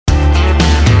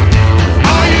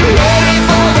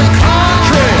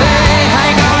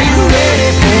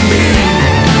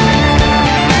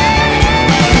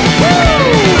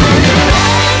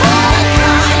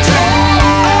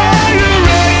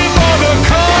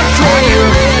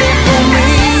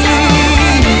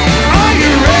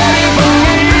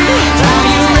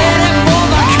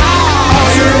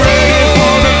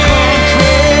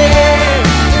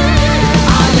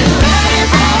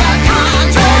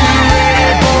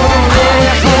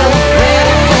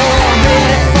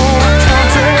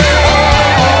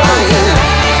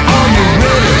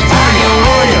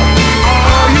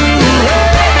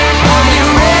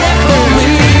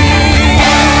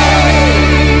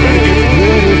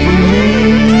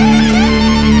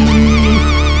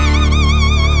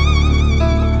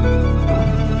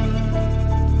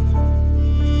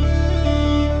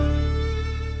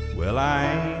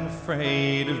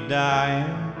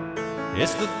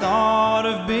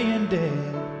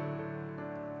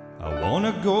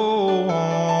wanna go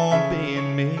on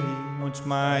being me once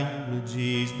my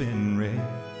eulogy's been read.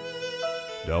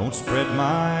 Don't spread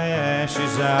my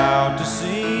ashes out to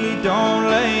sea, don't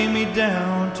lay me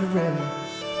down to rest.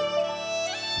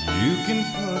 You can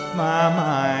put my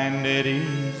mind at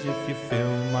ease if you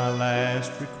fill my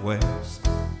last request.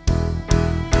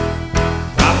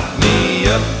 Prop me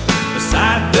up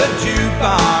beside the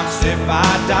jukebox if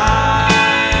I die.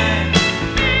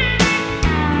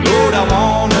 Lord, I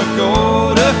wanna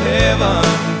go to heaven,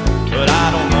 but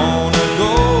I don't wanna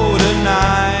go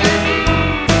tonight.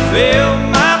 Fill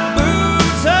my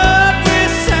boots up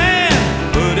with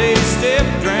sand, put a stiff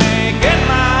drink in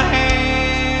my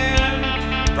hand.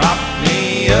 Prop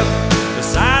me up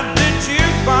beside the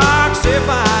jukebox if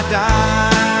I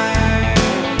die.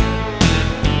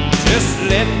 Just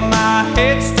let my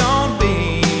headstone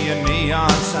be a neon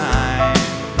sign.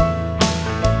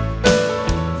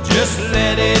 Just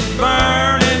let it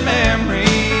burn in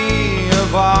memory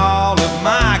of all of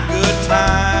my good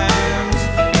times.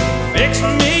 Fix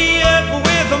me up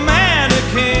with a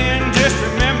mannequin, just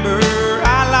remember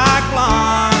I like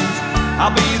blondes.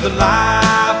 I'll be the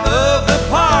life of the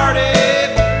party,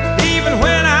 even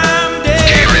when I'm dead.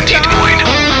 KRNT Des Moines.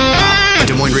 A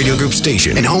Des Moines Radio Group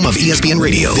station and home of ESPN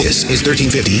Radio. This is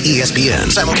 1350 ESPN.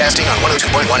 Simulcasting on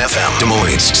 102.1 FM. Des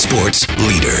Moines sports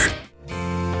leader.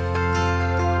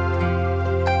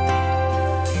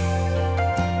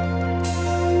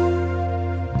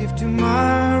 If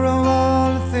tomorrow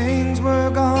all the things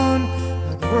were gone,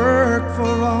 I'd work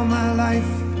for all my life,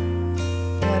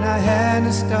 and I had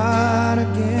to start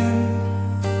again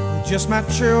with just my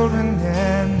children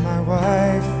and my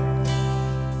wife.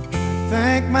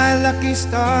 Thank my lucky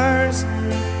stars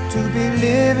to be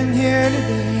living here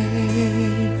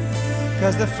today,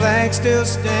 'cause the flag still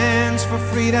stands for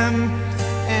freedom,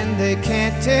 and they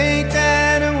can't take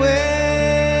that away.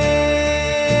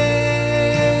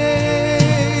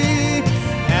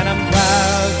 And I'm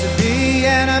proud to be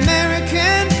an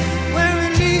American, where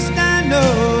at least I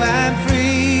know I'm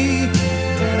free.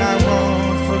 And I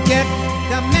won't forget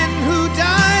the men who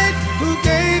died, who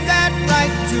gave that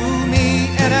right to me.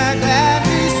 And I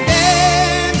gladly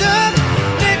stand up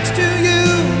next to you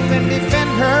and defend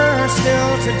her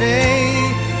still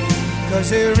today, 'cause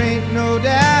there ain't no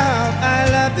doubt I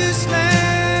love this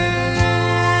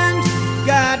land.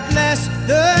 God bless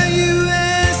the USA.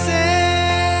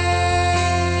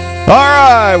 All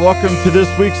right, welcome to this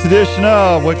week's edition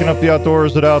of Waking Up the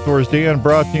Outdoors at Outdoors Dan,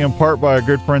 brought to you in part by our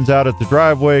good friends out at the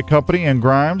Driveway Company in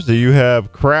Grimes. Do you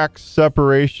have cracks,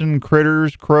 separation,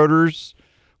 critters, croters?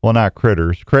 Well, not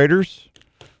critters, craters,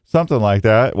 something like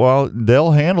that. Well,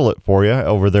 they'll handle it for you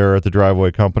over there at the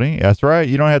Driveway Company. That's right.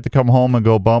 You don't have to come home and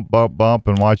go bump, bump, bump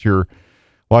and watch your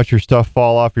stuff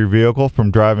fall off your vehicle from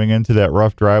driving into that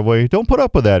rough driveway. Don't put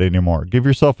up with that anymore. Give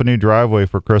yourself a new driveway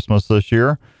for Christmas this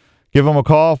year. Give them a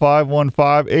call,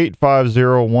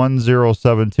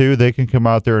 515-850-1072. They can come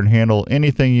out there and handle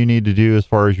anything you need to do as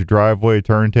far as your driveway,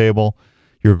 turntable,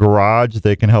 your garage.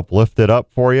 They can help lift it up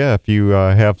for you if you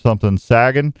have something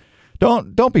sagging.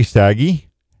 Don't be saggy.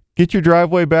 Get your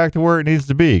driveway back to where it needs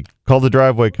to be. Call the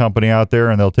Driveway Company out there,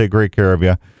 and they'll take great care of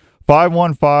you.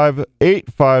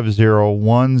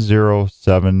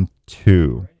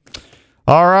 515-850-1072.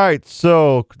 All right,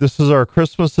 so this is our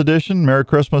Christmas edition. Merry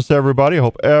Christmas, everybody.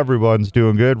 Hope everyone's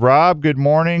doing good. Rob, good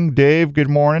morning. Dave, good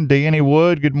morning. Danny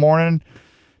Wood, good morning.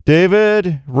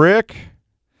 David, Rick,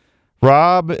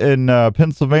 Rob in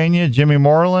Pennsylvania, Jimmy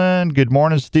Moreland, good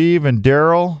morning. Steve and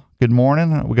Daryl, good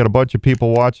morning. We got a bunch of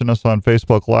people watching us on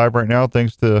Facebook Live right now,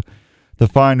 thanks to the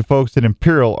fine folks at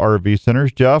Imperial RV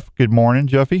Centers. Jeff, good morning,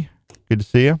 Jeffy. Good to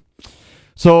see you.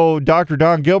 So Dr.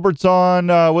 Don Gilbert's on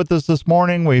with us this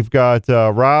morning. We've got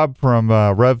Rob from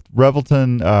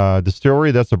Revelton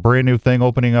Distillery. That's a brand new thing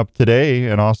opening up today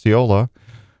in Osceola.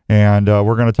 And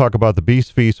we're going to talk about the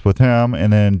Beast Feast with him.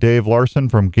 And then Dave Larson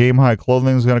from Game High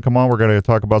Clothing is going to come on. We're going to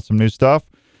talk about some new stuff.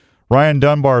 Ryan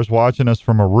Dunbar is watching us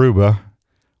from Aruba.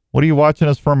 What are you watching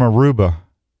us from Aruba?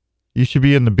 You should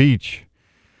be in the beach.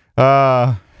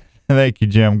 Thank you,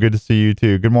 Jim. Good to see you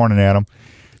too. Good morning, Adam.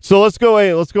 So let's go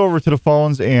over to the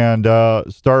phones and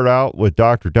start out with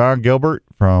Dr. Don Gilbert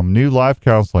from New Life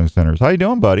Counseling Centers. How you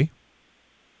doing, buddy?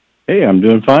 Hey, I'm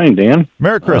doing fine, Dan.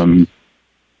 Merry Christmas.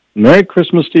 Merry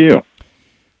Christmas to you.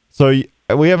 So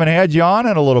we haven't had you on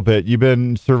in a little bit. You've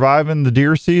been surviving the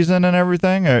deer season and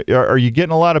everything. Are you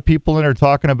getting a lot of people in there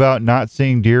talking about not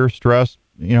seeing deer, stressed,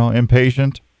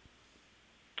 impatient?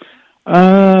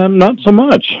 Not so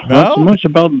much. No? Not so much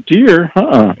about deer.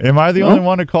 Am I the only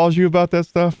one that calls you about that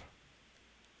stuff?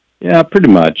 Yeah, pretty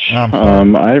much.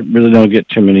 I really don't get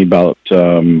too many about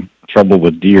trouble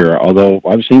with deer, although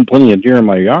I've seen plenty of deer in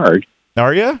my yard.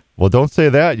 Are you? Well, don't say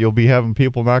that. You'll be having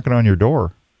people knocking on your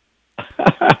door.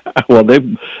 Well,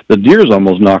 the deer's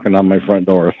almost knocking on my front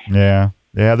door. Yeah,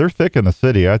 they're thick in the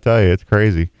city. I tell you, it's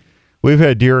crazy. We've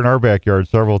had deer in our backyard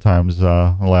several times in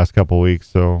the last couple of weeks,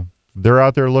 so they're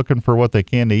out there looking for what they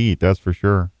can to eat. That's for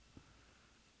sure.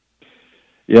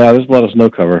 Yeah, there's a lot of snow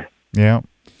cover. Yeah.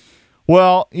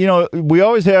 Well, we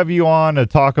always have you on to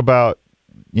talk about,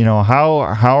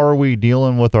 how are we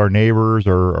dealing with our neighbors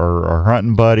or our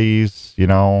hunting buddies,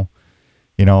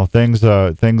 things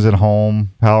at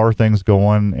home. How are things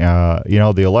going?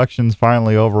 The election's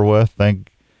finally over with.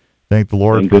 Thank the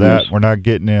Lord for that. We're not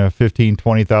getting 15,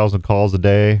 20,000 calls a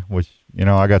day, which,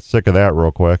 I got sick of that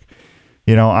real quick.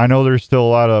 I know there's still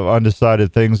a lot of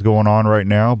undecided things going on right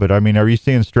now, but are you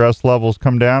seeing stress levels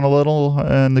come down a little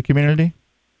in the community?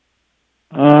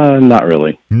 Not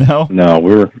really. No, no,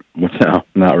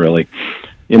 not really.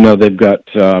 They've got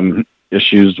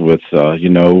issues with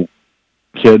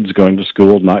kids going to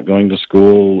school, not going to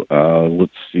school.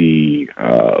 Let's see,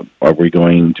 are we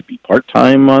going to be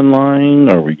part-time online?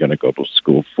 Are we going to go to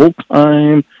school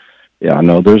full-time? Yeah, I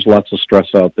know there's lots of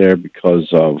stress out there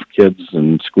because of kids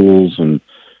and schools, and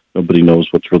nobody knows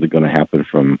what's really going to happen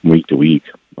from week to week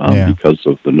because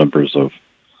of the numbers of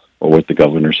or what the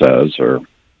governor says or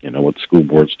what school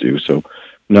boards do. So,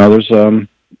 no, there's a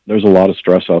lot of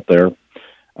stress out there.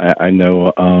 I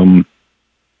know,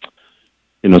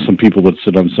 some people that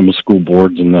sit on some school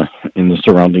boards in the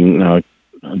surrounding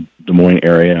Des Moines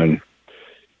area, and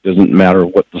it doesn't matter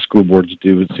what the school boards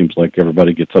do. It seems like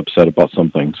everybody gets upset about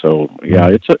something. So,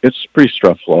 yeah, it's pretty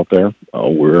stressful out there.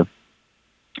 We're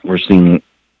seeing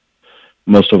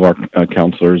most of our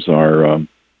counselors are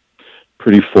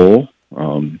pretty full.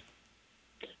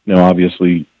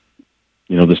 Obviously,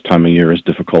 this time of year is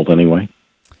difficult anyway.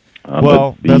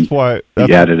 That's why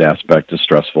the added aspect is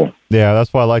stressful. Yeah,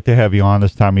 that's why I like to have you on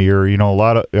this time of year. This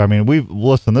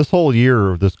whole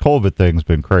year, this COVID thing's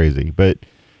been crazy, but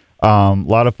a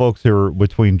lot of folks who are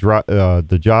between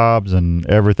the jobs and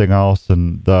everything else,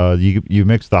 and you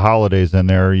mix the holidays in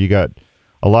there. You got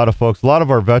a lot of folks, a lot of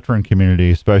our veteran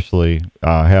community especially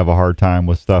have a hard time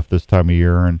with stuff this time of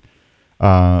year. And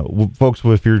folks,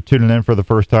 if you're tuning in for the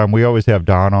first time, we always have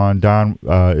Don on. Don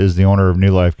is the owner of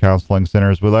New Life Counseling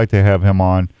Centers. We'd like to have him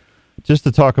on just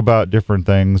to talk about different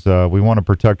things. We want to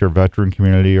protect our veteran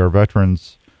community. Our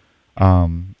veterans,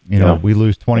 we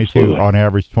lose on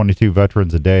average 22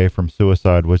 veterans a day from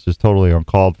suicide, which is totally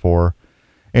uncalled for.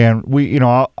 And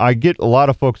I get a lot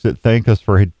of folks that thank us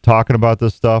for talking about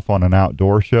this stuff on an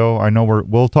outdoor show. I know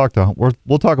we'll talk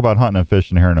about hunting and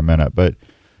fishing here in a minute, but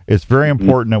it's very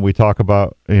important that we talk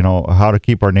about, how to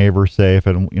keep our neighbors safe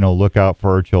and, look out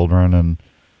for our children and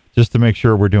just to make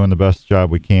sure we're doing the best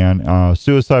job we can.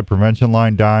 Suicide prevention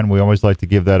line, Don, we always like to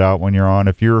give that out when you're on.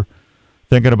 If you're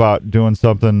thinking about doing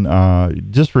something,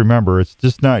 just remember, it's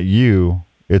just not you.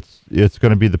 It's going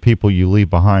to be the people you leave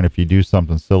behind if you do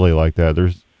something silly like that.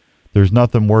 There's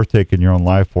nothing worth taking your own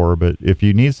life for, but if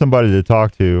you need somebody to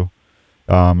talk to,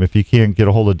 if you can't get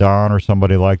a hold of Don or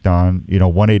somebody like Don,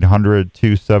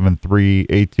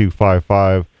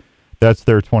 1-800-273-8255. That's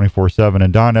there 24/7.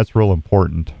 And Don, that's real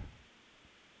important.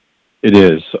 It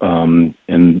is. And,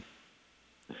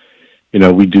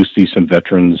 we do see some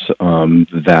veterans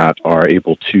that are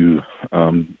able to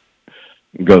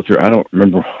go through. I don't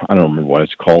remember what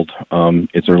it's called.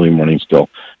 It's early morning still.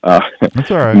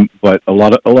 That's all right. But a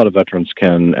lot of veterans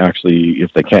can actually,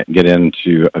 if they can't get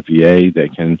into a VA, they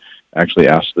can actually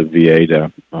ask the VA to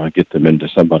get them into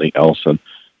somebody else. And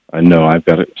I know I've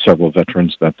got several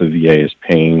veterans that the VA is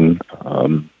paying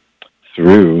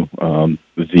through the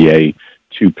VA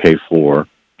to pay for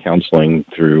counseling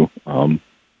through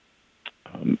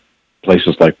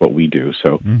places like what we do.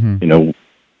 So,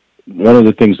 one of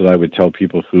the things that I would tell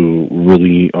people who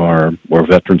really where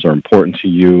veterans are important to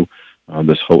you,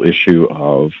 this whole issue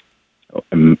of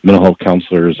mental health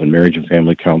counselors and marriage and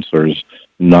family counselors,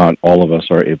 not all of us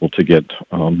are able to get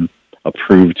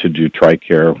approved to do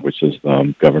TRICARE, which is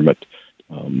government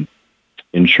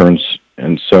insurance.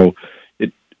 And so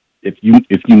if you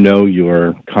know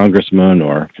your congressman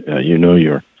or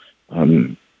your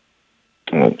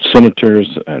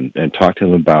senators and talk to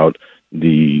them about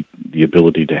the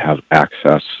ability to have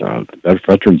access,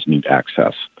 veterans need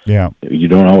access. Yeah, you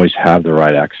don't always have the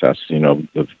right access.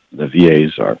 The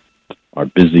VAs are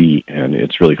busy, and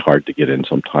it's really hard to get in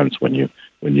sometimes when you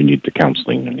need the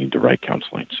counseling and need the right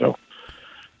counseling. So,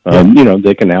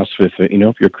 they can ask if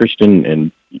you're a Christian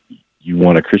and you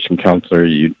want a Christian counselor,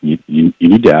 you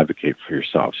need to advocate for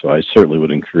yourself. So I certainly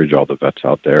would encourage all the vets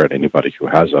out there and anybody who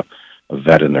has a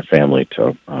vet in their family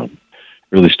to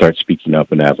really start speaking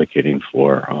up and advocating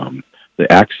for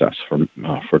the access for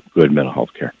good mental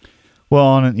health care.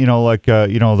 Well, and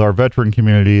our veteran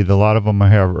community, a lot of them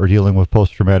are dealing with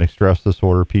post-traumatic stress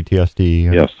disorder, PTSD.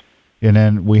 And, yes. And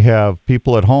then we have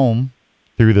people at home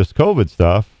through this COVID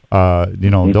stuff.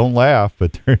 Don't laugh,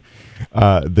 but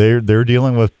they're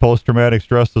dealing with post-traumatic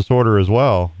stress disorder as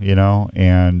well.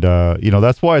 And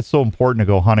that's why it's so important to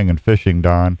go hunting and fishing,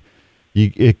 Don.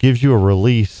 It gives you a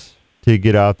release to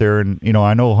get out there, and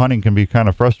I know hunting can be kind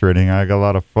of frustrating. I got a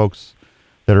lot of folks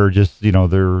that are just,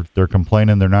 they're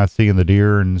complaining they're not seeing the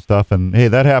deer and stuff. And hey,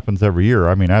 that happens every year.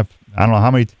 I mean, I don't know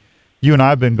how many, you and I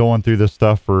have been going through this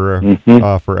stuff for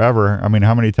forever. I mean,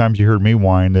 how many times you heard me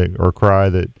whine or cry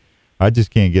that I just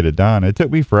can't get it done. It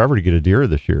took me forever to get a deer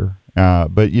this year.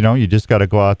 But you just got to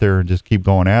go out there and just keep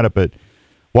going at it. But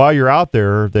while you're out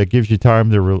there, that gives you time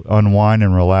to unwind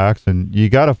and relax. And you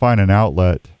got to find an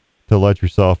outlet to let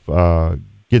yourself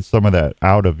get some of that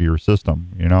out of your system,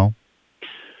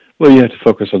 Well, you have to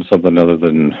focus on something other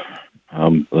than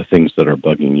the things that are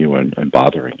bugging you and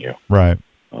bothering you. Right.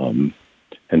 And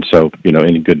so,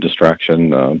 any good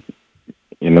distraction,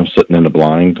 sitting in the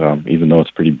blind, even though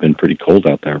it's been pretty cold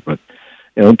out there, but,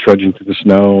 trudging through the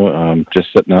snow,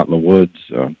 just sitting out in the woods,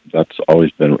 that's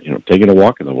always been, taking a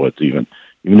walk in the woods, even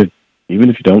if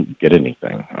you don't get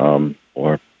anything,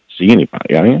 or see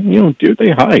anybody. Deer,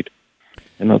 they hide.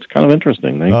 It's kind of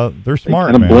interesting. They're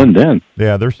smart, they kind of blend in.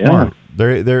 Yeah, they're smart.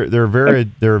 Yeah. They're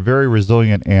a very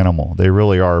resilient animal. They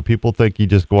really are. People think you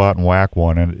just go out and whack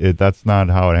one, and that's not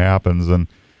how it happens. And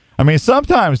I mean,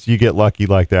 sometimes you get lucky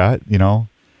like that,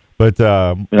 But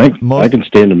I can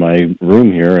stand in my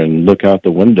room here and look out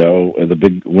the window, the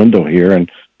big window here, and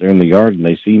they're in the yard and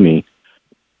they see me.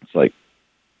 It's like,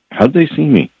 how did they see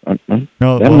me? I'm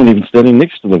not even standing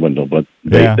next to the window, but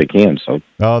they can. So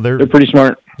they're pretty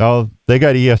smart. Oh, they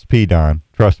got ESP, Don.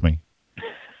 Trust me.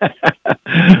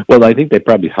 Well, I think they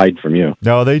probably hide from you.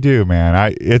 No, they do,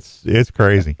 man. It's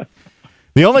crazy.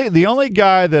 The only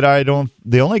guy that I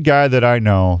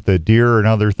know that deer and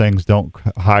other things don't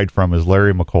hide from is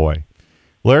Larry McCoy.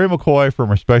 Larry McCoy from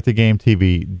Respect the Game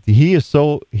TV.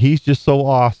 He's just so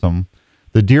awesome.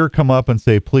 The deer come up and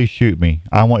say, "Please shoot me.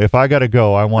 If I got to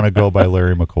go, I want to go by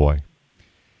Larry McCoy."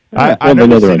 I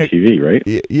know they're on TV, right?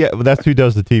 Yeah, that's who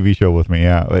does the TV show with me.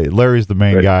 Yeah, Larry's the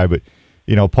main guy, but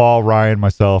Paul, Ryan,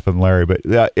 myself, and Larry. But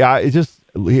it's just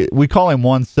we call him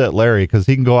One Set Larry because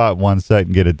he can go out one set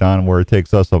and get it done, where it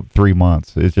takes us 3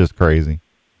 months. It's just crazy.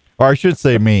 Or I should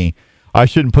say me. I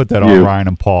shouldn't put that on Ryan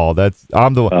and Paul.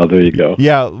 I'm the one. Oh, there you go.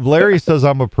 Yeah, Larry says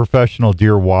I'm a professional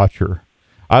deer watcher.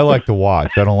 I like to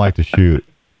watch. I don't like to shoot.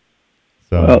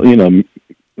 So.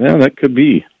 Well, that could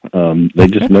be. They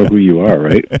just know who you are,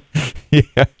 right?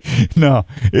 Yeah. No,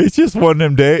 it's just one of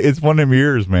them days. It's one of them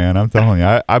years, man. I'm telling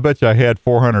you. I bet you I had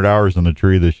 400 hours in the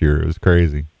tree this year. It was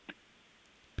crazy.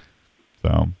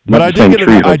 So, but I did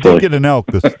get an elk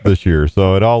this year,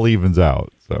 so it all evens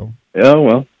out. So. Yeah.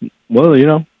 Well,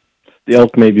 the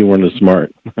elk maybe weren't as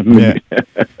smart. Yeah.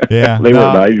 They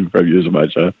weren't hiding from you as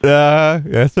much, huh?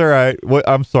 That's all right.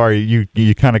 I'm sorry.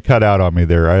 You kind of cut out on me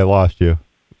there. I lost you.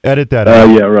 Edit that out.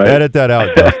 Yeah, right. Edit that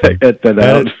out, Dustin. Edit that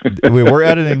out. We're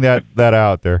editing that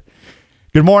out there.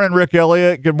 Good morning, Rick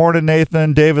Elliott. Good morning,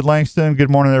 Nathan. David Langston.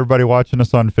 Good morning, everybody watching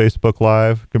us on Facebook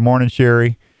Live. Good morning,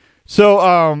 Sherry.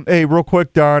 So, hey, real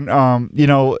quick, Don,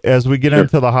 as we get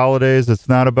into the holidays, it's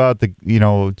not about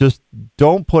just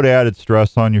don't put added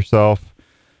stress on yourself.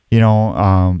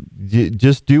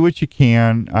 Just do what you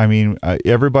can. I mean,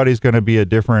 everybody's going to be at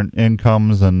different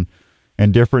incomes and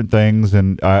different things.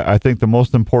 And I think the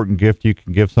most important gift you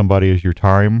can give somebody is your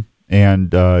time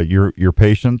and your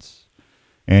patience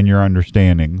and your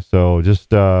understanding. So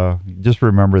just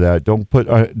remember that. Don't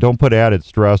put added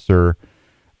stress or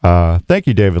thank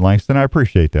you, David Langston. I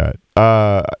appreciate that.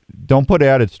 Don't put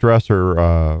added stress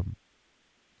or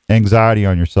anxiety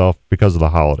on yourself because of the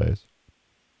holidays.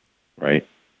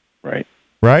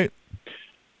 Right.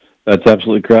 That's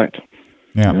absolutely correct.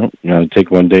 Yeah. You got to take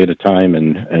one day at a time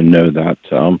and know that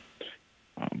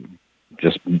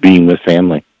just being with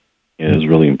family is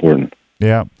really important.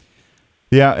 Yeah.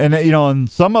 Yeah. And, and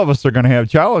some of us are going to have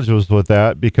challenges with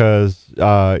that because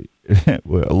a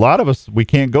lot of us, we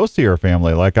can't go see our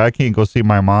family. Like I can't go see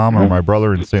my mom or my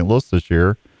brother in St. Louis this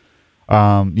year.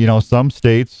 Some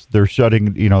states they're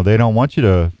shutting, they don't want you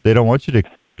to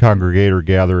congregate or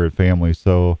gather at family.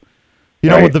 So,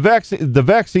 with the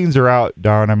vaccines are out,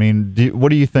 Don. I mean, what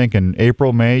do you think in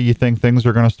April, May? You think things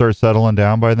are going to start settling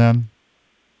down by then?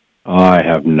 I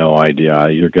have no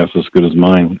idea. Your guess is as good as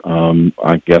mine.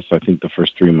 I think the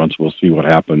first 3 months we'll see what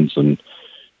happens, and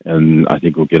and I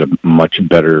think we'll get a much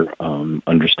better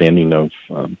understanding of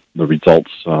the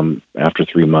results after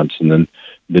 3 months, and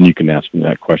then you can ask me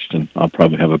that question. I'll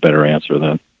probably have a better answer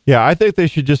then. Yeah, I think they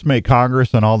should just make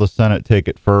Congress and all the Senate take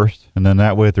it first, and then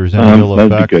that way, if there's any ill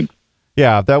that'd effects, be good.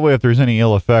 Yeah, that way, if there's any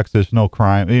ill effects, there's no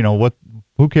crime. You know what?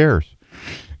 Who cares?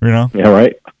 You know? Yeah,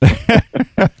 right.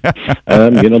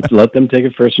 Let them take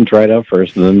it first and try it out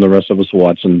first, and then the rest of us will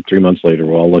watch. And 3 months later,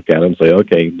 we'll all look at it and say,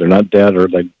 "Okay, they're not dead, or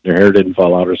their hair didn't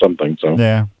fall out, or something." So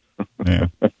yeah.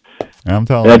 I'm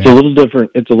telling you, it's a little different.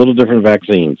 It's a little different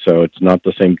vaccine, so it's not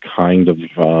the same kind of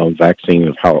vaccine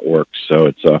of how it works.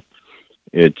 So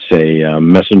it's a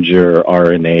messenger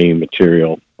RNA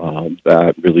material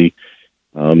that really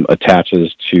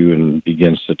attaches to and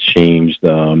begins to change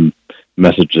the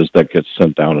messages that get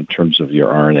sent down in terms of your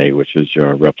RNA, which is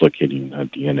your replicating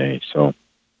DNA. So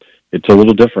it's a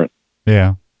little different.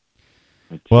 Yeah.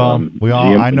 It's, well,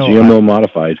 I know GMO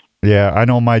modified. Yeah, I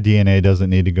know my DNA doesn't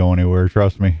need to go anywhere.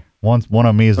 Trust me. One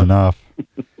of me is enough.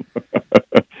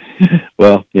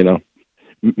 Well,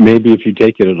 maybe if you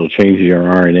take it, it'll change your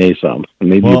RNA some.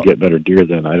 Maybe you'll get better deer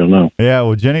then. I don't know. Yeah,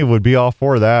 well, Jenny would be all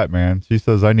for that, man. She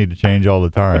says I need to change all the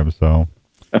time, so.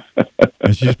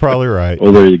 And she's probably right.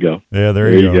 Well, there you go. Yeah,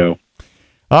 there you go.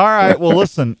 All right. Well,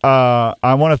 listen,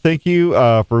 I want to thank you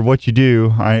for what you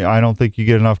do. I don't think you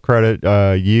get enough credit.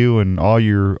 You and all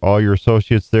your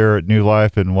associates there at New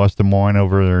Life in West Des Moines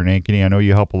over there in Ankeny. I know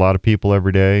you help a lot of people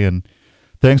every day, and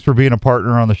thanks for being a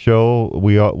partner on the show.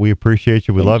 We appreciate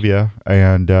you. We love you,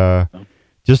 and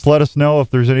just let us know if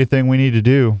there's anything we need to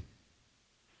do.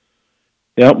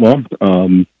 Yeah. Well,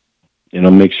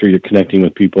 make sure you're connecting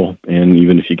with people, and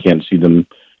even if you can't see them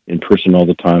in person all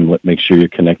the time, make sure you're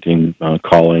connecting,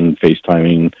 calling,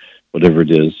 FaceTiming, whatever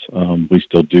it is. We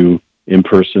still do in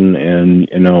person, and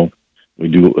we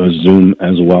do a Zoom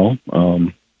as well.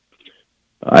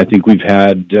 I think we've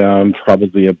had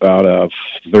probably about a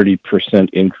 30%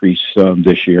 increase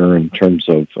this year in terms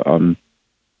of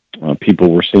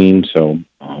people we're seeing. So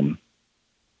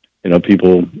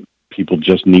people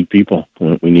just need people.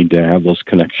 We need to have those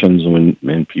connections,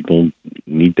 and people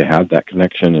need to have that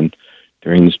connection. And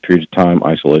during this period of time,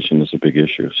 isolation is a big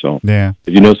issue. So yeah,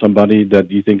 if you know somebody that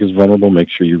you think is vulnerable, make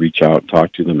sure you reach out,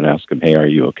 talk to them, and ask them, "Hey, are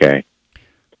you okay?"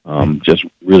 Just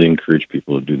really encourage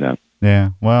people to do that.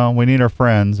 Yeah. Well, we need our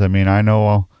friends. I mean, I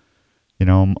know,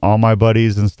 all my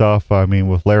buddies and stuff. I mean,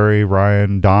 with Larry,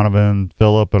 Ryan, Donovan,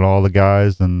 Philip, and all the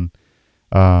guys, and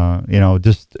I'm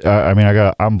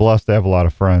blessed to have a lot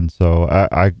of friends. So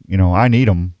I need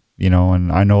them.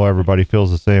 And I know everybody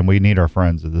feels the same. We need our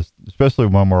friends, especially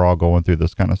when we're all going through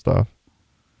this kind of stuff.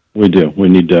 We do. We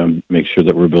need to make sure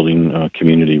that we're building a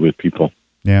community with people.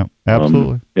 Yeah,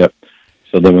 absolutely. Yep.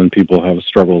 So that when people have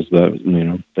struggles, that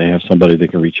they have somebody they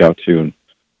can reach out to,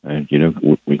 and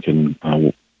we can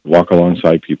walk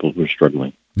alongside people who are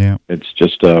struggling. Yeah, it's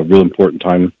just a real important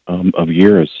time of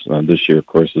year. As this year, of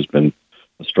course, has been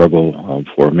a struggle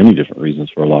for many different reasons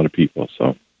for a lot of people.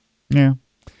 So yeah.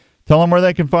 Tell them where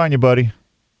they can find you, buddy.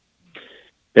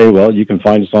 Hey, well, you can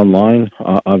find us online,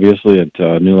 obviously, at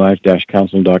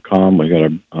newlife-counseling.com. We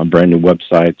got a brand new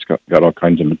website. It's got all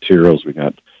kinds of materials. We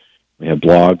have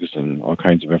blogs and all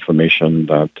kinds of information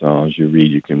that as you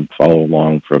read, you can follow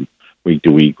along from week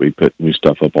to week. We put new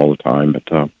stuff up all the time. But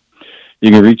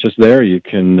you can reach us there. You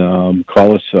can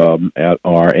call us at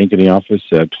our Ankeny office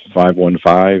at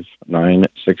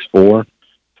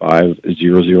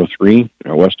 515-964-5003,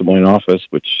 our West Des Moines office,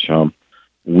 which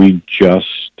we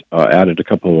just added a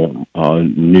couple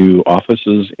new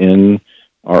offices in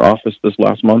our office this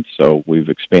last month, so we've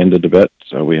expanded a bit.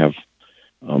 So we have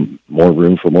more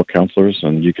room for more counselors,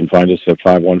 and you can find us at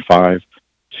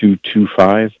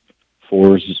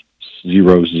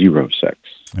 515-225-4006.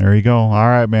 There you go. All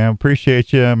right, man.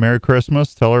 Appreciate you. Merry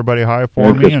Christmas. Tell everybody hi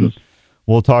for me, and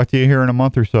we'll talk to you here in a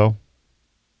month or so.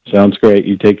 Sounds great.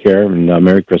 You take care, and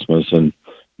Merry Christmas, and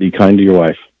be kind to your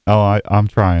wife. Oh, I'm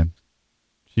trying.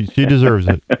 She deserves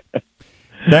it.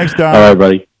 Thanks, Don. All right,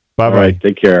 buddy. Bye-bye. All right,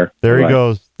 take care. There Bye-bye. he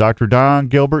goes. Dr. Don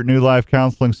Gilbert, New Life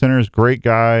Counseling Centers, great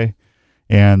guy,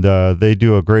 and they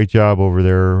do a great job over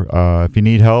there. If you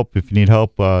need help,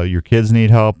 your kids need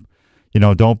help,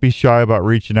 don't be shy about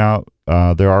reaching out.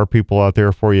 There are people out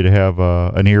there for you to have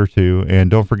an ear to, and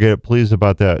don't forget, please,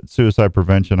 about that suicide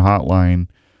prevention hotline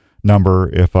number.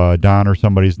 If Don or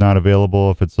somebody's not available,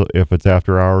 if it's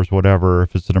after hours, whatever,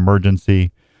 if it's an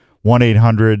emergency,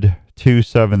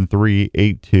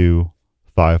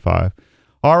 1-800-273-8255.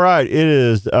 All right, it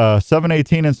is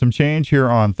 7:18 and some change here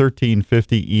on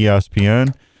 1350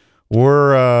 ESPN.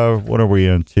 We're what are we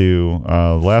into?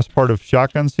 Last part of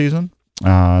shotgun season.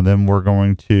 Then we're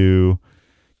going to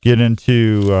get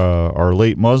into our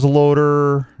late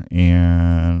muzzleloader,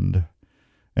 and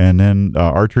then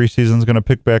archery season's going to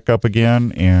pick back up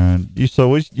again. And you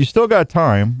still got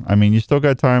time. I mean, you still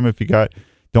got time if you got.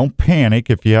 Don't panic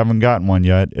if you haven't gotten one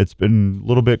yet. It's been a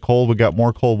little bit cold. We got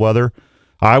more cold weather.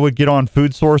 I would get on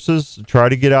food sources. Try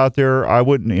to get out there. I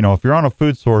wouldn't. If you're on a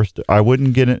food source, I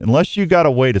wouldn't get it unless you got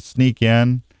a way to sneak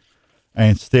in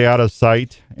and stay out of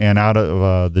sight and out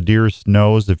of the deer's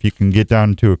nose. If you can get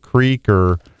down to a creek,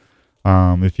 or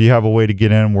if you have a way to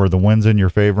get in where the wind's in your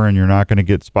favor and you're not going to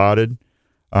get spotted.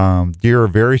 Deer are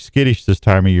very skittish this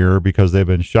time of year because they've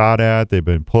been shot at, they've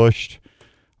been pushed.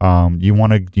 You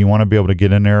want to be able to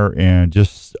get in there and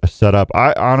just set up.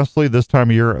 I honestly, this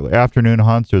time of year, afternoon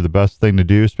hunts are the best thing to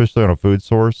do, especially on a food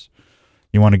source.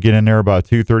 You want to get in there about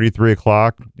 2:30, 3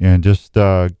 o'clock, and just,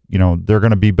 they're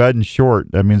going to be bedding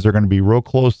short. That means they're going to be real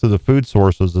close to the food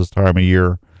sources this time of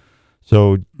year.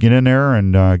 So get in there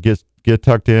and get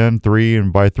tucked in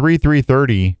and by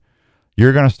 3:30,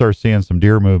 you're going to start seeing some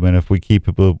deer movement if we keep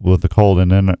it with the cold.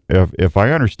 And then if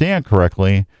I understand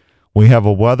correctly, we have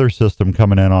a weather system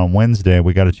coming in on Wednesday.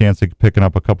 We got a chance of picking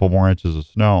up a couple more inches of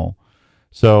snow.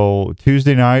 So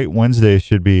Tuesday night, Wednesday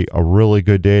should be a really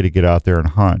good day to get out there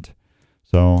and hunt.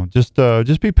 So just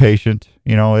be patient.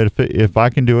 If I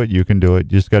can do it, you can do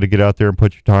it. You just got to get out there and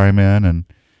put your time in, and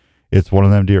it's one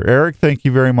of them deer. Eric, thank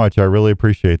you very much. I really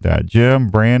appreciate that. Jim,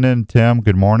 Brandon, Tim,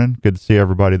 good morning. Good to see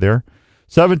everybody there.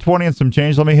 7:20 and some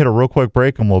change. Let me hit a real quick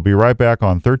break, and we'll be right back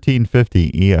on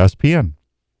 1350 ESPN.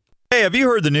 Hey, have you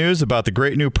heard the news about the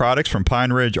great new products from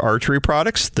Pine Ridge Archery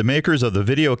Products? The makers of the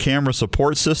video camera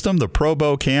support system, the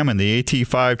ProBow Cam, and the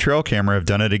AT5 trail camera have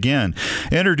done it again.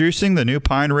 Introducing the new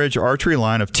Pine Ridge Archery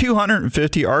line of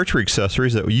 250 archery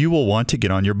accessories that you will want to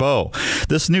get on your bow.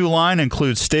 This new line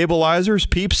includes stabilizers,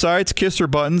 peep sights, kisser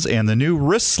buttons, and the new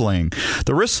wrist sling.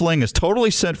 The wrist sling is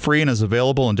totally scent-free and is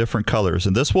available in different colors,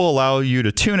 and this will allow you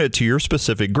to tune it to your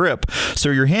specific grip, so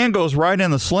your hand goes right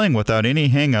in the sling without any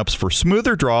hang-ups for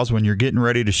smoother draws when you're getting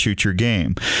ready to shoot your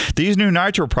game. These new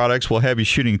Nitro products will have you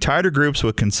shooting tighter groups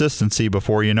with consistency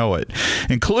before you know it.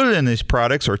 Included in these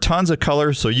products are tons of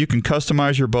colors so you can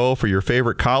customize your bow for your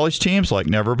favorite college teams like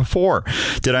never before.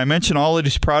 Did I mention all of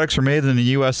these products are made in the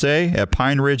USA at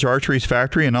Pine Ridge Archery's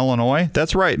factory in Illinois?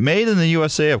 That's right, made in the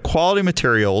USA of quality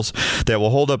materials that will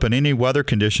hold up in any weather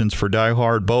conditions for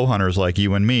die-hard bow hunters like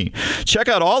you and me. Check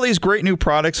out all these great new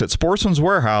products at Sportsman's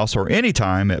Warehouse or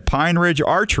anytime at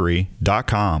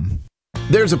PineRidgeArchery.com.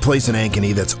 There's a place in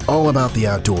Ankeny that's all about the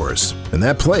outdoors, and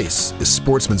that place is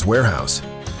Sportsman's Warehouse.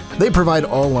 They provide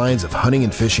all lines of hunting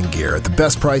and fishing gear at the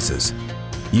best prices.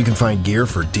 You can find gear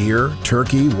for deer,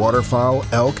 turkey, waterfowl,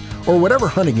 elk, or whatever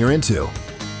hunting you're into.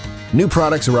 New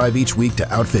products arrive each week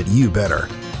to outfit you better.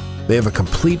 They have a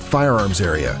complete firearms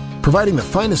area, providing the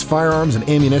finest firearms and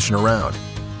ammunition around.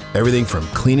 Everything from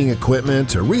cleaning equipment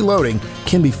to reloading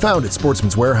can be found at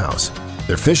Sportsman's Warehouse.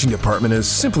 Their fishing department is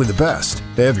simply the best.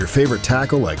 They have your favorite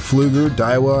tackle like Fluger,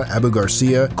 Daiwa, Abu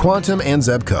Garcia, Quantum, and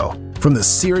Zebco. From the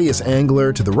serious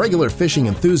angler to the regular fishing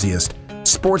enthusiast,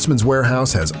 Sportsman's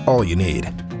Warehouse has all you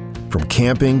need. From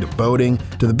camping to boating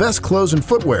to the best clothes and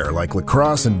footwear like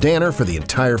Lacrosse and Danner for the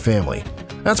entire family.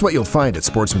 That's what you'll find at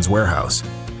Sportsman's Warehouse.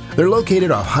 They're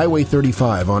located off Highway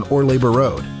 35 on Ore Labor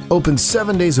Road, open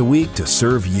 7 days a week to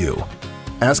serve you.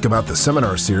 Ask about the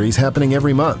seminar series happening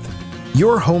every month.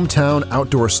 Your hometown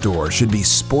outdoor store should be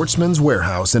Sportsman's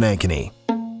Warehouse in Ankeny.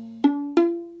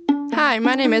 Hi,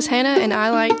 my name is Hannah, and I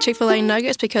like Chick-fil-A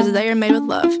nuggets because they are made with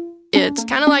love. It's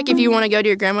kind of like if you want to go to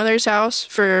your grandmother's house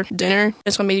for dinner.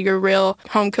 It's going to be your real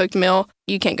home-cooked meal.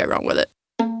 You can't go wrong with it.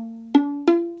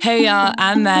 Hey y'all,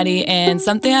 I'm Maddie, and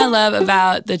something I love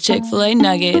about the Chick-fil-A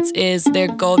nuggets is their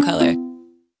gold color.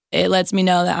 It lets me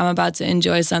know that I'm about to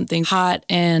enjoy something hot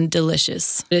and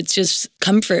delicious. It's just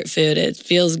comfort food. It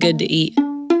feels good to eat.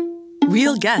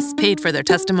 Real guests paid for their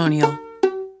testimonial.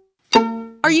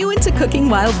 Are you into cooking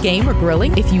wild game or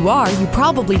grilling? If you are, you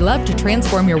probably love to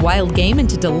transform your wild game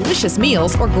into delicious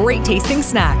meals or great tasting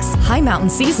snacks. High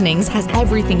Mountain Seasonings has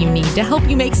everything you need to help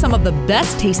you make some of the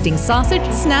best tasting sausage,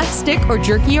 snack, stick, or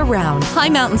jerky around. High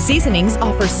Mountain Seasonings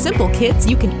offers simple kits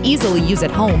you can easily use at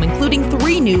home, including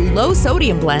 3 new low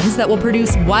sodium blends that will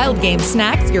produce wild game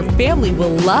snacks your family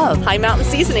will love. High Mountain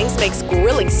Seasonings makes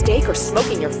grilling steak or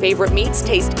smoking your favorite meats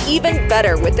taste even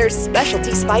better with their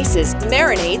specialty spices,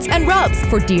 marinades, and rubs.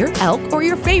 For deer, elk, or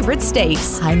your favorite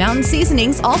steaks. High Mountain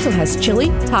Seasonings also has chili,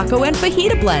 taco, and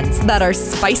fajita blends that are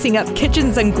spicing up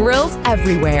kitchens and grills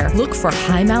everywhere. Look for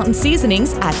High Mountain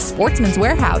Seasonings at Sportsman's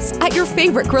Warehouse, at your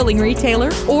favorite grilling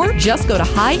retailer, or just go to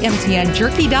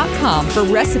HighMTNJerky.com for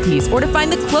recipes or to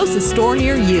find the closest store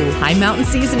near you. High Mountain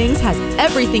Seasonings has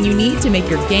everything you need to make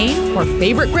your game or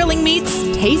favorite grilling meats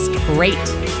taste great.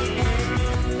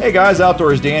 Hey guys,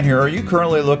 Outdoors Dan here. Are you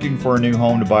currently looking for a new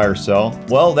home to buy or sell?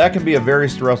 Well, that can be a very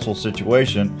stressful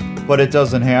situation, but it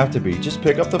doesn't have to be. Just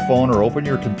pick up the phone or open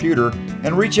your computer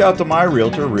and reach out to my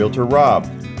realtor, Realtor Rob.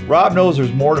 Rob knows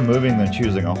there's more to moving than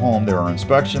choosing a home. There are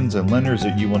inspections and lenders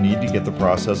that you will need to get the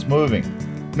process moving.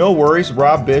 No worries,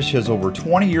 Rob Bish has over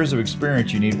 20 years of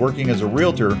experience you need working as a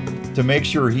realtor to make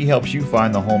sure he helps you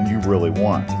find the home you really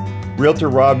want. Realtor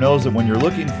Rob knows that when you're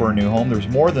looking for a new home, there's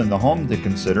more than the home to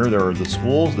consider. There are the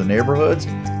schools, the neighborhoods,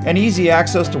 and easy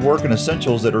access to work and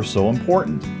essentials that are so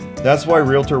important. That's why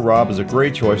Realtor Rob is a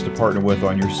great choice to partner with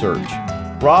on your search.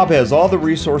 Rob has all the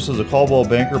resources of Coldwell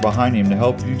Banker behind him to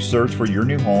help you search for your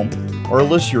new home or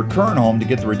list your current home to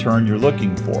get the return you're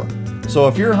looking for. So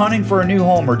if you're hunting for a new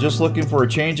home or just looking for a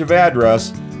change of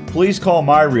address, please call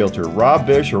my realtor, Rob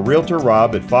Bish, or Realtor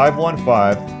Rob at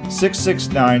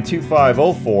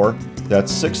 515-669-2504.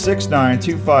 That's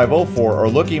 669-2504, or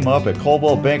look him up at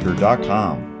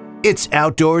ColdwellBanker.com. It's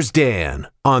Outdoors Dan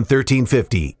on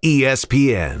 1350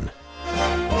 ESPN.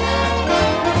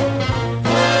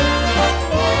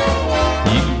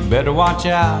 You better watch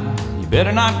out, you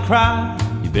better not cry,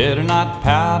 you better not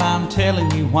pout, I'm telling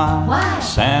you why. Why?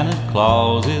 Santa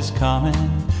Claus is coming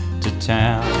to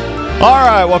town. All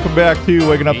right, welcome back to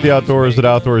Waking Up the Outdoors at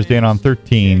Outdoors Dan on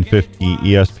 1350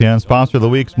 ESPN. Sponsor of the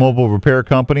week's Mobile Repair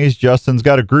Companies. Justin's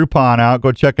got a Groupon out.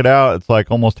 Go check it out. It's like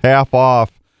almost half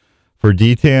off for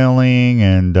detailing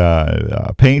and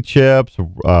paint chips,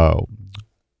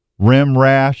 rim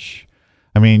rash.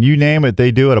 I mean, you name it,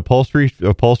 they do it.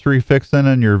 Upholstery fixing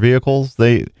in your vehicles.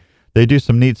 They do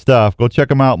some neat stuff. Go check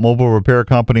them out, Mobile Repair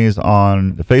Companies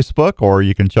on Facebook, or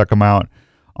you can check them out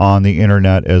on the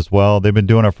internet as well. They've been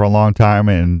doing it for a long time,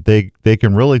 and they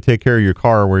can really take care of your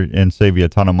car and save you a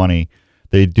ton of money.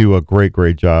 They do a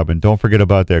great job, and don't forget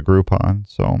about that Groupon.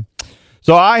 So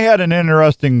I had an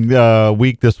interesting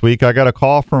week this week. I got a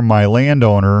call from my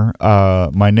landowner,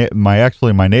 my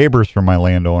neighbors from my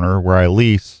landowner where I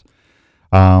lease,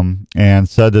 and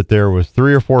said that there was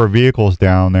 3 or 4 vehicles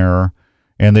down there,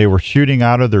 and they were shooting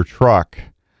out of their truck.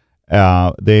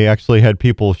 They actually had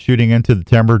people shooting into the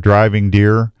timber, driving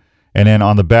deer, and then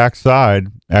on the back side,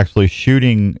 actually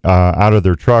shooting out of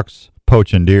their trucks,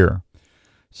 poaching deer.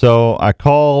 So I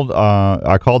called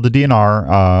the DNR.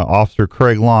 Officer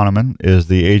Craig Loneman is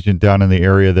the agent down in the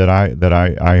area that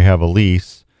I have a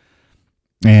lease,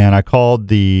 and I called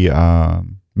the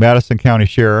Madison County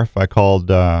Sheriff. I called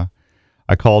him,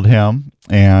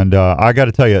 and I got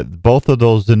to tell you, both of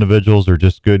those individuals are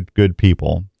just good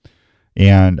people.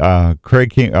 And Craig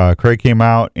came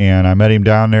out, and I met him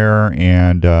down there,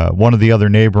 and one of the other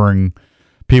neighboring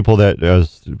people that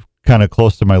is kind of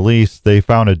close to my lease, they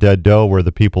found a dead doe where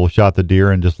the people shot the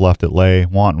deer and just left it lay,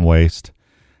 wanton waste.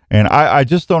 And I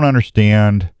just don't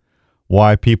understand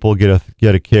why people get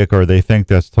a kick, or they think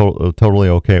that's totally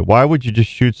okay. Why would you just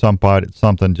shoot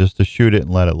something just to shoot it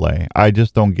and let it lay? I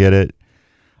just don't get it.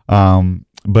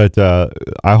 But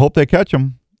I hope they catch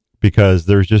them, because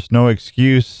there's just no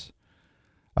excuse.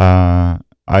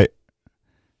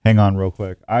 Hang on real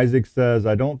quick. Isaac says,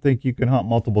 I don't think you can hunt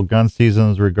multiple gun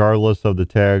seasons regardless of the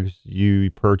tags you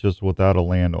purchase without a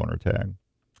landowner tag.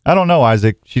 I don't know,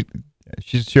 Isaac.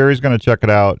 Sherry's going to check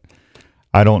it out.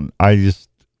 I don't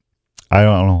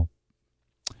know.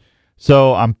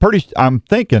 So I'm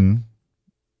thinking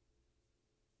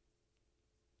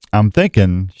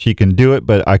she can do it,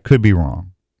 but I could be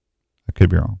wrong.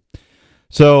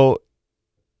 So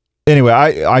anyway,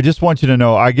 I just want you to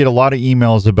know, I get a lot of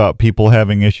emails about people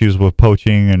having issues with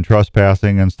poaching and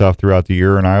trespassing and stuff throughout the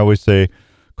year. And I always say,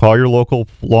 call your local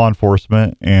law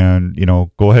enforcement and,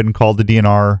 go ahead and call the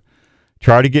DNR.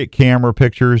 Try to get camera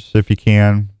pictures if you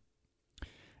can.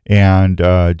 And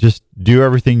just do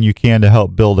everything you can to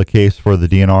help build a case for the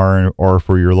DNR or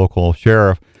for your local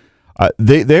sheriff.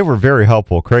 They were very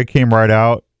helpful. Craig came right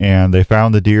out, and they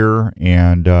found the deer.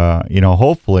 And,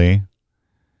 hopefully...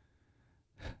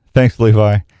 Thanks,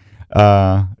 Levi.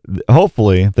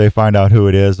 Hopefully they find out who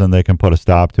it is and they can put a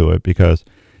stop to it, because,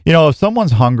 if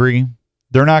someone's hungry,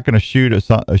 they're not going to shoot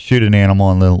an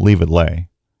animal and then leave it lay.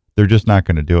 They're just not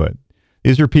going to do it.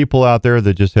 These are people out there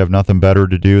that just have nothing better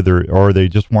to do, or they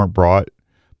just weren't brought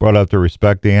up to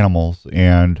respect the animals.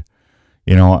 And,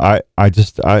 There's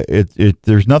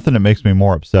nothing that makes me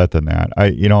more upset than that.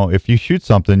 If you shoot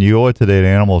something, you owe it to that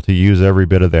animal to use every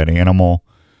bit of that animal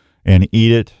and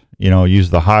eat it, use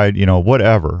the hide,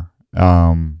 whatever.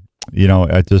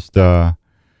 It's just, to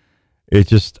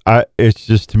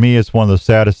me, it's one of the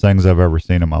saddest things I've ever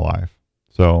seen in my life.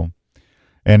 So,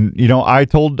 and, I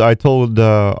told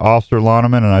Officer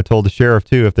Loneman, and I told the sheriff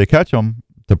too, if they catch them,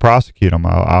 to prosecute them.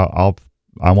 I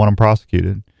want them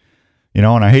prosecuted. And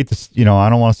I hate to, I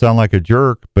don't want to sound like a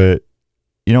jerk, but,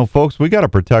 folks, we got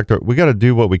to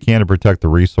do what we can to protect the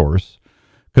resource.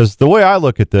 Because the way I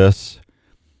look at this,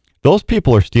 those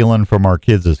people are stealing from our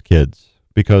kids as kids.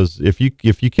 Because if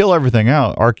you kill everything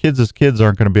out, our kids as kids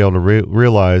aren't going to be able to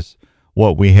realize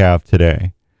what we have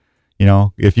today.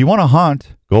 If you want to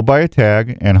hunt, go buy a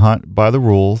tag and hunt by the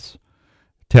rules.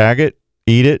 Tag it,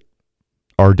 eat it,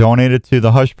 or donate it to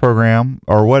the Hush program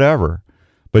or whatever.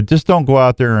 But just don't go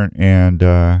out there and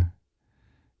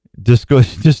just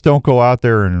don't go out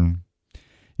there and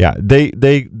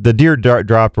the deer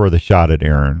dropped where they shot it,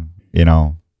 Aaron. They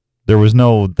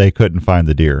couldn't find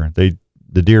the deer. The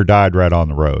deer died right on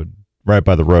the road, right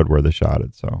by the road where they shot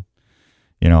it. So,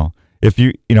 if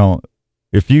you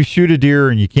shoot a deer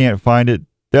and you can't find it,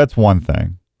 that's one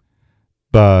thing.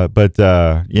 But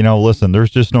listen, there's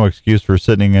just no excuse for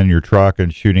sitting in your truck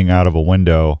and shooting out of a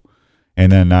window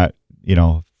and then not,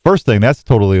 first thing, that's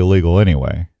totally illegal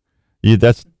anyway.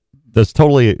 That's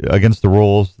totally against the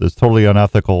rules. That's totally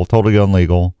unethical, totally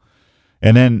illegal.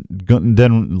 And then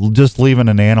just leaving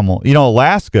an animal,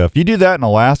 Alaska, if you do that in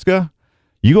Alaska,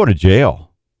 you go to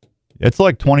jail. It's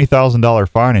like $20,000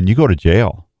 fine and you go to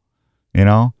jail.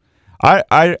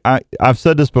 I've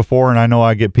said this before, and I know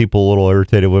I get people a little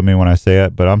irritated with me when I say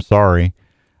it, but I'm sorry.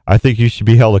 I think you should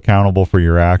be held accountable for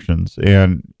your actions.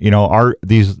 And,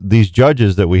 these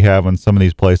judges that we have in some of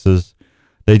these places,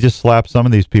 they just slap some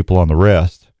of these people on the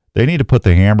wrist. They need to put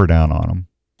the hammer down on them.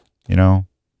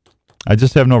 I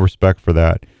just have no respect for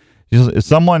that.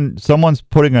 Someone's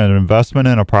putting an investment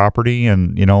in a property,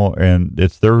 and and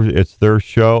it's their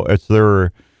show, it's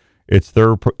their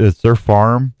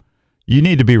farm. You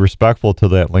need to be respectful to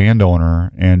that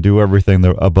landowner and do everything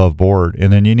above board,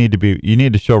 and then you need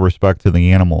to show respect to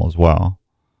the animal as well.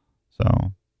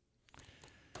 So,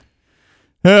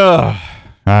 I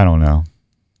don't know.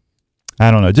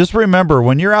 Just remember,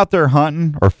 when you're out there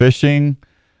hunting or fishing,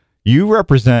 you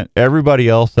represent everybody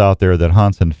else out there that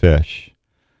hunts and fish.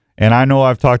 And I know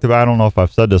I've talked about, I don't know if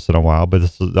I've said this in a while, but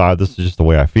this is just the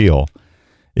way I feel.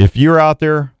 If you're out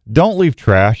there, don't leave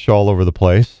trash all over the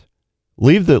place.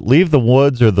 Leave the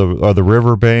woods or the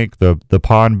river bank, the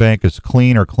pond bank as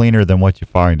clean or cleaner than what you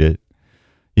find it.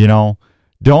 Don't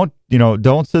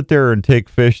sit there and take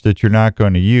fish that you're not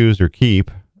going to use or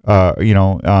keep. Throw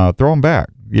them back.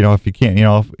 If you can't,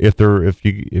 if they're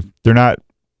not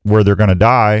where they're going to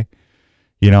die,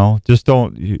 just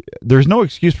don't. There's no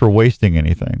excuse for wasting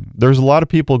anything. There's a lot of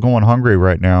people going hungry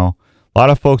right now. A lot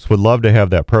of folks would love to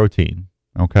have that protein.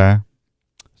 Okay,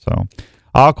 so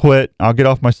I'll quit. I'll get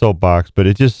off my soapbox, but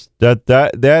it just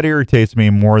that irritates me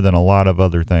more than a lot of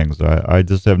other things. I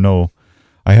just have no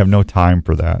time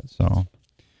for that. So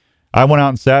I went out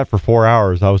and sat for 4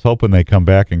 hours. I was hoping they'd come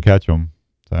back and catch them.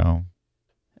 So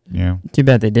yeah, too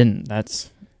bad they didn't. I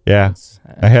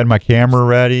had my camera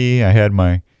ready. I had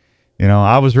my.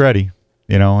 I was ready,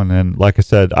 and then, like I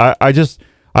said,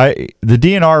 the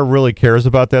DNR really cares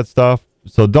about that stuff.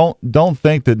 So don't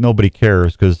think that nobody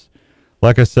cares. Cause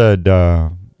like I said,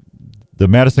 the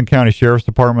Madison County Sheriff's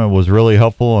Department was really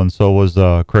helpful. And so was,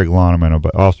 Officer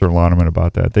Loneman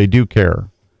about that. They do care.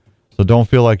 So don't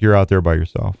feel like you're out there by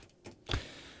yourself.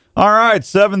 All right,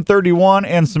 7:31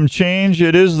 and some change.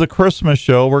 It is the Christmas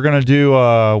show. We're going to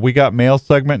do, we got mail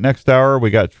segment next hour. We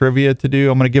got trivia to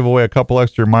do. I'm going to give away a couple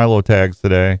extra Milo tags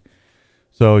today.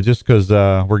 So just because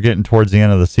we're getting towards the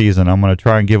end of the season, I'm going to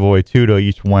try and give away 2 to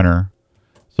each winner.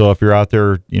 So if you're out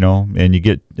there, and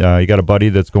you got a buddy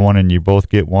that's going and you both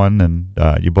get one,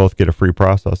 and you both get a free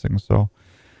processing. So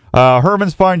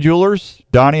Herman's Fine Jewelers,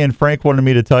 Donnie and Frank wanted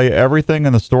me to tell you everything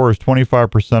in the store is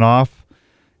 25% off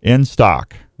in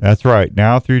stock. That's right.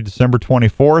 Now through December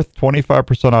 24th,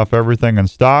 25% off everything in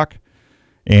stock.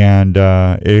 And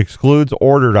it excludes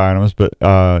ordered items, but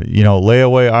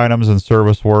layaway items and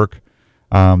service work,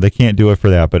 they can't do it for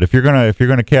that. But if you're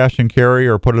gonna cash and carry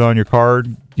or put it on your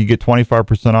card, you get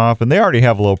 25% off, and they already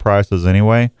have low prices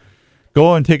anyway.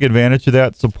 Go and take advantage of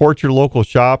that. Support your local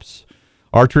shops,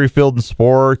 Archery Field and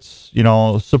Sports.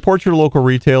 Support your local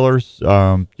retailers.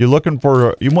 You're looking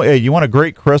for you want a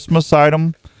great Christmas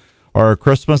item or a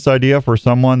Christmas idea for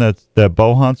someone that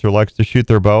bow hunts or likes to shoot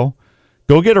their bow.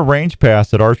 Go get a range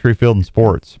pass at Archery Field and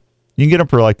Sports. You can get them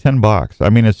for like $10. I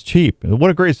mean, it's cheap.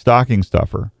 What a great stocking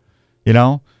stuffer, you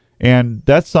know? And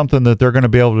that's something that they're going to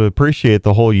be able to appreciate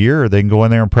the whole year. They can go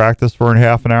in there and practice for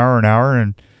half an hour,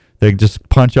 and they can just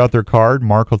punch out their card.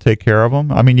 Mark will take care of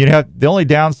them. I mean, the only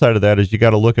downside of that is you got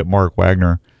to look at Mark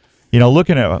Wagner. You know,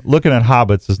 looking at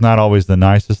hobbits is not always the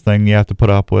nicest thing you have to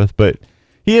put up with, but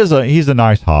he's a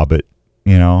nice hobbit,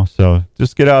 you know. So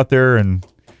just get out there and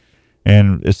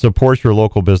support your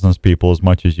local business people as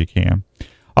much as you can.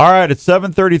 All right, it's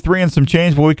 7:33 and some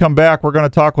change. When we come back, we're going to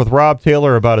talk with Rob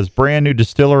Taylor about his brand new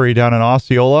distillery down in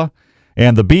Osceola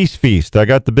and the Beast Feast. I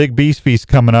got the big Beast Feast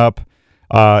coming up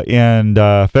in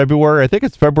February. I think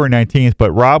it's February 19th,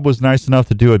 but Rob was nice enough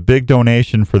to do a big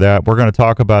donation for that. We're going to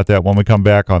talk about that when we come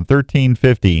back on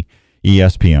 1350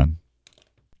 ESPN.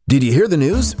 Did you hear the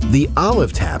news? The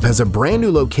Olive Tap has a brand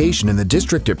new location in the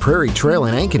district at Prairie Trail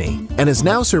in Ankeny and is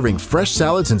now serving fresh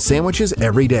salads and sandwiches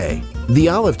every day. The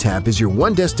Olive Tap is your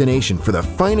one destination for the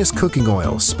finest cooking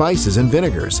oils, spices, and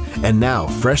vinegars, and now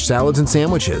fresh salads and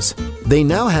sandwiches. They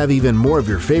now have even more of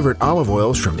your favorite olive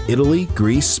oils from Italy,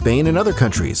 Greece, Spain, and other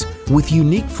countries, with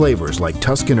unique flavors like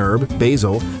Tuscan herb,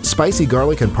 basil, spicy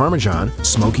garlic and Parmesan,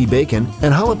 smoky bacon,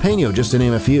 and jalapeno, just to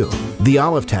name a few. The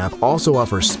Olive Tap also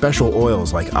offers special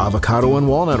oils like avocado and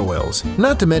walnut oils,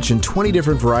 not to mention 20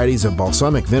 different varieties of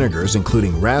balsamic vinegars,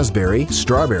 including raspberry,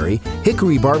 strawberry,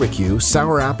 hickory barbecue,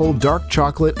 sour apple, dark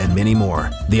chocolate, and many more.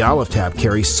 The Olive Tap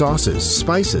carries sauces,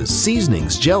 spices,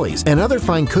 seasonings, jellies, and other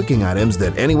fine cooking items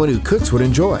that anyone who cooks would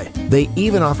enjoy. They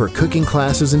even offer cooking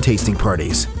classes and tasting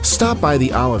parties. Stop by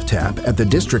the Olive Tap at the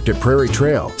district at Prairie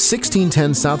Trail,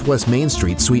 1610 Southwest Main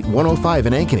Street, Suite 105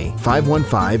 in Ankeny,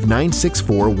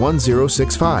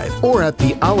 515-964-1065, or at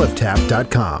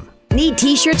theolivetap.com. Need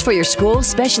t-shirts for your school,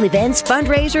 special events,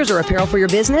 fundraisers, or apparel for your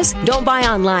business? Don't buy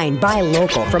online, buy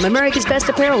local from America's Best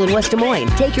Apparel in West Des Moines.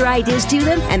 Take your ideas to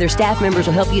them, and their staff members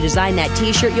will help you design that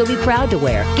t-shirt you'll be proud to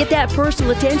wear. Get that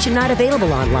personal attention not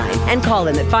available online, and call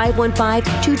them at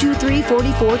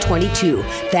 515-223-4422.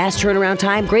 Fast turnaround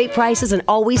time, great prices, and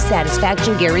always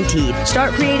satisfaction guaranteed.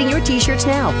 Start creating your t-shirts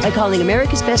now by calling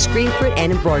America's Best Screen Print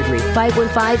and Embroidery,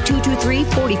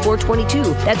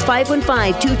 515-223-4422. That's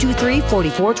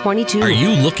 515-223-4422. Are you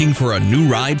looking for a new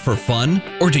ride for fun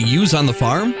or to use on the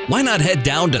farm? Why not head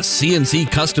down to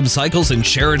CNC Custom Cycles in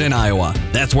Sheridan, Iowa?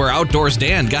 That's where Outdoors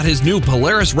Dan got his new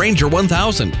Polaris Ranger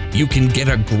 1000. You can get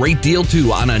a great deal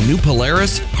too on a new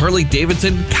Polaris,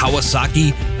 Harley-Davidson,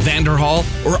 Kawasaki, Vanderhall,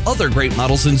 or other great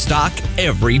models in stock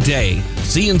every day.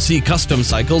 CNC Custom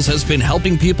Cycles has been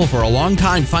helping people for a long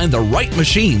time find the right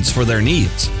machines for their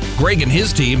needs. Greg and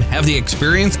his team have the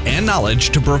experience and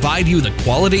knowledge to provide you the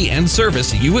quality and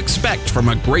service you expect from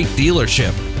a great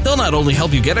dealership. They'll not only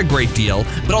help you get a great deal,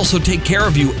 but also take care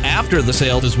of you after the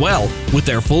sale as well with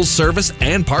their full service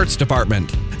and parts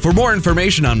department. For more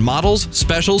information on models,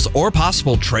 specials, or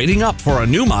possible trading up for a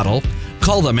new model,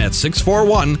 call them at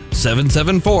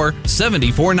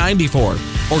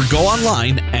 641-774-7494 or go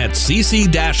online at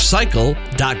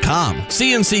cc-cycle.com.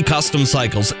 CNC Custom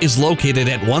Cycles is located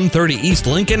at 130 East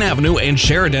Lincoln Avenue in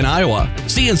Sheridan, Iowa.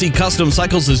 CNC Custom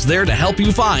Cycles is there to help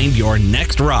you find your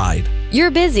next ride. You're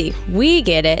busy, we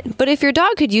get it, but if your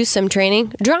dog could use some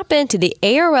training, drop into the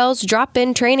ARL's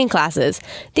drop-in training classes.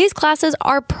 These classes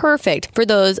are perfect for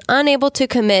those unable to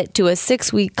commit to a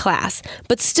 6-week class,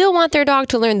 but still want their dog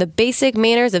to learn the basic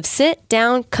manners of sit,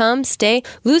 down, come, stay,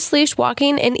 loose leash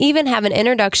walking, and even have an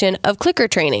introduction of clicker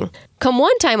training. Come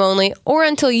one time only, or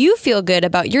until you feel good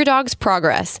about your dog's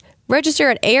progress. Register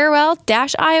at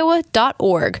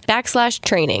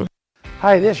arl-iowa.org/training.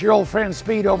 Hi, this is your old friend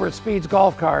Speed over at Speed's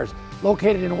Golf Cars,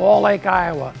 located in Wall Lake,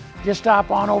 Iowa. Just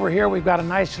stop on over here. We've got a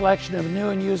nice selection of new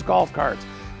and used golf carts.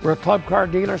 We're a club car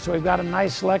dealer, so we've got a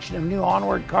nice selection of new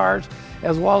onward cars,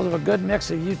 as well as a good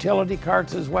mix of utility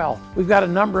carts as well. We've got a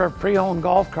number of pre-owned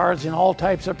golf carts in all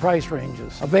types of price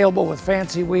ranges. Available with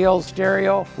fancy wheels,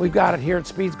 stereo, we've got it here at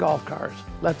Speed's Golf Cars.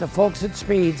 Let the folks at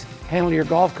Speed's handle your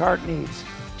golf cart needs.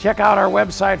 Check out our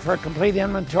website for a complete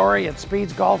inventory at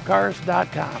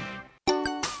speedsgolfcars.com.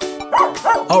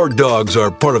 Our dogs are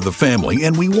part of the family,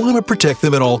 and we want to protect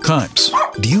them at all times.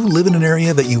 Do you live in an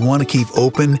area that you want to keep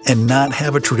open and not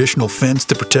have a traditional fence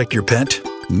to protect your pet?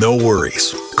 No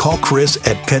worries. Call Chris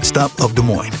at Pet Stop of Des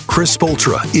Moines. Chris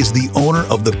Spoltra is the owner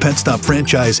of the Pet Stop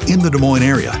franchise in the Des Moines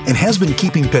area and has been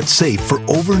keeping pets safe for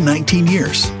over 19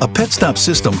 years. A Pet Stop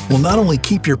system will not only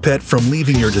keep your pet from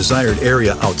leaving your desired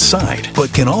area outside,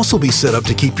 but can also be set up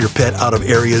to keep your pet out of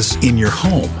areas in your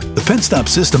home. The Pet Stop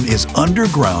system is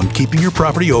underground, keeping your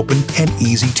property open and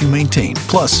easy to maintain.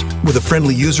 Plus, with a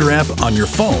friendly user app on your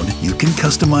phone, you can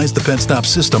customize the Pet Stop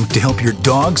system to help your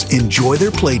dogs enjoy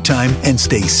their playtime and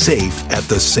stay safe at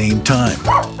the same time.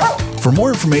 For more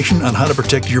information on how to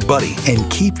protect your buddy and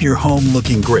keep your home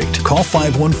looking great, call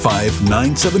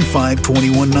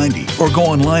 515-975-2190 or go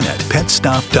online at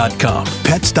petstop.com.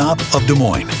 Pet Stop of Des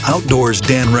Moines. Outdoors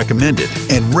Dan recommended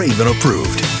and Raven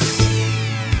approved.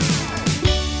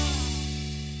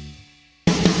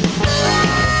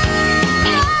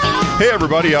 Hey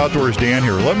everybody, Outdoors Dan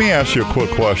here. Let me ask you a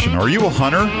quick question. Are you a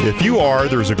hunter? If you are,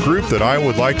 there's a group that I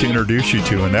would like to introduce you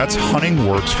to, and that's Hunting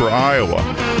Works for Iowa.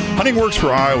 Hunting Works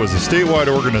for Iowa is a statewide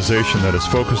organization that is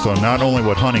focused on not only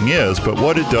what hunting is, but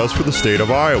what it does for the state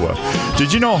of Iowa.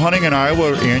 Did you know hunting in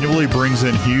Iowa annually brings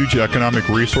in huge economic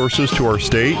resources to our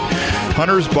state?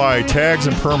 Hunters buy tags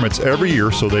and permits every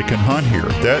year so they can hunt here.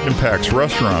 That impacts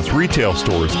restaurants, retail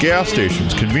stores, gas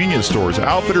stations, convenience stores,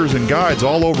 outfitters, and guides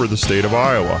all over the state of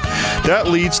Iowa. That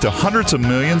leads to hundreds of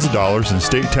millions of dollars in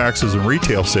state taxes and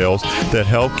retail sales that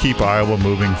help keep Iowa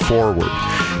moving forward.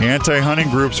 Anti-hunting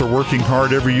groups are working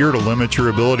hard every year to limit your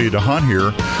ability to hunt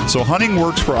here, so Hunting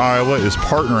Works for Iowa is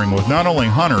partnering with not only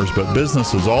hunters but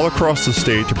businesses all across the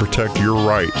state to protect your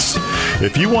rights.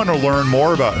 If you want to learn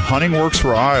more about Hunting Works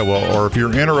for Iowa, or if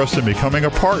you're interested in becoming a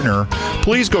partner,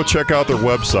 please go check out their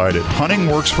website at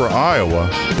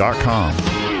huntingworksforiowa.com.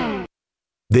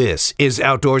 This is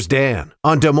Outdoors Dan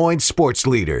on Des Moines Sports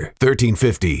Leader,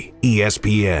 1350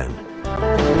 ESPN.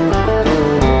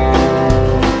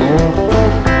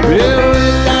 Well,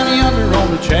 it's down yonder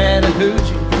on the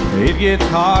Chattahoochee. It gets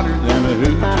hotter than a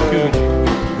hoochie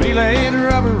coochie. We laid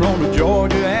rubber on the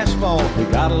Georgia asphalt. We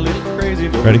got a little crazy,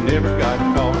 but Ready? we never got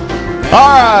caught. All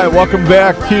right, welcome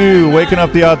back to Waking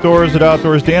Up the Outdoors at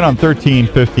Outdoors Dan on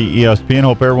 1350 ESPN.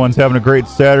 Hope everyone's having a great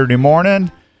Saturday morning.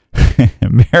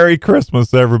 Merry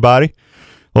Christmas, everybody.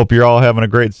 Hope you're all having a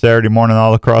great Saturday morning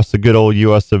all across the good old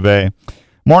US of A.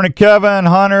 Morning, Kevin,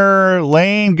 Hunter,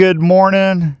 Lane, good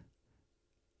morning.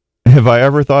 Have I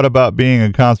ever thought about being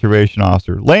a conservation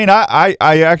officer? Lane, I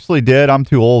actually did. I'm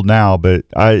too old now, but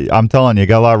I'm telling you, I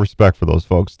got a lot of respect for those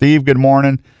folks. Steve, good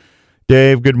morning.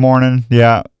 Dave, good morning.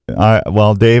 Yeah,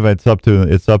 well, Dave, it's up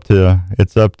to.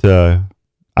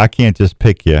 I can't just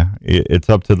pick you. It's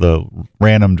up to the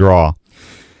random draw.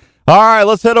 All right,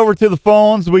 let's head over to the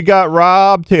phones. We got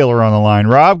Rob Taylor on the line.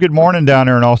 Rob, good morning down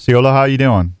there in Osceola. How you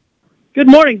doing? Good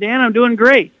morning, Dan. I'm doing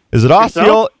great. Is it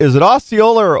Osceola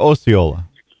or Osceola?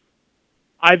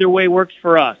 Either way works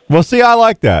for us. Well, see, I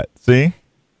like that. See?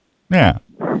 Yeah.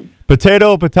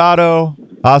 Potato,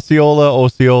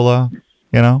 Osceola,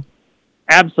 you know?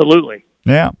 Absolutely.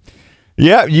 Yeah.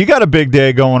 Yeah, you got a big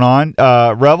day going on.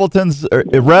 Revelton's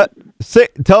say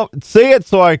it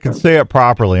so I can say it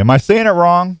properly. Am I saying it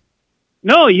wrong?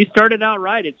 No, you started out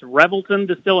right. It's Revelton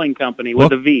Distilling Company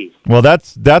with a V. Well,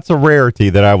 that's a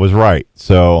rarity that I was right.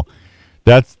 So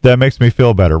that makes me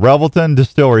feel better. Revelton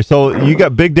Distillery. So you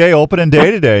got big day opening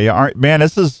day today. Man,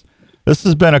 this has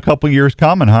been a couple years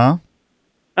coming, huh?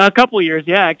 A couple years,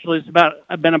 yeah. Actually,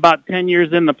 I've been about 10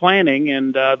 years in the planning,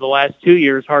 and the last 2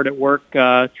 years hard at work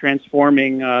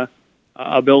transforming a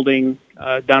building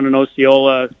down in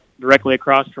Osceola, directly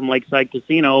across from Lakeside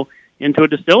Casino, into a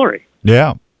distillery.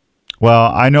 Yeah.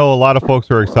 Well, I know a lot of folks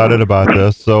are excited about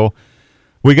this. So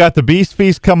we got the Beast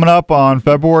Feast coming up on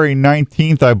February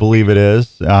 19th, I believe it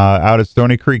is, out at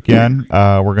Stony Creek Inn.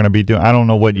 We're going to be doing, I don't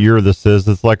know what year this is.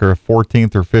 It's like our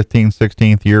 14th or 15th,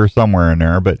 16th year, somewhere in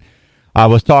there. But I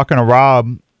was talking to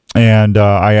Rob, and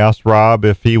I asked Rob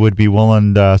if he would be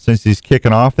willing, since he's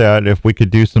kicking off that, if we could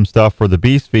do some stuff for the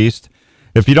Beast Feast.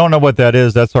 If you don't know what that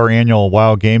is, that's our annual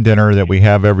wild game dinner that we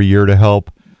have every year to help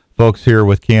folks here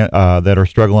with that are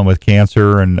struggling with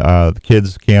cancer and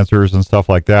kids' cancers and stuff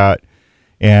like that.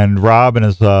 And Rob and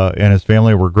his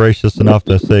family were gracious enough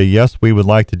to say, yes, we would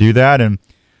like to do that. And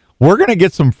we're going to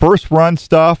get some first run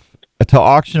stuff to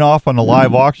auction off on the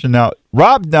live auction. Now,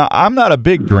 Rob, I'm not a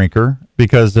big drinker,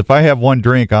 because if I have one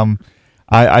drink, I'm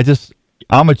a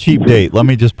cheap date. Let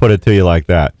me just put it to you like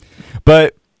that.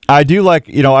 But I do like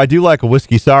a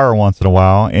whiskey sour once in a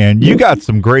while, and you got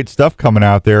some great stuff coming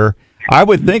out there. I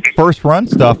would think first run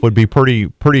stuff would be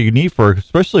pretty neat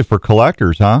especially for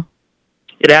collectors, huh?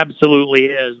 It absolutely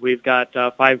is. We've got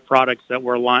 5 products that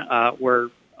we're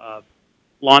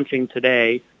launching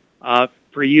today.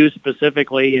 For you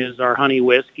specifically is our honey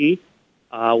whiskey.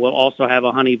 We'll also have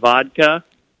a honey vodka,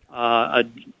 a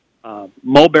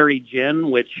mulberry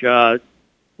gin, which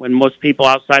when most people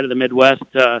outside of the Midwest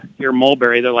hear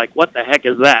mulberry, they're like, what the heck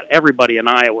is that? Everybody in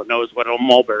Iowa knows what a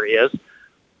mulberry is.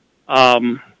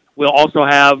 We'll also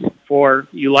have, for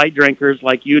you light drinkers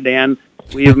like you, Dan,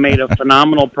 we have made a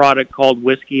phenomenal product called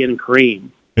Whiskey and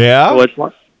Cream. Yeah?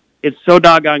 So it's so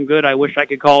doggone good, I wish I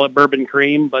could call it bourbon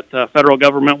cream, but the federal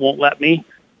government won't let me,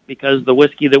 because the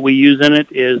whiskey that we use in it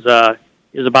is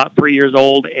is about 3 years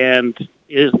old and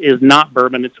is not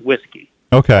bourbon, it's whiskey.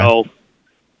 Okay. So,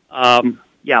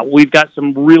 yeah, we've got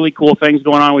some really cool things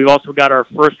going on. We've also got our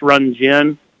first run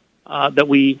gin that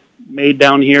we made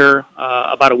down here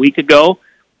about a week ago.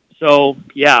 So,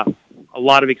 yeah, a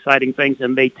lot of exciting things,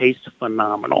 and they taste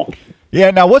phenomenal. Yeah,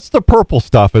 now what's the purple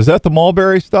stuff? Is that the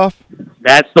mulberry stuff?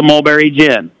 That's the mulberry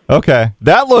gin. Okay.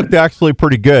 That looked actually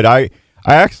pretty good. I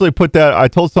actually put that, I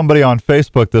told somebody on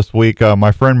Facebook this week,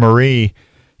 my friend Marie,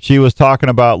 she was talking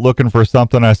about looking for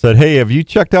something. I said, hey, have you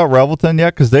checked out Revelton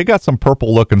yet? Because they got some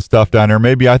purple-looking stuff down there.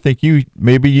 Maybe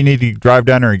you need to drive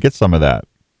down there and get some of that.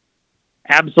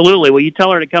 Absolutely. Well, you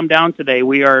tell her to come down today.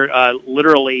 We are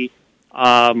literally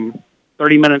 30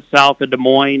 minutes south of Des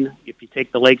Moines. If you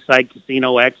take the Lakeside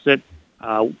Casino exit,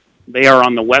 they are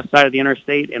on the west side of the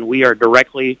interstate, and we are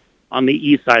directly on the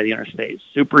east side of the interstate.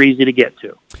 Super easy to get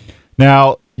to.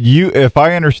 Now, if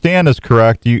I understand this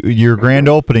correct, your grand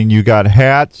opening, you got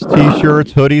hats,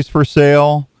 T-shirts, hoodies for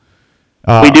sale.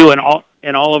 We do in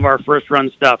all of our first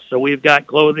run stuff. So we've got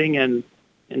clothing and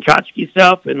tchotchke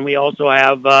stuff, and we also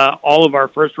have all of our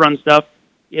first run stuff.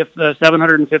 If the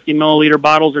 750 milliliter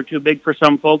bottles are too big for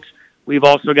some folks, we've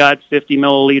also got 50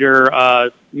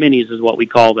 milliliter minis, is what we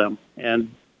call them,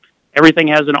 and everything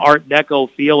has an Art Deco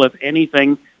feel. If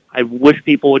anything, I wish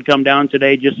people would come down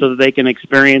today just so that they can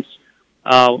experience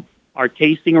our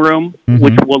tasting room,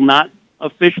 which will not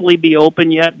officially be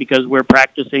open yet because we're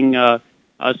practicing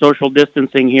social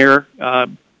distancing here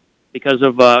because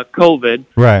of COVID.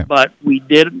 Right. But we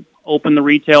did open the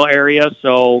retail area,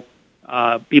 so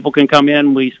people can come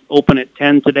in. We open at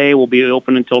 10 today. We'll be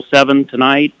open until 7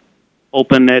 tonight,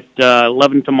 open at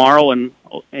 11 tomorrow, and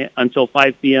until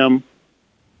 5 p.m.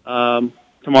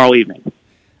 Tomorrow evening.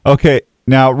 Okay.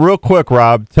 Now, real quick,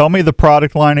 Rob, tell me the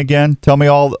product line again. Tell me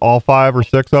all 5 or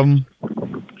 6 of them.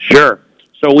 Sure.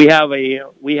 So we have an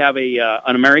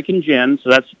American gin.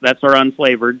 So that's our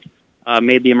unflavored,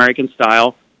 made the American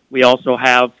style. We also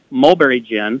have mulberry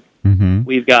gin. Mm-hmm.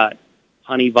 We've got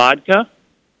honey vodka,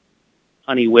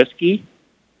 honey whiskey,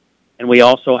 and we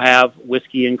also have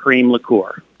whiskey and cream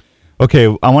liqueur. Okay,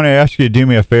 I want to ask you to do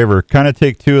me a favor. Kind of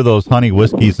take 2 of those honey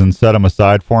whiskeys and set them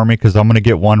aside for me because I'm going to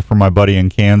get one for my buddy in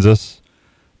Kansas,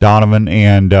 Donovan,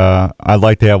 and I'd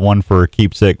like to have one for a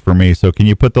keepsake for me. So can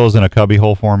you put those in a cubby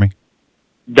hole for me?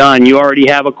 Done. You already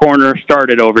have a corner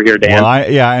started over here, Dan.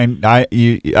 Well,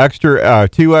 you extra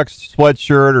 2X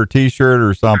sweatshirt or T-shirt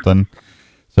or something.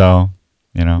 So,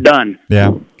 Done.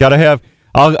 Yeah, gotta have.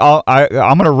 I'm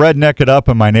gonna redneck it up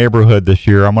in my neighborhood this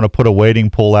year. I'm gonna put a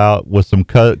wading pool out with some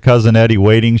Cousin Eddie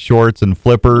wading shorts and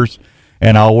flippers,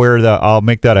 and I'll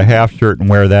make that a half shirt and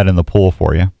wear that in the pool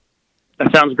for you.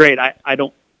 That sounds great.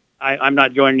 I'm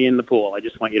not joining you in the pool. I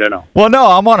just want you to know. Well, no,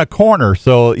 I'm on a corner,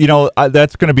 so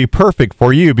that's going to be perfect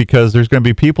for you because there's going to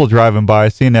be people driving by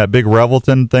seeing that big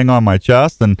Revelton thing on my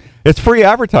chest, and it's free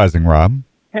advertising, Rob.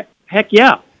 Heck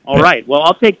yeah! All right. Well,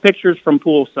 I'll take pictures from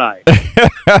poolside.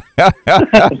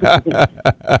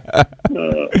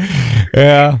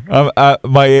 Yeah,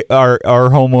 our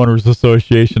homeowners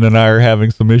association and I are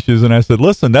having some issues, and I said,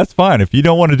 listen, that's fine. If you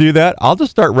don't want to do that, I'll just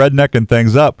start rednecking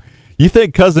things up. You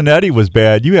think Cousin Eddie was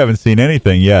bad? You haven't seen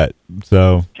anything yet.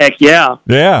 So heck yeah,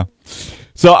 yeah.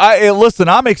 So listen.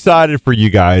 I'm excited for you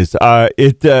guys.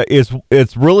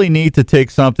 It's really neat to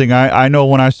take something. I know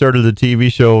when I started the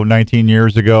TV show 19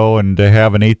 years ago, and to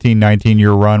have an 19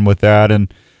 year run with that,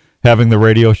 and having the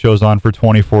radio shows on for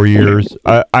 24 years.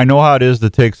 I know how it is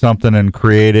to take something and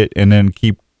create it, and then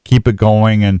keep it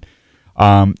going. And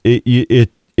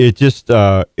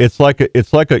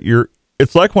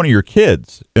it's like one of your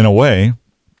kids in a way,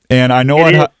 and I know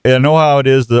how it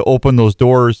is to open those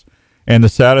doors and the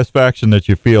satisfaction that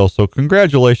you feel. So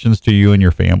congratulations to you and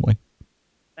your family.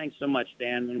 Thanks so much,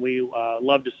 Dan, and we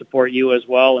love to support you as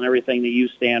well and everything that you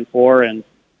stand for. And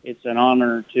it's an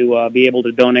honor to be able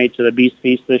to donate to the Beast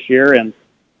Feast this year. And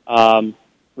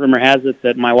rumor has it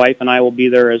that my wife and I will be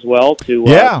there as well to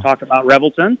talk about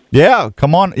Revelton. Yeah,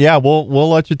 come on. Yeah, we'll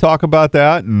let you talk about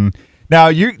that. And Now,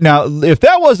 if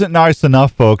that wasn't nice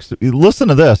enough, folks, listen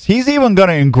to this. He's even going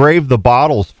to engrave the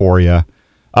bottles for you,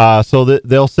 so that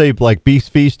they'll say like Beast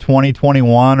Feast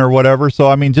 2021 or whatever. So,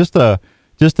 I mean, just to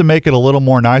make it a little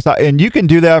more nice, and you can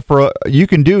do that you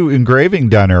can do engraving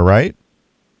down there, right?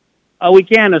 We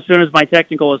can as soon as my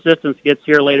technical assistant gets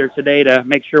here later today to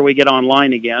make sure we get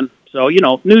online again. So,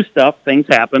 new stuff, things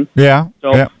happen. Yeah.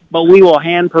 So, yeah. But we will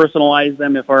hand personalize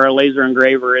them if our laser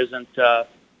engraver isn't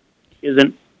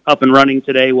up and running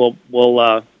today. We'll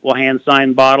hand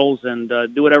sign bottles and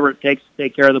do whatever it takes to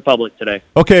take care of the public today.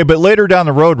 Okay, but later down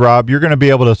the road, Rob, you're going to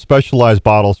be able to specialize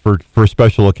bottles for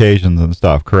special occasions and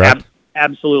stuff, correct?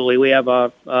 Absolutely. We have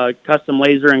a custom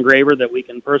laser engraver that we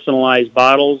can personalize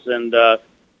bottles and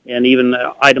even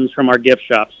items from our gift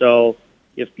shop. So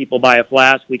if people buy a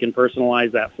flask, we can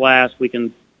personalize that flask. We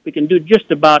can do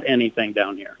just about anything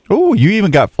down here. Oh, you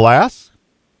even got flasks?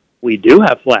 We do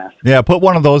have flasks. Yeah, put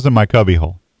one of those in my cubby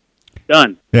hole.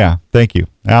 Done. Yeah, thank you.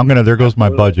 There goes my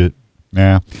budget.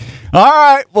 Yeah. All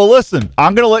right. Well, listen,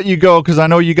 I'm going to let you go because I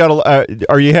know you got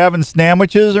are you having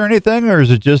sandwiches or anything, or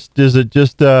is it just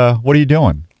what are you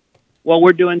doing? What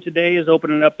we're doing today is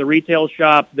opening up the retail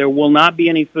shop. There will not be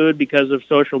any food because of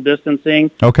social distancing.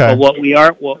 Okay. But what we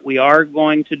are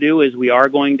going to do is we are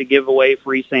going to give away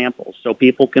free samples so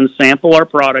people can sample our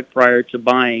product prior to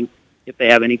buying if they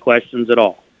have any questions at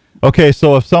all. Okay,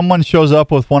 so if someone shows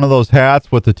up with one of those hats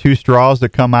with the 2 straws that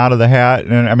come out of the hat,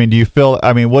 and do you feel?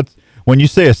 When you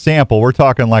say a sample, we're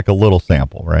talking like a little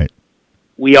sample, right?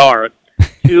 We are.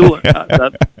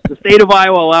 The state of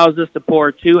Iowa allows us to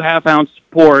pour 2 half-ounce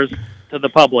pours to the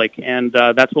public, and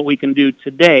that's what we can do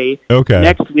today. Okay.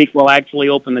 Next week, we'll actually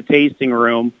open the tasting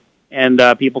room, and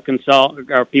people can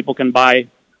buy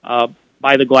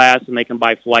the glass, and they can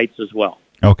buy flights as well.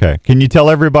 Okay. Can you tell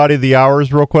everybody the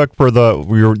hours real quick for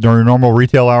your normal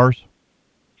retail hours?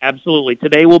 Absolutely.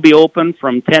 Today we'll be open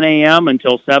from 10 a.m.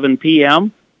 until 7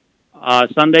 p.m.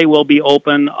 Sunday we'll be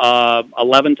open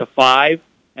 11 to 5,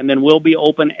 and then we'll be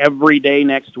open every day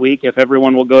next week. If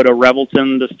everyone will go to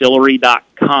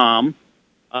ReveltonDistillery.com,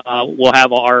 we'll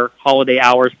have our holiday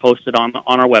hours posted on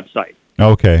our website.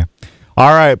 Okay.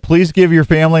 All right. Please give your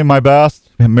family my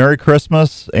best. Merry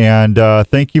Christmas, and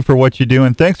thank you for what you do,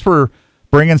 and thanks for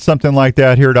bringing something like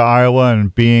that here to Iowa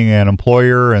and being an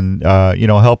employer and,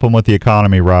 helping with the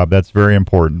economy, Rob. That's very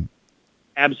important.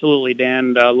 Absolutely,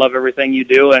 Dan. Love everything you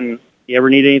do, and if you ever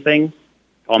need anything,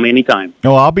 call me anytime.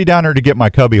 Oh, I'll be down there to get my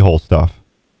cubbyhole stuff.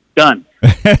 Done.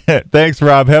 Thanks,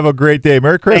 Rob. Have a great day.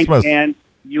 Merry Christmas. Thanks, Dan.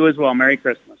 You as well. Merry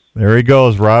Christmas. There he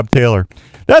goes, Rob Taylor.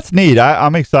 That's neat.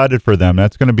 I'm excited for them.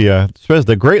 That's going to be a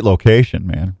great location,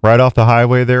 man. Right off the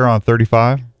highway there on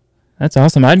 35. That's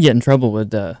awesome. I'd get in trouble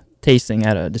with tasting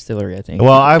at a distillery, I think.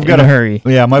 Well, I've got a hurry.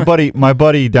 Yeah, my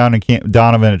buddy down in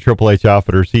Donovan at Triple H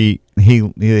Outfitters, he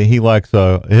likes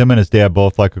him and his dad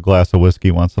both like a glass of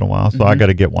whiskey once in a while, so I got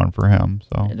to get one for him.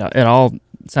 So it all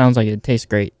sounds like it tastes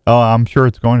great. Oh, I'm sure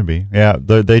it's going to be. Yeah,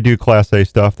 they do Class A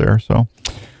stuff there. So,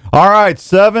 all right,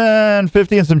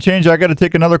 7:50 and some change. I got to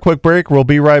take another quick break. We'll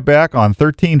be right back on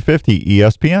 1350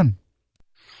 ESPN.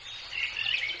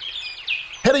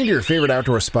 Heading to your favorite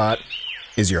outdoor spot.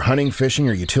 Is your hunting, fishing,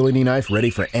 or utility knife ready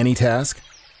for any task?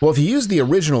 Well, if you used the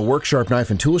original Worksharp knife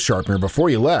and tool sharpener before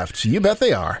you left, you bet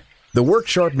they are. The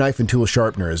Worksharp knife and tool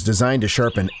sharpener is designed to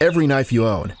sharpen every knife you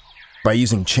own. By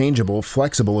using changeable,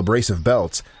 flexible abrasive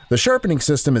belts, the sharpening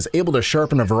system is able to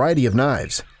sharpen a variety of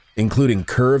knives, including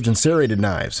curved and serrated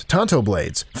knives, tonto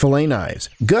blades, fillet knives,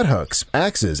 gut hooks,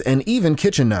 axes, and even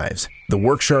kitchen knives. The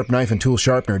Worksharp knife and tool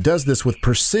sharpener does this with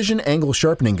precision angle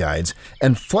sharpening guides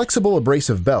and flexible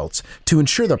abrasive belts to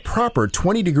ensure the proper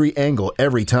 20-degree angle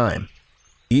every time.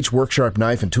 Each Worksharp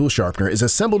knife and tool sharpener is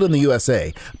assembled in the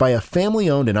USA by a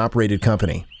family-owned and operated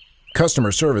company.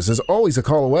 Customer service is always a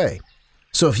call away.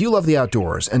 So if you love the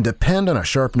outdoors and depend on a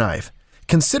sharp knife,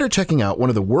 consider checking out one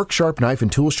of the Worksharp knife and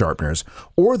tool sharpeners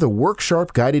or the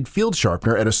Worksharp guided field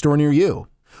sharpener at a store near you,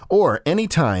 or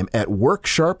anytime at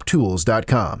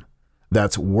WorksharpTools.com.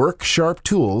 That's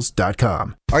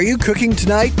WorksharpTools.com. Are you cooking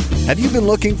tonight? Have you been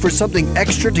looking for something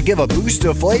extra to give a boost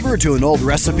of flavor to an old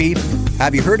recipe?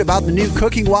 Have you heard about the new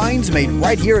cooking wines made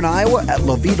right here in Iowa at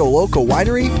La Vida Loca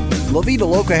Winery? La Vida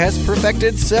Loca has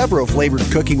perfected several flavored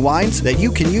cooking wines that you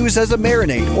can use as a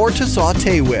marinade or to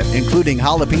saute with, including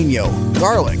jalapeno,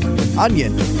 garlic,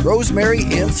 onion, rosemary,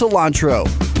 and cilantro.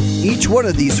 Each one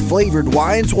of these flavored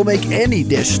wines will make any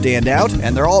dish stand out,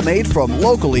 and they're all made from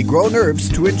locally grown herbs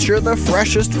to ensure the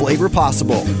freshest flavor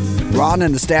possible. Ron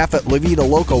and the staff at La Vida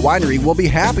Loca Winery will be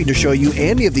happy to show you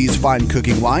any of these fine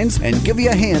cooking wines and give you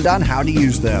a hand on how to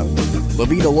use them. La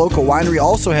Vida Loca Winery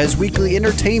also has weekly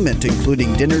entertainment,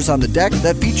 including dinners on the deck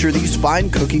that feature these fine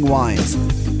cooking wines.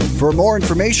 For more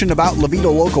information about La Vida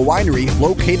Loca Winery,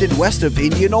 located west of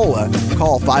Indianola,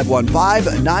 call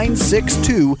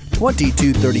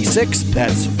 515-962-2236.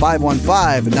 That's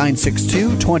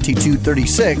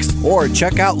 515-962-2236. Or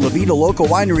check out La Vida Loca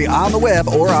Winery on the web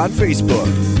or on Facebook.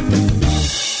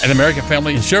 At American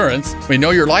Family Insurance, we know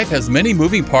your life has many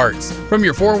moving parts. From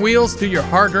your four wheels to your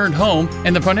hard-earned home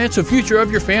and the financial future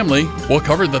of your family, we'll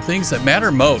cover the things that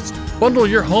matter most. Bundle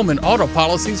your home and auto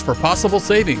policies for possible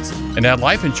savings, and add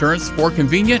life insurance for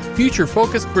convenient,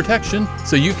 future-focused protection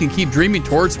so you can keep dreaming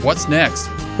towards what's next.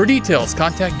 For details,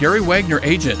 contact Gary Wagner,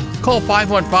 agent. Call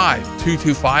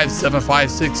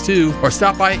 515-225-7562 or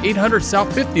stop by 800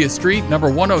 South 50th Street,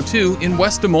 number 102 in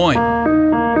West Des Moines.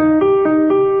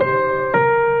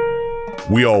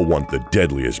 We all want the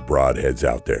deadliest broadheads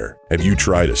out there. Have you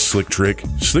tried a Slick Trick?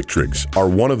 Slick Tricks are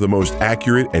one of the most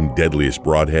accurate and deadliest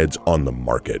broadheads on the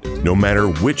market. No matter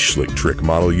which Slick Trick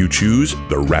model you choose,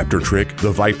 the Raptor Trick,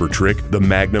 the Viper Trick, the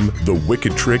Magnum, the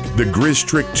Wicked Trick, the Grizz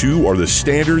Trick 2, or the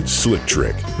standard Slick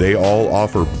Trick, they all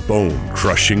offer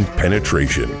bone-crushing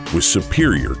penetration with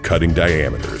superior cutting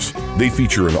diameters. They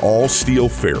feature an all-steel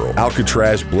ferrule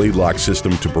Alcatraz blade lock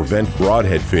system to prevent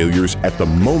broadhead failures at the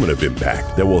moment of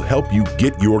impact that will help you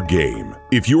get your game.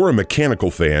 If you're a mechanical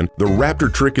fan, the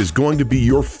Raptor Trick is going to be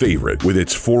your favorite with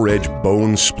its 4-edge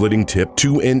bone-splitting tip,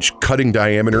 2-inch cutting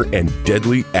diameter, and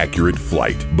deadly accurate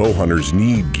flight. Bow hunters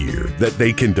need gear that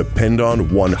they can depend on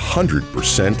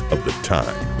 100% of the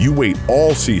time. You wait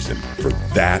all season for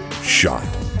that shot.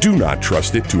 Do not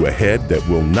trust it to a head that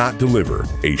will not deliver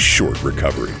a short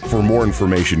recovery. For more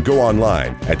information, go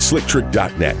online at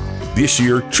slicktrick.net. This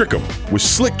year, trick them with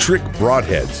Slick Trick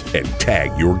broadheads and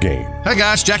tag your game. Hey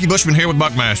guys, Jackie Bushman here with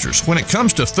Buckmasters. When it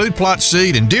comes to food plot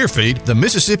seed and deer feed, the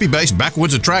Mississippi-based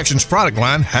Backwoods Attractions product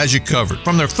line has you covered.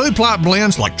 From their food plot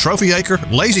blends like Trophy Acre,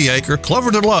 Lazy Acre,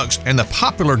 Clover Deluxe, and the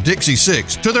popular Dixie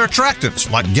 6, to their attractants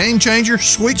like Game Changer,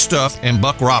 Sweet Stuff, and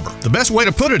Buck Robber. The best way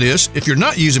to put it is, if you're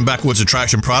not using Backwoods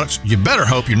Attraction products, you better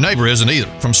hope your neighbor isn't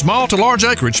either. From small to large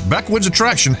acreage, Backwoods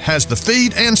Attraction has the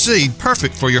feed and seed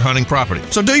perfect for your hunting property.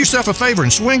 So do yourself a favor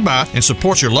and swing by and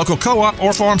support your local co-op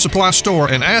or farm supply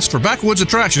store and ask for Backwoods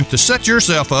Attraction to set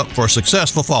yourself up for a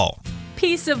successful fall.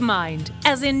 Peace of mind,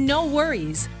 as in no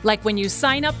worries, like when you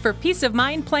sign up for Peace of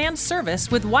Mind Plan service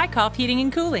with Wyckoff Heating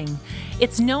and Cooling.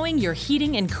 It's knowing your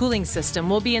heating and cooling system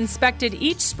will be inspected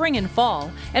each spring and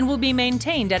fall and will be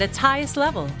maintained at its highest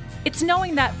level. It's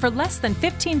knowing that for less than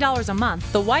 $15 a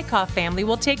month, the Wyckoff family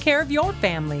will take care of your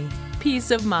family. Peace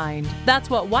of mind.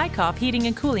 That's what Wyckoff Heating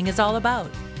and Cooling is all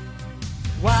about.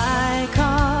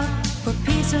 Wyckoff, for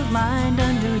peace of mind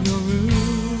under your roof.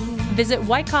 Visit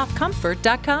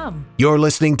wyckoffcomfort.com. You're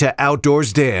listening to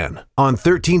Outdoors Dan on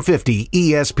 1350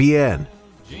 ESPN.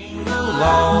 Jingle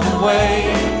all the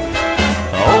way.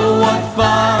 Oh, what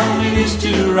fun it is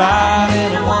to ride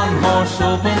in a one-horse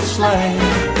open sleigh.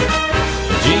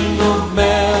 Jingle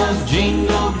bells,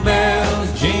 jingle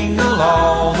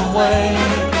all the way.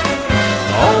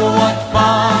 Oh, what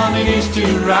fun it is to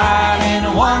ride in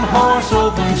a one-horse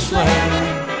open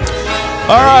sleigh.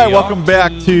 All right, welcome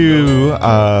back to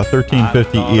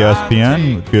 1350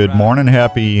 ESPN. Good morning.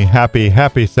 Happy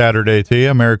Saturday to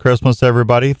you. Merry Christmas,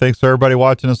 everybody. Thanks to everybody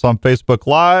watching us on Facebook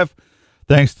Live.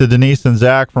 Thanks to Denise and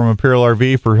Zach from Imperial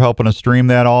RV for helping us stream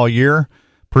that all year.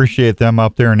 Appreciate them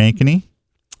up there in Ankeny.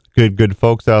 Good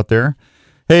folks out there.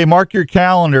 Hey, mark your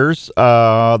calendars.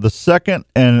 The Second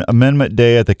and Amendment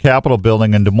Day at the Capitol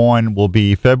Building in Des Moines will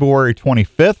be February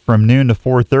 25th from noon to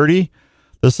 4:30.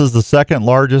 This is the second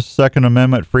largest Second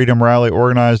Amendment Freedom Rally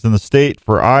organized in the state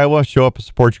for Iowa. Show up and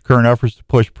support your current efforts to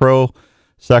push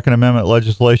pro-Second Amendment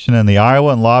legislation in the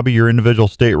Iowa and lobby your individual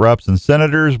state reps and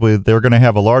senators. They're going to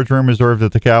have a large room reserved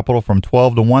at the Capitol from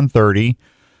 12 to 1:30.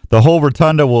 The whole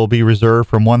rotunda will be reserved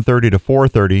from 1:30 to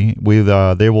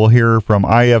 4:30. They will hear from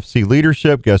IFC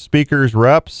leadership, guest speakers,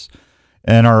 reps,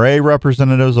 NRA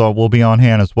representatives will be on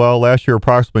hand as well. Last year,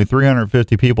 approximately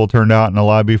 350 people turned out in the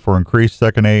lobby for increased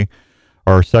Second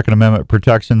Amendment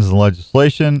protections and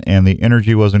legislation, and the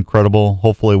energy was incredible.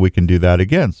 Hopefully we can do that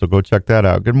again, so go check that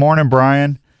out. Good morning,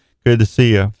 Brian. Good to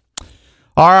see you.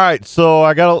 All right, so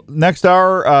I got next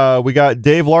hour, we got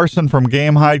Dave Larson from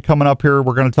Game Hide coming up here.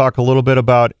 We're going to talk a little bit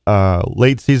about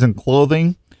late season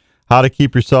clothing, how to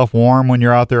keep yourself warm when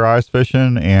you're out there ice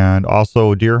fishing, and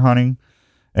also deer hunting,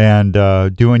 and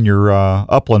doing your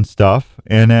upland stuff.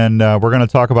 And then we're going to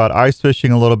talk about ice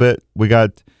fishing a little bit. We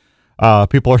got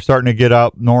people are starting to get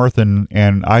out north and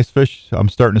ice fish. I'm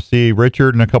starting to see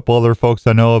Richard and a couple other folks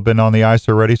I know have been on the ice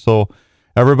already. So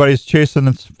everybody's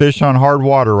chasing fish on hard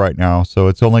water right now. So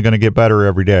it's only going to get better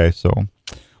every day. So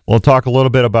we'll talk a little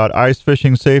bit about ice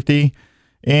fishing safety.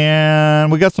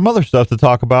 And we got some other stuff to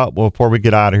talk about before we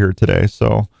get out of here today.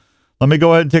 So let me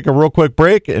go ahead and take a real quick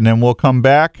break, and then we'll come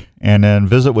back and then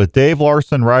visit with Dave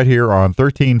Larson right here on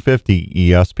 1350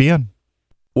 ESPN.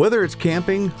 Whether it's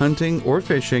camping, hunting, or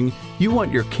fishing, you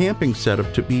want your camping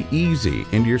setup to be easy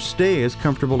and your stay as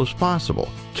comfortable as possible.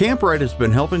 Camprite has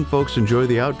been helping folks enjoy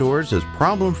the outdoors as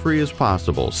problem-free as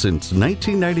possible since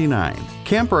 1999.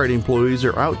 Camprite employees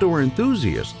are outdoor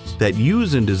enthusiasts that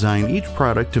use and design each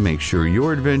product to make sure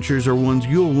your adventures are ones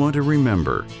you'll want to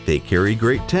remember. They carry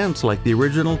great tents like the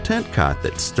original tent cot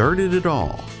that started it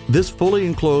all. This fully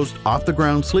enclosed,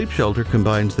 off-the-ground sleep shelter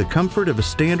combines the comfort of a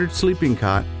standard sleeping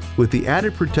cot with the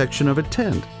added protection of a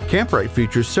tent. Camprite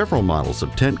features several models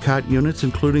of tent cot units,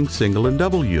 including single and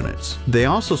double units. They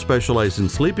also specialize in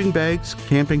sleeping bags,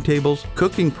 camping tables,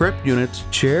 cooking prep units,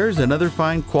 chairs, and other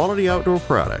fine quality outdoor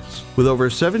products. With over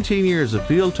 17 years of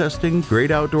field testing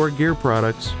great outdoor gear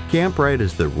products, Camprite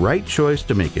is the right choice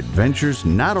to make adventures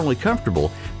not only comfortable,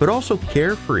 but also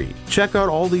carefree. Check out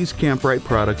all these Camprite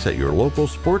products at your local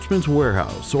Sportsman's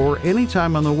Warehouse or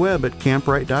anytime on the web at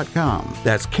camprite.com.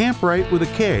 That's camprite with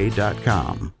a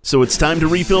K.com. So it's time to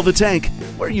refill the tank.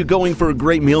 Where are you going for a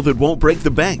great meal that won't break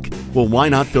the bank? Well, why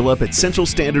not fill up at Central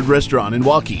Standard Restaurant in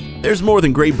Waukee? There's more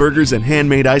than great burgers and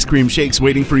handmade ice cream shakes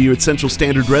waiting for you at Central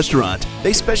Standard Restaurant.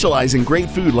 They specialize in great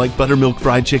food like buttermilk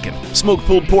fried chicken, smoked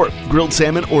pulled pork, grilled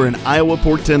salmon, or an Iowa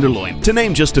pork tenderloin, to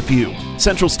name just a few.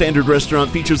 Central Standard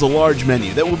Restaurant features a large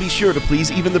menu that will be sure to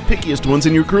please even the pickiest ones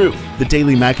in your crew. The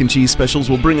daily mac and cheese specials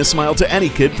will bring a smile to any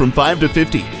kid from 5 to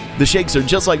 50. The shakes are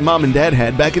just like Mom and Dad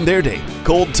had back in their day,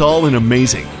 cold, tall, and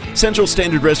amazing. Central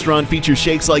Standard Restaurant features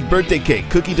shakes like birthday cake,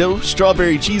 cookie dough,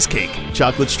 strawberry cheesecake.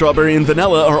 Chocolate, strawberry, and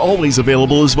vanilla are always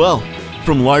available as well.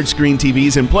 From large screen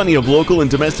TVs and plenty of local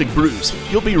and domestic brews,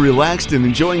 you'll be relaxed and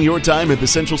enjoying your time at the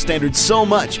Central Standard so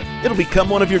much, it'll become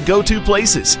one of your go-to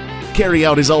places.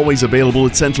 Carry-out is always available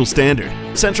at Central Standard.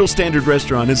 Central Standard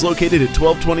Restaurant is located at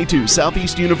 1222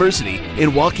 Southeast University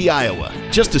in Waukee, Iowa.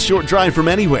 Just a short drive from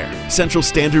anywhere. Central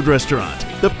Standard Restaurant,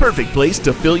 the perfect place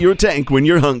to fill your tank when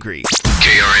you're hungry.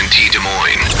 KRNT Des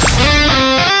Moines.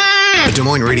 The Des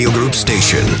Moines Radio Group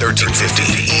station, 1350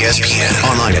 ESPN.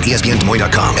 Online at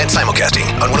espndesmoines.com and simulcasting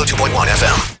on 102.1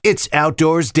 FM. It's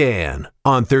Outdoors Dan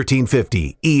on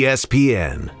 1350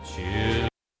 ESPN.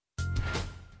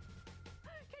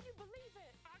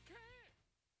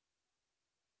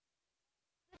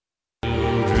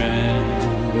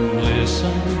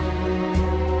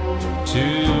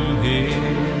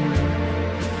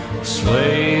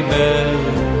 Sleigh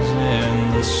bells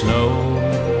in the snow.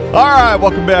 All right,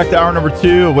 welcome back to hour number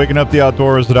 2 of Waking Up the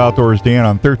Outdoors at Outdoors Dan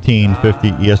on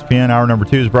 1350 ESPN. Hour number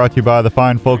 2 is brought to you by the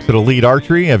fine folks at Elite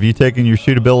Archery. Have you taken your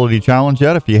shootability challenge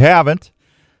yet? If you haven't,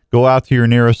 go out to your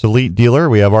nearest Elite dealer.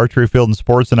 We have Archery Field and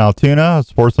Sports in Altoona.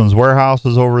 Sportsman's Warehouse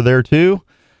is over there too.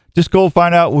 Just go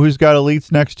find out who's got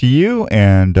Elites next to you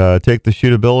and take the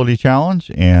shootability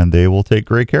challenge, and they will take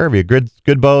great care of you.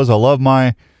 Good bows. I love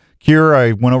my Cure.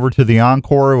 I went over to the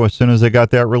Encore as soon as they got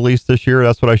that released this year.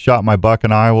 That's what I shot my buck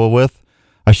in Iowa with.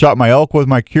 I shot my elk with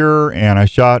my Cure, and I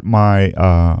shot my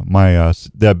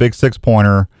that big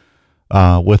 6-pointer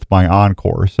with my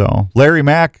Encore. So Larry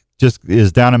Mack just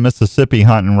is down in Mississippi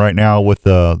hunting right now with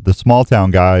the small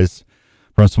town guys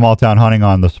from Small Town Hunting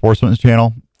on the Sportsman's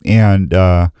Channel, and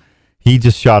he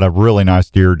just shot a really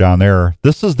nice deer down there.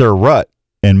 This is their rut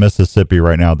in Mississippi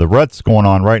right now. The rut's going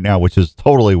on right now, which is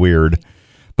totally weird.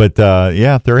 But,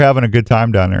 yeah, they're having a good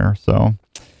time down there. So,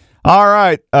 all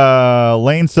right.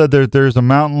 Lane said there's a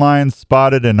mountain lion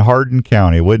spotted in Hardin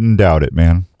County. Wouldn't doubt it,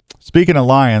 man. Speaking of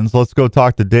lions, let's go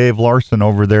talk to Dave Larson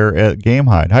over there at Game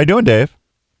Hide. How you doing, Dave?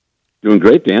 Doing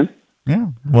great, Dan. Yeah.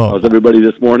 Well, how's everybody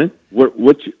this morning? What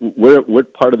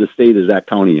part of the state is that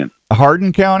county in?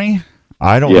 Hardin County?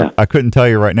 I couldn't tell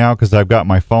you right now because I've got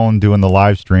my phone doing the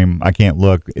live stream. I can't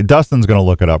look. Dustin's going to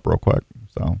look it up real quick.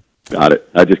 So. Got it.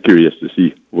 I'm just curious to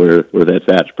see where that's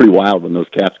at. It's pretty wild when those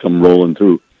cats come rolling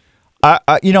through.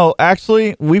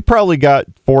 Actually, we probably got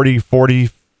 30,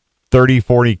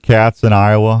 40 cats in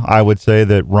Iowa, I would say,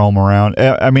 that roam around.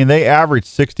 I mean, they average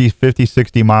 60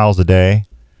 miles a day,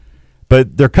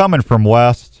 but they're coming from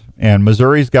west, and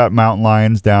Missouri's got mountain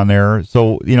lions down there.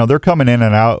 So, they're coming in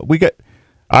and out. We get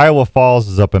Iowa Falls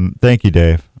is up in, thank you,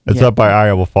 Dave. It's up by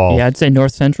Iowa Falls. Yeah, I'd say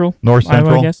North Central.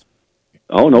 Iowa, I guess.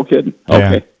 Oh, no kidding.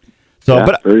 Okay. Yeah. So, yeah,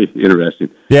 but very interesting.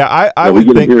 Yeah, I would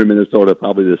think here in Minnesota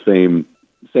probably the same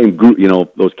group.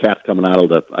 Those cats coming out of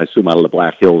the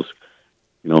Black Hills.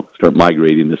 Start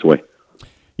migrating this way.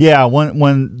 Yeah,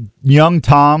 when young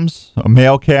toms,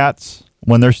 male cats,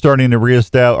 when they're starting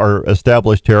to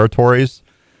establish territories,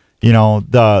 they'll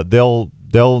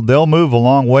move a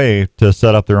long way to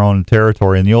set up their own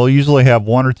territory, and you'll usually have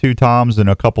 1 or 2 toms and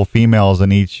a couple females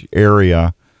in each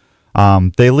area.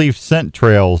 They leave scent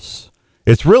trails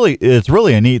it's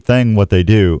really a neat thing what they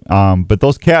do. But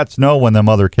those cats know when them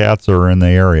other cats are in the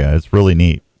area. It's really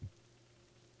neat.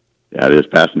 Yeah, it is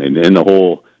fascinating. And the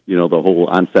whole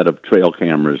onset of trail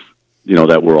cameras,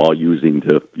 that we're all using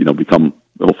to, become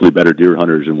hopefully better deer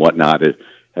hunters and whatnot,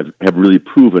 have really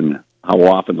proven how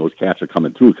often those cats are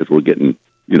coming through because we're getting,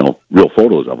 real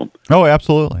photos of them. Oh,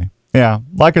 absolutely. Yeah.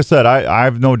 Like I said, I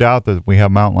have no doubt that we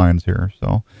have mountain lions here.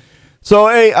 So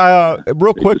hey,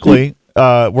 real quickly,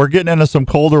 we're getting into some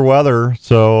colder weather.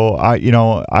 So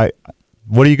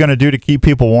what are you going to do to keep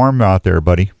people warm out there,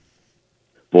 buddy?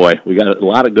 Boy, we got a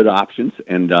lot of good options,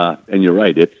 and you're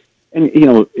right.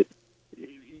 You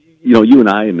and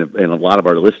I and a lot of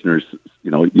our listeners,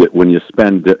 when you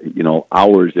spend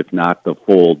hours, if not the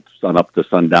full sun up to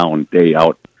sundown day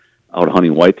out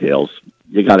hunting whitetails,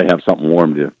 you got to have something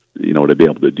warm to be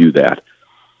able to do that.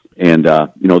 And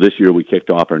this year we kicked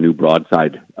off our new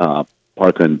broadside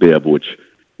Parkland bib, which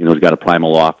has got a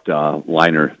Primaloft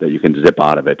liner that you can zip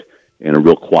out of it, and a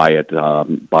real quiet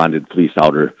bonded fleece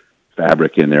outer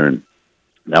fabric in there, and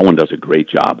that one does a great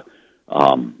job.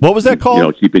 What was that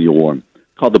called? Keeping you warm.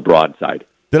 Called the broadside.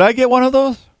 Did I get one of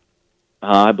those?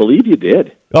 I believe you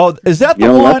did. Oh, is that the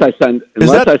one?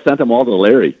 Unless I sent them all to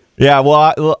Larry. Yeah,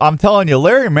 well, I'm telling you,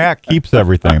 Larry Mack keeps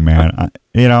everything, man.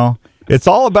 It's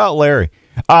all about Larry.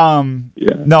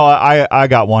 No, I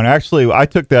got one. Actually, I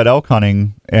took that elk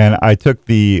hunting, and I took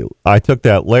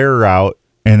that layer out,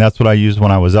 and that's what I used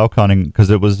when I was elk hunting because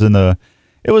it was in the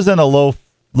low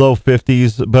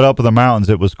 50s, but up in the mountains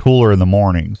it was cooler in the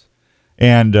mornings,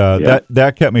 and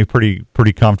that kept me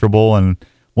pretty comfortable. And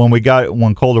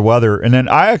when colder weather, and then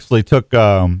I actually took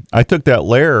that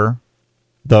layer,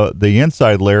 the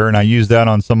inside layer, and I used that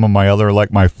on some of my other,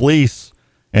 like my fleece,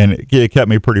 and it kept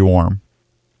me pretty warm.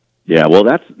 Yeah, well,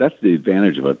 that's the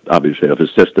advantage of a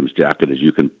systems jacket is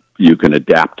you can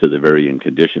adapt to the varying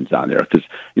conditions on there because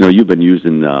you've been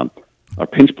using our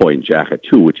pinch point jacket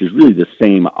too, which is really the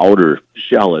same outer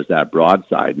shell as that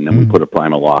broadside, and then we put a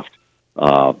Primaloft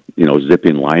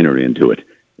zip-in liner into it,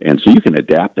 and so you can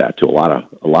adapt that to a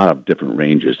lot of different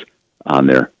ranges on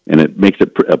there, and it makes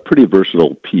it a pretty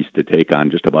versatile piece to take on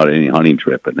just about any hunting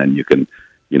trip, and then you can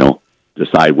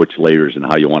decide which layers and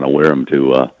how you want to wear them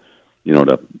to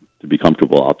be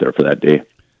comfortable out there for that day.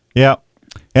 Yeah.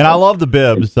 And I love the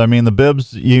bibs. I mean, the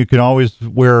bibs, you can always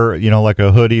wear, like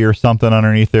a hoodie or something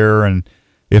underneath there. And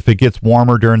if it gets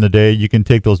warmer during the day, you can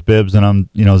take those bibs and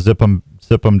zip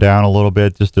them down a little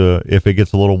bit just if it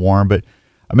gets a little warm. But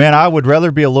man, I would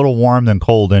rather be a little warm than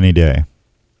cold any day.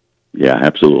 Yeah,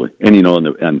 absolutely. And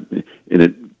and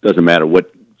it doesn't matter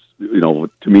what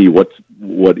to me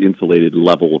what insulated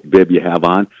level of bib you have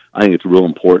on. I think it's real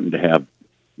important to have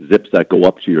zips that go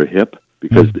up to your hip.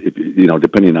 Because if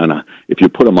depending on if you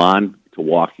put them on to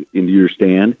walk into your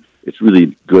stand, it's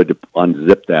really good to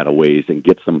unzip that a ways and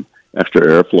get some extra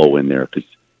airflow in there. Because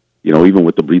even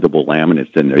with the breathable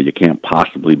laminates in there, you can't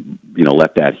possibly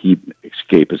let that heat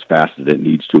escape as fast as it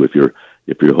needs to if you're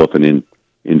hoofing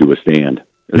into a stand.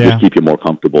 It'll just keep you more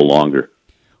comfortable longer.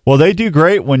 Well, they do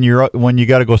great when you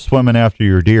got to go swimming after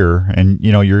your deer, and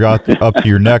you're up to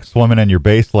your neck swimming in your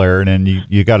base layer, and then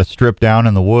you got to strip down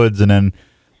in the woods and then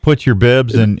put your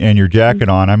bibs and your jacket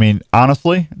on. I mean,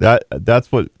 honestly,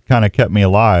 that's what kind of kept me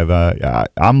alive.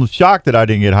 I'm shocked that I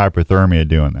didn't get hypothermia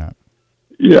doing that.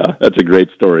 Yeah, that's a great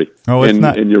story. Oh, it's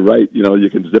not. And you're right. You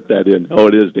can zip that in. Oh,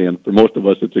 it is, Dan. For most of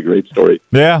us, it's a great story.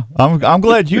 Yeah, I'm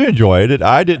glad you enjoyed it.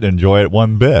 I didn't enjoy it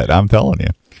one bit. I'm telling you.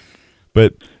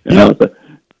 But At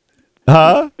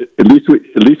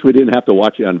least we didn't have to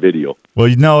watch it on video. Well,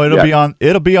 it'll be on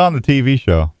the TV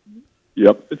show.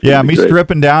 Yep. Yeah, me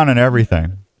stripping down and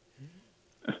everything.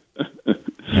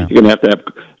 You're going to have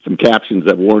some captions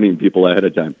that warning people ahead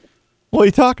of time. What are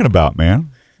you talking about, man?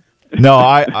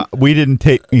 No, we didn't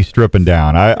take me stripping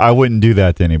down. I wouldn't do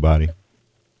that to anybody.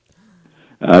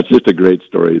 It's just a great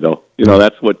story, though.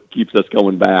 That's what keeps us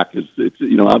going back. It's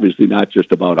obviously not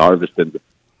just about harvesting,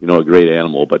 a great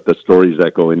animal, but the stories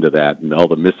that go into that and all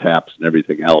the mishaps and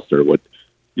everything else are what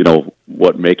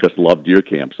make us love deer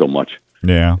camp so much.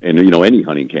 Yeah. And, any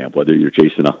hunting camp, whether you're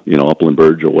chasing upland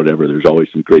birds or whatever, there's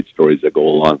always some great stories that go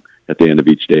along at the end of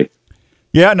each day.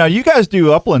 Yeah. Now you guys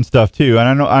do upland stuff too.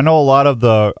 And I know a lot of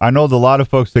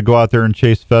folks that go out there and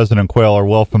chase pheasant and quail are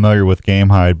well familiar with game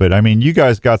hide, but I mean, you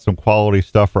guys got some quality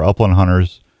stuff for upland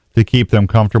hunters to keep them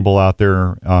comfortable out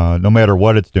there, no matter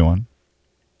what it's doing.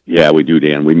 Yeah, we do,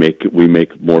 Dan. We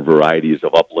make more varieties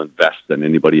of upland vests than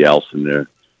anybody else in there.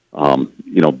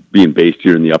 Being based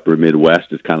here in the upper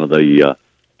Midwest is kind of the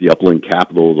upland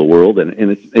capital of the world, and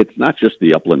it's not just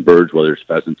the upland birds, whether it's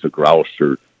pheasants or grouse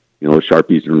or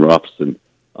Sharpies and ruffs, and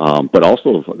but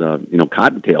also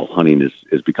cottontail hunting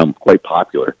has become quite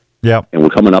popular. Yeah, and we're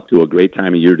coming up to a great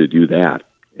time of year to do that.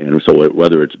 And so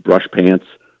whether it's brush pants,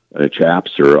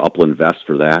 chaps, or upland vests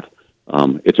for that,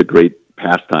 it's a great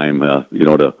pastime,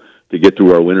 to get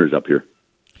through our winters up here.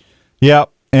 Yeah,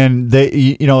 and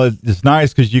it's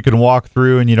nice because you can walk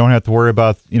through and you don't have to worry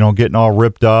about getting all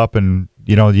ripped up, and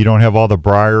you don't have all the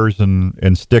briars and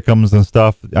stickums and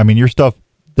stuff. I mean, your stuff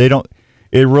they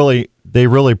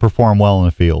really perform well in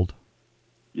the field.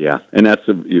 Yeah, and that's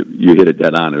you hit it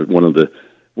dead on. One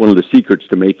of the secrets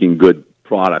to making good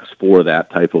products for that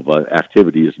type of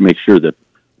activity is make sure that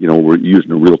we're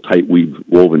using a real tight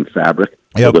woven fabric,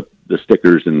 so the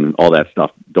stickers and all that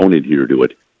stuff don't adhere to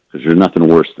it. Because there's nothing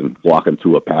worse than walking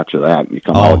through a patch of that and you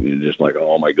come out and you're just like,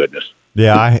 oh my goodness.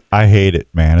 Yeah, I hate it,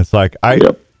 man. It's like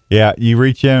yeah, you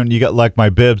reach in, you got like my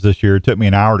bibs this year. It took me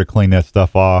an hour to clean that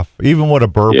stuff off. Even with a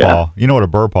burr paw. You know what a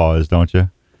burr paw is, don't you?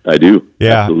 I do.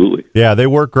 Yeah, absolutely. Yeah, they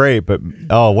work great, but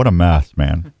what a mess,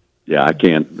 man. Yeah, I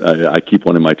can't. I keep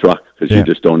one in my truck because you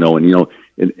just don't know. And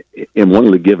in one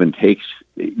of the give and takes,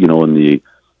 in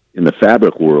the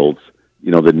fabric worlds,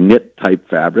 the knit type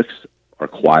fabrics are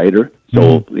quieter.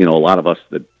 So a lot of us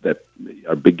that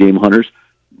are big game hunters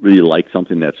really like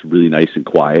something that's really nice and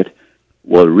quiet.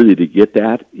 Well, really to get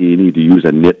that, you need to use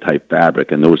a knit type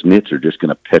fabric, and those knits are just going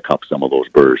to pick up some of those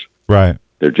burrs. Right.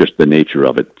 They're just the nature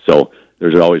of it. So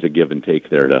there's always a give and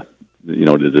take there to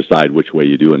decide which way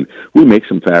you do. And we make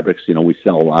some fabrics. We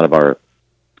sell a lot of our,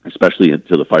 especially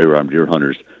to the firearm deer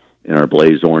hunters, in our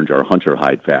Blaze Orange, our hunter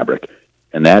hide fabric.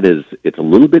 And it's a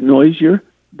little bit noisier,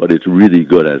 but it's really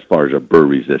good as far as a burr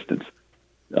resistance,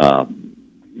 a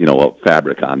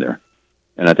fabric on there.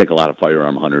 And I think a lot of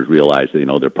firearm hunters realize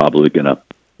that, they're probably gonna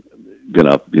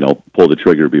pull the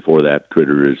trigger before that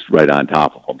critter is right on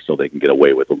top of them, so they can get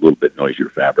away with a little bit noisier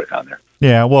fabric on there.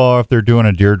 Yeah, well, if they're doing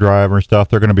a deer drive or stuff,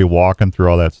 they're going to be walking through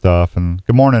all that stuff. And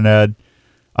good morning, Ed.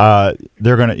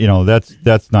 They're going to,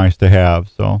 that's nice to have.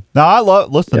 So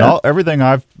now everything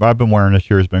I've been wearing this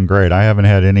year has been great. I haven't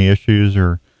had any issues,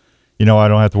 or I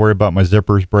don't have to worry about my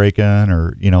zippers breaking,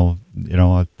 or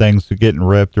things getting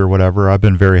ripped or whatever. I've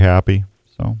been very happy.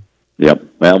 So. Yep.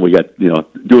 Well, we got,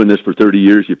 doing this for 30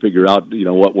 years, you figure out,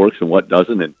 what works and what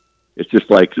doesn't. And it's just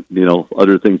like,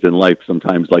 other things in life.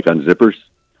 Sometimes, like on zippers,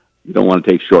 you don't want to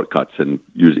take shortcuts and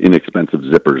use inexpensive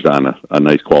zippers on a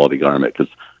nice quality garment,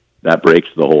 because that breaks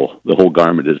the whole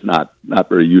garment is not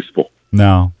very useful.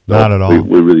 No, not at all.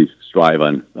 We really strive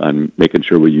on making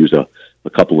sure we use a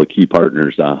couple of key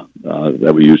partners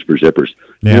that we use for zippers.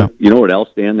 Yeah. You know what else,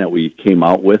 Dan, that we came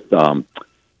out with? That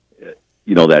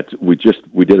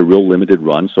we did a real limited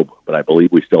run. But I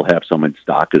believe we still have some in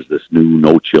stock. Is this new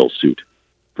no chill suit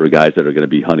for guys that are going to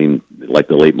be hunting like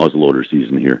the late muzzleloader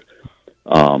season here?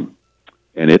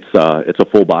 And it's a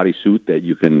full body suit that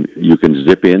you can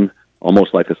zip in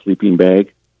almost like a sleeping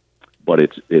bag, but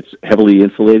it's heavily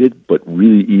insulated, but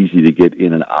really easy to get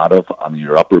in and out of on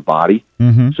your upper body.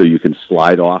 Mm-hmm. So you can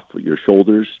slide off your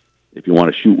shoulders if you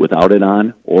want to shoot without it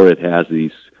on, or it has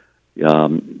these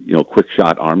quick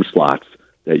shot arm slots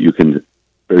that you can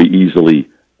very easily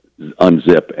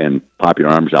unzip and pop your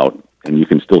arms out, and you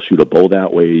can still shoot a bow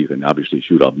that way. You can obviously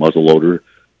shoot a muzzleloader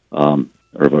or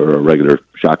a regular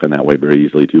shotgun that way very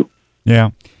easily too.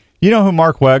 Yeah. You know who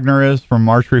Mark Wagner is from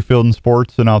Archery Field and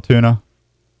Sports in Altoona?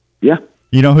 Yeah.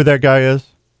 You know who that guy is?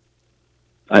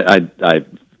 I've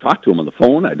talked to him on the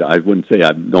phone. I wouldn't say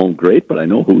I've known great, but I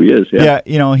know who he is. Yeah.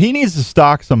 He needs to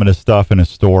stock some of this stuff in his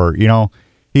store.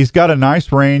 He's got a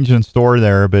nice range in store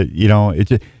there, but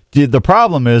the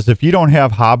problem is if you don't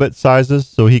have hobbit sizes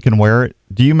so he can wear it.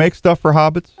 Do you make stuff for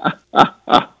hobbits?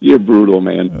 You're brutal,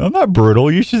 man. I'm not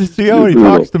brutal. You should see how he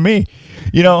talks to me.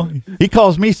 He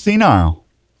calls me senile.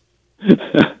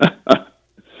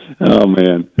 Oh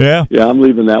man. Yeah. Yeah, I'm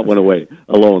leaving that one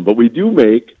alone. But we do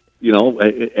make,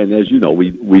 and as you know,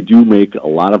 we do make a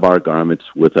lot of our garments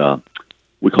with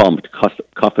we call them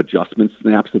cuff adjustment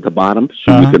snaps at the bottom,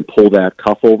 so you can pull that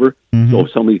cuff over. Mm-hmm. So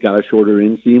if somebody's got a shorter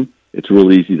inseam, it's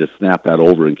real easy to snap that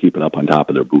over and keep it up on top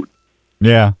of their boot.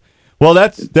 Yeah. Well,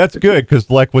 that's good,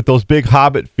 because like with those big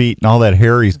hobbit feet and all that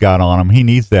hair he's got on him, he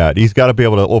needs that. He's got to be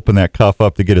able to open that cuff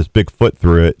up to get his big foot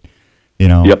through it.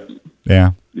 Yep.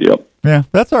 Yeah. Yep. Yeah,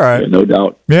 that's all right. Yeah, no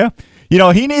doubt. Yeah.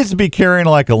 He needs to be carrying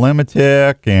like a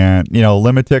Limitic and,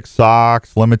 Limitic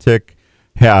socks, Limitic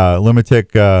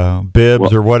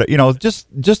bibs or what,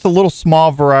 just a little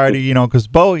small variety, because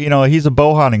bow, he's a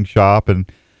bow hunting shop,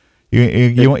 and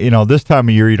you this time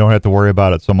of year you don't have to worry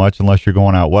about it so much unless you're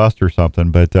going out west or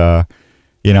something. But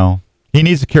he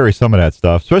needs to carry some of that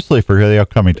stuff, especially for the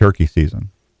upcoming turkey season.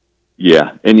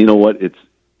 Yeah, and you know what? It's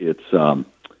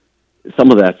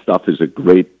some of that stuff is a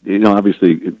great,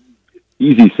 obviously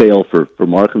easy sale for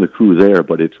Mark and the crew there,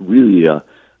 but it's really a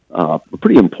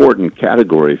pretty important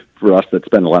category for us that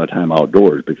spend a lot of time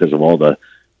outdoors because of all the,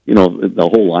 the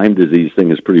whole Lyme disease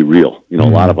thing is pretty real. A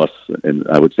lot of us, and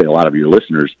I would say a lot of your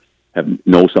listeners,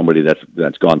 know somebody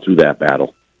that's gone through that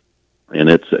battle, and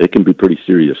it can be pretty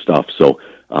serious stuff. So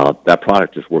that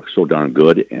product just works so darn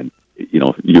good, and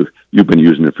you've been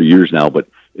using it for years now. But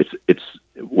it's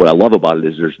what I love about it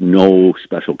is there's no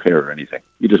special care or anything.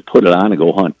 You just put it on and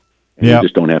go hunt, and you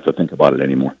just don't have to think about it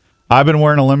anymore. I've been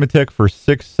wearing a Limit-Tick for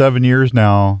 6-7 years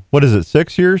now. What is it?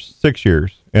 6 years? 6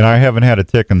 years, and I haven't had a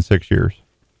tick in 6 years.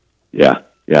 Yeah.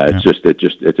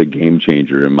 It's a game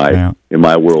changer in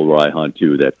my world where I hunt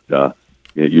too. That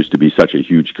it used to be such a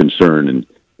huge concern,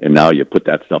 and now you put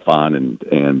that stuff on,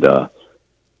 and I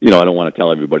don't want to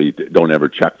tell everybody don't ever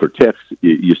check for ticks.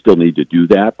 You still need to do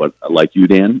that, but like you,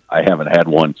 Dan, I haven't had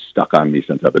one stuck on me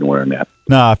since I've been wearing that.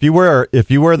 No, if you wear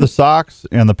the socks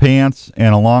and the pants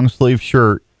and a long sleeve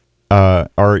shirt,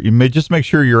 or you may just make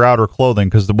sure your outer clothing,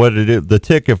 because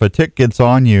if a tick gets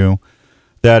on you,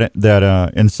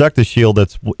 that insecticide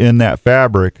that's in that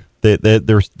fabric,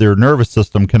 their nervous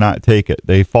system cannot take it.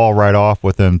 They fall right off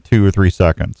within 2 or 3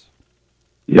 seconds.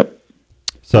 Yep.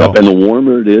 So and the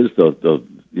warmer it is,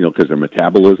 because their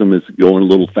metabolism is going a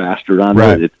little faster on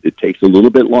there, it takes a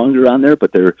little bit longer on there.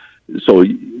 But I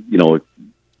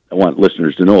want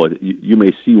listeners to know you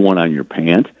may see one on your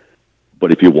pant,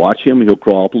 but if you watch him, he'll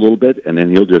crawl up a little bit and then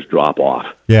he'll just drop off.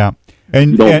 Yeah.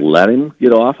 And don't let him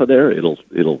get off of there. It'll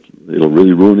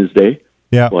really ruin his day.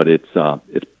 Yeah. But it's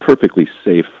perfectly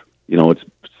safe. It's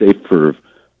safe for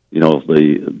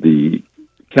the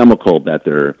chemical that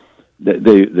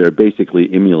they're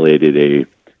basically emulated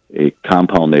a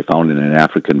compound they found in an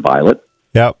African violet.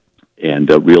 Yep. And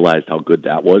realized how good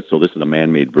that was. So this is a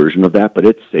man-made version of that, but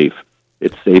it's safe.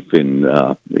 It's safe in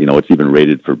it's even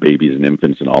rated for babies and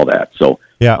infants and all that. So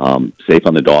safe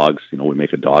on the dogs. We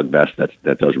make a dog vest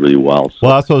that does really well. So,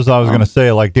 well, that's what I was going to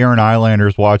say. Like Darren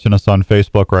Eilander's watching us on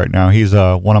Facebook right now. He's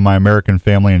one of my American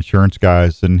Family Insurance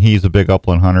guys, and he's a big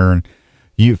upland hunter. And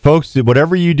you folks,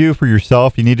 whatever you do for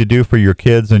yourself, you need to do for your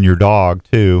kids and your dog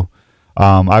too.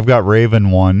 I've got Raven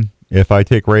one. If I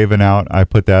take Raven out, I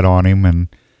put that on him, and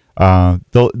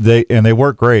they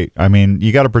work great. I mean,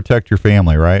 you got to protect your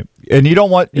family, right? And you don't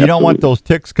want those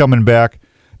ticks coming back.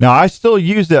 Now, I still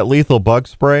use that lethal bug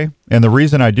spray, and the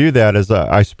reason I do that is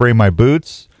I spray my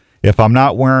boots. If I'm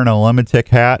not wearing a Limit-Tick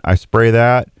hat, I spray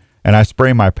that, and I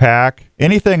spray my pack.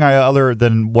 Anything other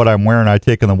than what I'm wearing, I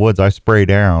take in the woods, I spray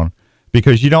down,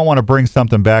 because you don't want to bring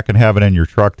something back and have it in your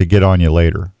truck to get on you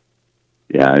later.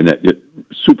 Yeah, and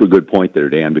super good point there,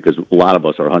 Dan, because a lot of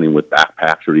us are hunting with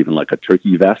backpacks or even like a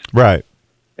turkey vest. Right.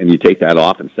 And you take that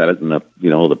off and set it in the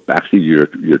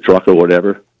backseat of your truck or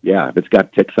whatever. Yeah, if it's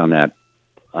got ticks on that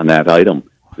item,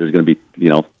 there's going to be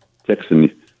ticks,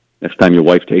 and next time your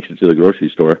wife takes it to the grocery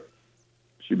store,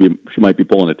 she might be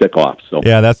pulling a tick off. So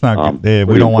yeah, that's not good.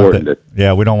 We don't want that.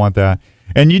 Yeah, we don't want that.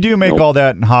 And you do make all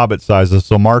that in Hobbit sizes,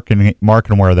 so Mark can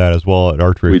wear that as well at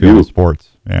Archery Field and Sports.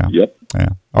 Yeah. Yep. Yeah.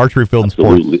 Archery Field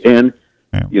Absolutely. and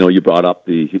Sports. And you brought up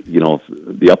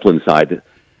the upland side.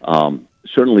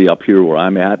 Certainly up here where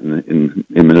I'm at in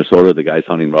Minnesota, the guys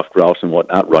hunting rough grouse and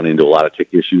whatnot run into a lot of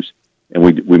tick issues, and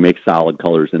we make solid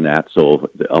colors in that, so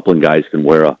the upland guys can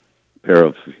wear a pair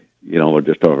of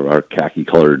just our khaki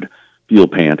colored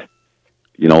field pant,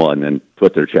 and then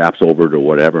put their chaps over it or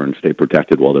whatever and stay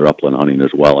protected while they're upland hunting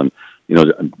as well. And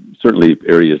certainly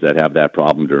areas that have that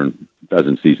problem during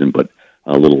pheasant season, but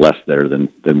a little less there than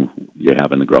you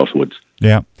have in the grouse woods.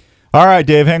 Yeah. All right,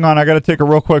 Dave, hang on. I got to take a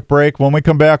real quick break. When we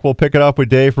come back, we'll pick it up with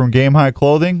Dave from Game High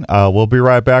Clothing. We'll be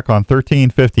right back on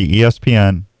 1350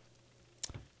 ESPN.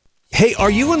 Hey,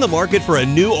 are you in the market for a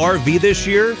new RV this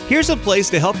year? Here's a place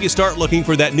to help you start looking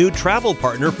for that new travel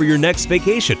partner for your next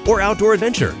vacation or outdoor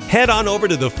adventure. Head on over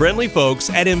to the friendly folks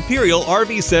at Imperial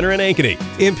RV Center in Ankeny.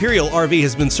 Imperial RV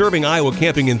has been serving Iowa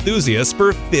camping enthusiasts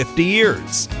for 50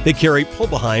 years. They carry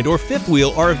pull-behind or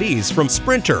fifth-wheel RVs from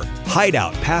Sprinter,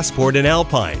 Hideout, Passport, and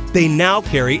Alpine. They now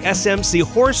carry SMC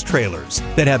horse trailers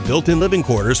that have built-in living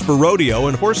quarters for rodeo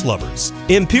and horse lovers.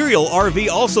 Imperial RV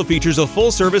also features a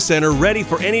full-service center ready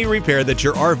for any repair that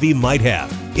your RV might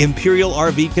have. Imperial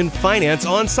RV can finance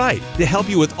on-site to help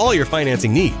you with all your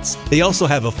financing needs. They also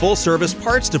have a full-service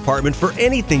parts department for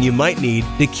anything you might need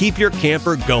to keep your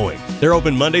camper going. They're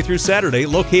open Monday through Saturday,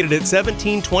 located at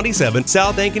 1727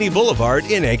 South Ankeny Boulevard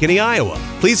in Ankeny, Iowa.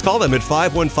 Please call them at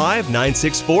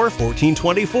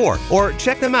 515-964-1424 or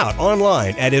check them out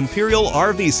online at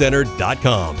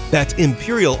ImperialRVCenter.com. That's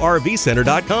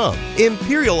ImperialRVCenter.com.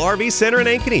 Imperial RV Center in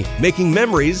Ankeny, making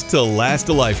memories to last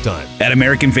a lifetime. At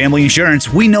American Family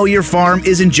Insurance, we know your farm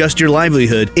isn't just your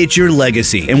livelihood, it's your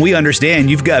legacy. And we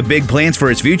understand you've got big plans for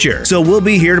its future. So we'll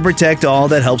be here to protect all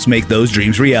that helps make those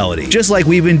dreams reality, just like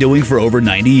we've been doing for over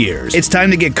 90 years. It's time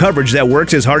to get coverage that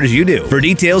works as hard as you do. For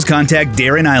details, contact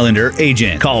Darren Islander,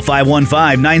 agent. Call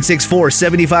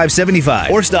 515-964-7575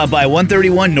 or stop by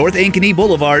 131 North Ankeny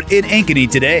Boulevard in Ankeny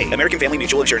today. American Family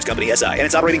Mutual Insurance Company, SI, and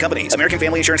its operating companies. American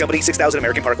Family Insurance Company, 6000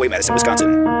 American Parkway, Madison,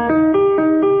 Wisconsin.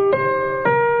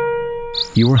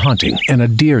 You were hunting, and a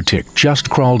deer tick just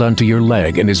crawled onto your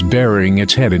leg and is burying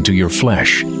its head into your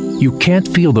flesh. You can't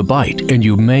feel the bite, and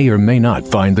you may or may not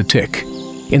find the tick.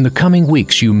 In the coming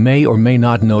weeks, you may or may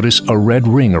not notice a red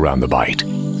ring around the bite.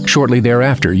 Shortly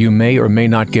thereafter, you may or may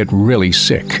not get really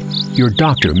sick. Your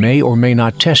doctor may or may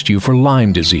not test you for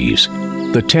Lyme disease.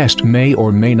 The test may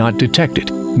or may not detect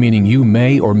it, meaning you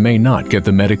may or may not get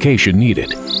the medication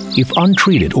needed. If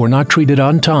untreated or not treated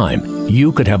on time,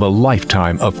 you could have a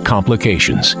lifetime of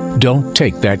complications. Don't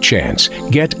take that chance.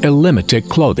 Get Elimitic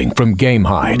clothing from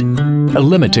Gamehide.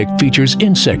 Elimitic features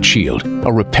Insect Shield,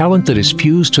 a repellent that is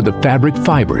fused to the fabric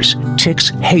fibers.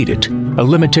 Ticks hate it.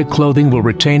 Elimitic clothing will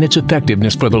retain its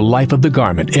effectiveness for the life of the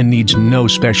garment and needs no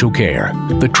special care.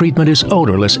 The treatment is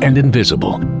odorless and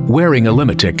invisible. Wearing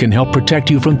Elimitic can help protect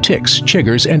you from ticks,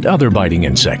 chiggers, and other biting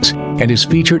insects, and is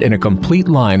featured in a complete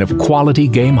line of quality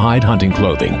Gamehide hunting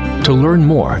clothing. To learn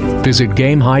more, visit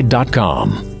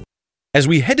Gamehide.com. As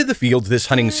we head to the fields this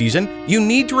hunting season, you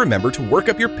need to remember to work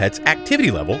up your pet's activity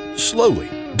level slowly.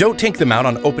 Don't take them out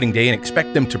on opening day and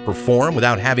expect them to perform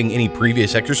without having any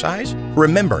previous exercise.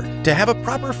 Remember to have a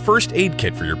proper first aid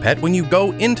kit for your pet when you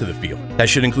go into the field. That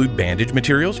should include bandage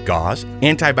materials, gauze,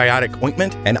 antibiotic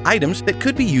ointment, and items that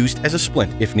could be used as a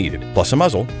splint if needed, plus a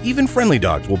muzzle. Even friendly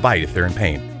dogs will bite if they're in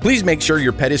pain. Please make sure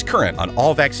your pet is current on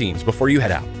all vaccines before you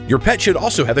head out. Your pet should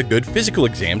also have a good physical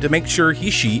exam to make sure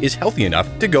she is healthy enough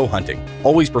to go hunting.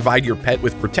 Always provide your pet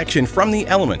with protection from the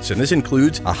elements, and this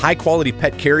includes a high-quality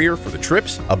pet carrier for the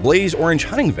trips, a blaze orange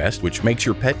hunting vest which makes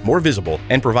your pet more visible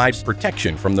and provides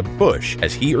protection from the bush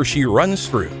as he or she runs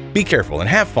through. Be careful and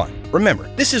have fun. Remember,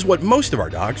 this is what most of our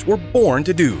dogs were born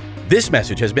to do. This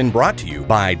message has been brought to you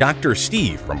by Dr.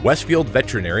 Steve from Westfield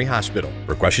Veterinary Hospital.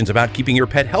 For questions about keeping your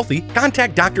pet healthy,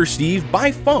 contact Dr. Steve by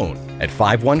phone at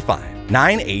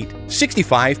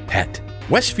 515-9865-PET.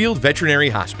 Westfield Veterinary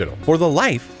Hospital, for the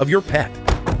life of your pet.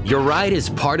 Your ride is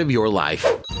part of your life.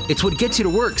 It's what gets you to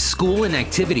work, school, and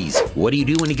activities. What do you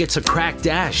do when it gets a cracked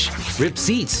dash, ripped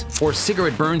seats, or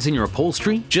cigarette burns in your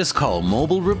upholstery? Just call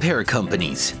Mobile Repair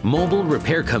Companies. Mobile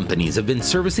Repair Companies have been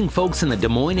servicing folks in the Des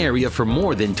Moines area for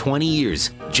more than 20 years.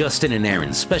 Justin and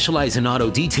Aaron specialize in auto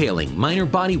detailing, minor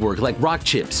body work like rock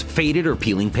chips, faded or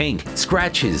peeling paint,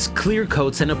 scratches, clear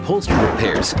coats, and upholstery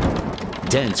repairs.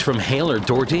 Dents from hail or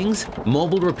door dings?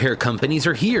 Mobile Repair Companies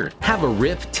are here. Have a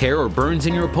rip, tear, or burns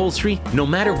in your upholstery? No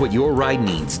matter what your ride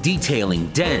needs, detailing,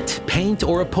 dent, paint,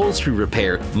 or upholstery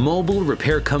repair, Mobile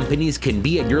Repair Companies can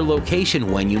be at your location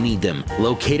when you need them.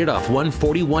 Located off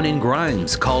 141 in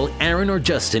Grimes, call Aaron or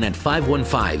Justin at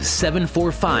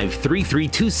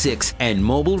 515-745-3326, and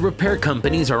Mobile Repair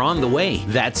Companies are on the way.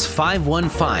 That's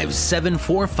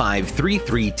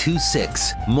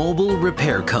 515-745-3326. Mobile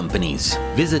Repair Companies.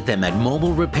 Visit them at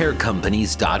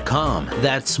mobilerepaircompanies.com.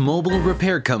 That's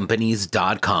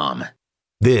mobilerepaircompanies.com.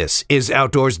 This is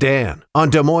Outdoors Dan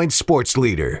on Des Moines Sports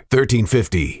Leader,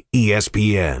 1350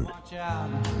 ESPN.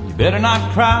 You better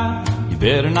not cry, you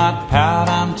better not pout,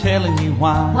 I'm telling you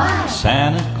why. Why?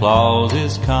 Santa Claus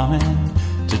is coming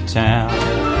to town.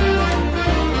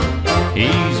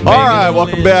 All right,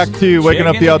 welcome back to Waking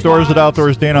Up the Outdoors at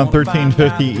Outdoors Dan on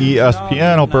 1350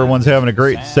 ESPN. Hope everyone's having a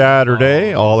great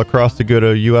Saturday all across the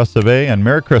good US of A. And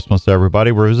Merry Christmas,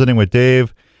 everybody. We're visiting with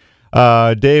Dave.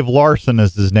 Dave Larson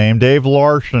is his name. Dave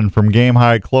Larson from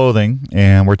Gamehide Clothing.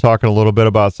 And we're talking a little bit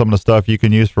about some of the stuff you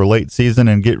can use for late season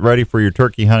and get ready for your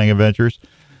turkey hunting adventures.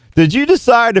 Did you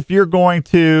decide if you're going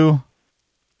to...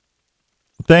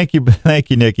 Thank you,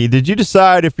 Nikki. Did you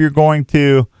decide if you're going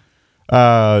to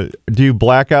do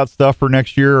blackout stuff for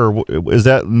next year, or is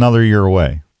that another year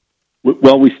away?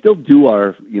 Well, we still do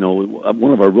our,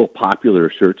 one of our real popular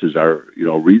shirts is our,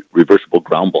 reversible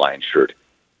ground blind shirt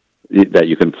that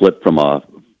you can flip from a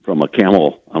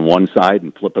camel on one side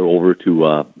and flip it over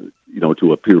to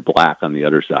to a pure black on the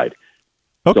other side.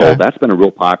 Okay. So that's been a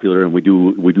real popular, and we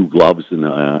do gloves and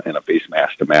a face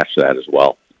mask to match that as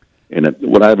well. And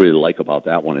what I really like about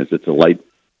that one is it's a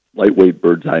lightweight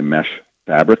bird's eye mesh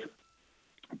fabric,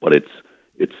 but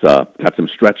it's got some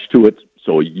stretch to it,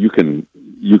 so you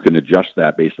can adjust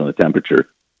that based on the temperature.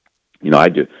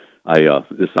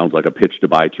 This sounds like a pitch to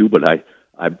buy too, but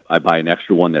I buy an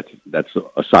extra one that's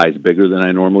a size bigger than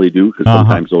I normally do, because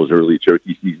sometimes those early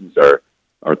turkey seasons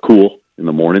are cool in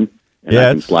the morning, and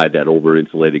I can slide that over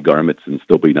insulated garments and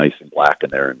still be nice and black in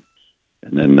there.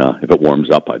 And then if it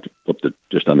warms up, I flip it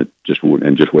just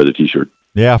wear the T-shirt.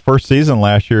 Yeah, first season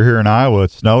last year here in Iowa,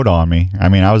 it snowed on me. I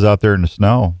mean, I was out there in the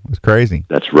snow. It was crazy.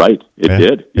 That's right. It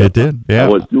did. Yep. It did. Yeah, I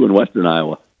was doing Western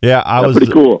Iowa. Yeah, I was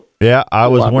pretty cool. Yeah, I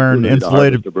was wearing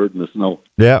insulated. The bird in the snow.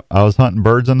 Yeah, I was hunting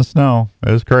birds in the snow.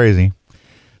 It was crazy.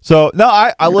 So no,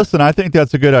 I listen. I think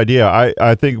that's a good idea.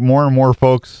 I think more and more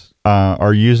folks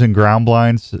are using ground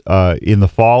blinds in the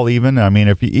fall. Even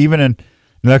if you in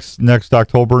next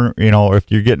October,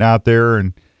 if you're getting out there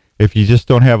and if you just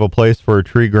don't have a place for a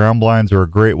tree, ground blinds are a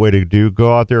great way to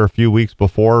go out there a few weeks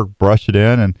before, brush it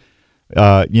in, and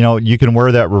you can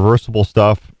wear that reversible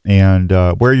stuff and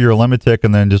wear your Limitic,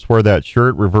 and then just wear that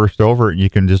shirt reversed over it, and you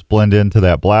can just blend into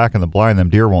that black and the blind. Them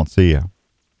deer won't see you.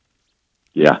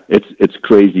 Yeah, it's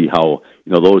crazy how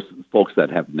those folks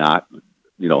that have not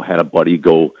had a buddy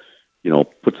go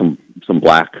put some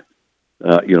black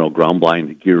ground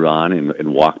blind gear on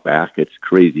and walk back. It's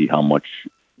crazy how much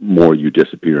more you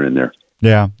disappear in there.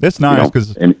 Yeah, it's nice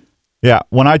because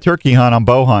when I turkey hunt, I'm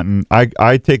bow hunting,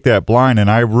 I take that blind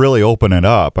and I really open it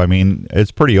up. I mean,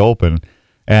 it's pretty open,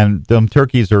 and them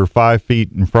turkeys are 5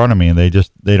 feet in front of me and they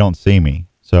don't see me.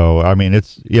 So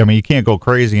you can't go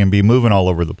crazy and be moving all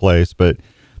over the place, but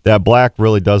that black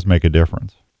really does make a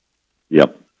difference.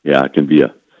 Yep. Yeah, it can be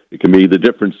the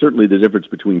difference. Certainly, the difference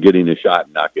between getting a shot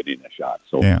and not getting a shot.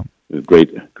 So,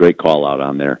 great call out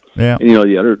on there. Yeah. And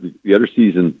the other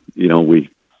season,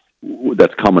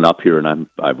 that's coming up here, and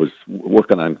I was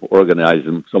working on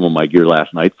organizing some of my gear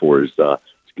last night for is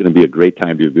it's going to be a great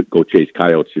time to go chase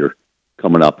coyotes here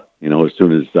coming up. As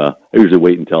soon as I usually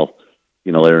wait until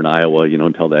there in Iowa,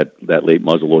 until that late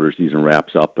muzzleloader season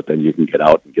wraps up, but then you can get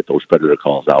out and get those predator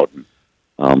calls out. And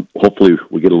hopefully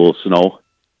we get a little snow.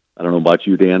 I don't know about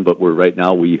you, Dan, but right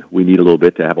now we need a little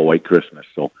bit to have a white Christmas.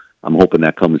 So I'm hoping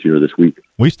that comes here this week.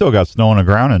 We still got snow on the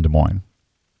ground in Des Moines.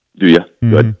 Do you? Mm-hmm.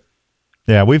 Good.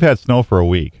 Yeah, we've had snow for a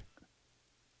week.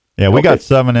 Yeah, we got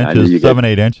 7 inches,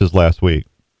 8 inches last week.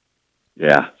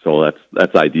 Yeah, so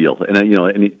that's ideal. And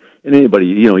anybody,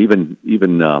 even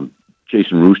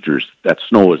chasing roosters, that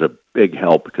snow is a big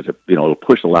help because it'll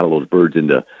push a lot of those birds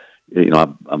into.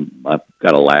 I've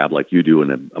got a lab like you do,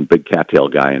 and I'm a big cattail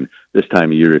guy. And this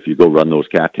time of year, if you go run those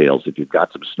cattails, if you've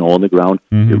got some snow on the ground,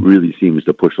 it really seems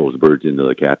to push those birds into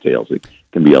the cattails. It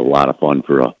can be a lot of fun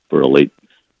for a late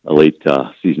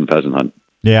season pheasant hunt.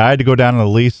 Yeah, I had to go down to the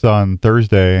lease on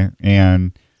Thursday,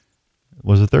 and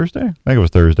was it Thursday? I think it was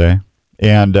Thursday.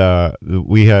 And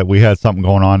we had something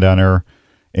going on down there,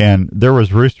 and there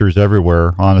was roosters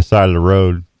everywhere on the side of the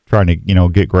road trying to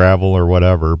get gravel or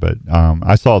whatever. But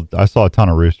I saw a ton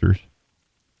of roosters.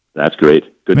 That's great.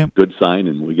 Good sign,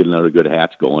 and we get another good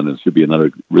hatch going, and it should be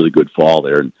another really good fall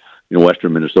there. And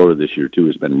Western Minnesota this year too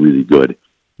has been really good.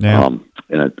 Yeah.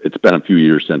 And it's been a few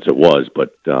years since it was,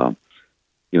 but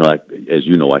as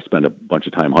you know, I spent a bunch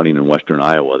of time hunting in Western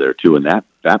Iowa there too, and that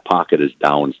pocket is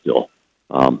down still.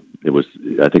 I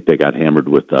think they got hammered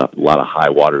with a lot of high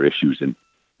water issues in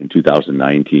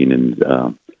 2019,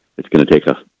 and it's going to take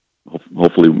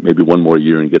hopefully maybe one more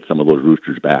year and get some of those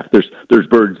roosters back. There's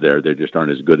birds there. They just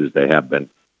aren't as good as they have been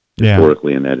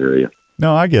historically in that area.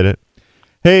 No, I get it.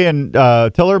 Hey, and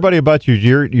tell everybody about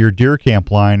your deer camp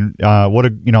line.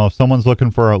 If someone's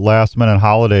looking for a last minute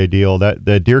holiday deal,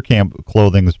 that deer camp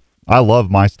clothing's. I love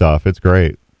my stuff. It's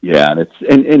great. Yeah,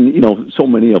 and so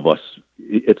many of us,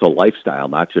 it's a lifestyle.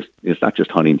 It's not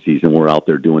just hunting season. We're out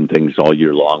there doing things all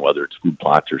year long, whether it's food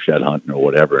plots or shed hunting or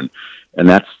whatever. And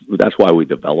that's why we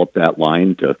developed that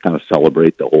line to kind of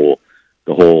celebrate the whole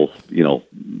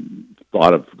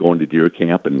thought of going to deer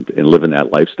camp and living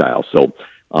that lifestyle. So.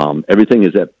 Everything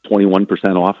is at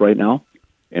 21% off right now,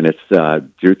 and it's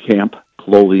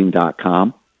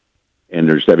deercampclothing.com. And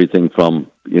there's everything from,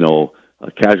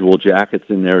 casual jackets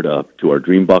in there to our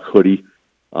Dream Buck hoodie.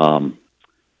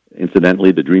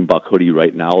 Incidentally, the Dream Buck hoodie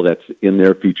right now that's in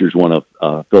there features one of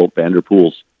Philip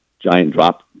Vanderpool's giant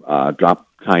drop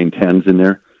kind 10s in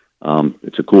there.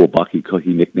 It's a cool buck he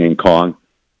nicknamed Kong.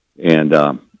 And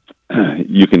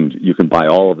you can buy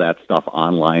all of that stuff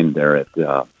online there at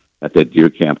that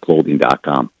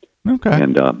deercampclothing.com. Okay.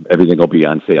 And everything will be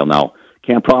on sale now.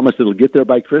 Can't promise it'll get there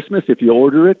by Christmas if you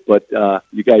order it, but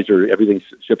you guys everything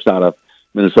ships out of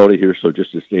Minnesota here, so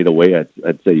just a state away,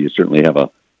 I'd say you certainly have a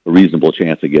reasonable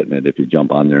chance of getting it if you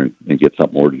jump on there and get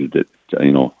something ordered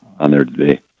on there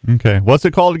today. Okay. What's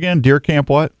it called again? Deer Camp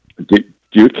what?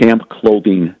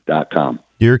 DeerCampClothing.com.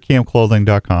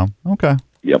 DeerCampClothing.com. Okay.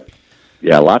 Yep.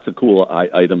 Yeah, lots of cool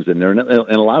items in there, and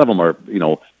a lot of them are,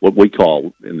 what we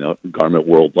call in the garment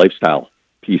world lifestyle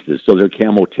pieces. So they're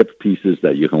camo tip pieces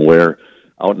that you can wear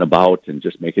out and about and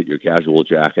just make it your casual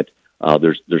jacket.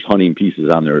 There's hunting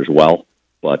pieces on there as well,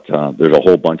 but there's a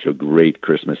whole bunch of great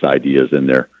Christmas ideas in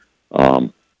there,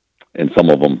 and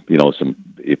some of them,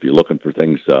 if you're looking for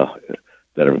things that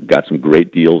have got some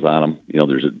great deals on them,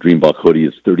 there's a Dream Buck hoodie.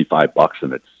 It's $35,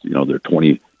 and it's they're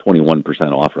 21%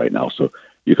 off right now. So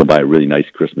you can buy a really nice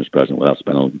Christmas present without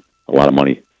spending a lot of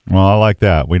money. Well, I like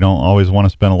that. We don't always want to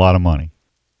spend a lot of money.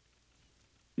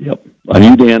 Yep. On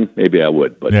you, Dan, maybe I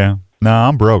would, but yeah. No,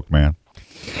 I'm broke, man.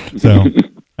 So,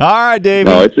 all right, Dave.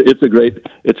 No, it's a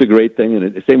great thing,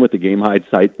 and same with the Game Hide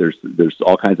site. There's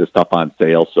all kinds of stuff on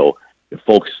sale. So if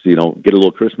folks get a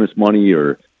little Christmas money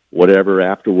or whatever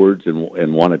afterwards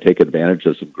and want to take advantage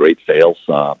of some great sales,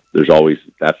 there's always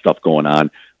that stuff going on.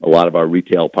 A lot of our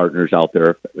retail partners out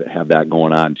there have that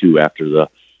going on too after the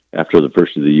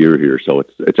first of the year here. So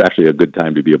it's actually a good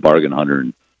time to be a bargain hunter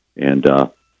and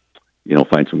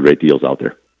find some great deals out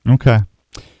there. Okay.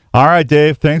 All right,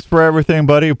 Dave. Thanks for everything,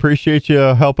 buddy. Appreciate you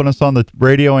helping us on the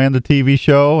radio and the TV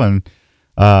show. And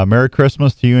Merry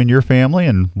Christmas to you and your family.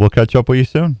 And we'll catch up with you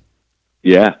soon.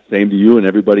 Yeah, same to you and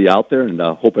everybody out there. And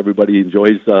hope everybody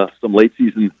enjoys some late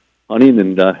season hunting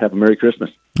and have a Merry Christmas.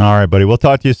 All right, buddy. We'll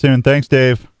talk to you soon. Thanks,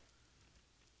 Dave.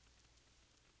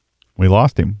 We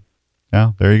lost him.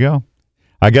 Yeah, there you go.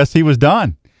 I guess he was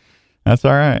done. That's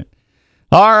all right.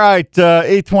 All right,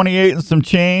 8:28 and some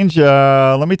change.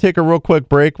 Let me take a real quick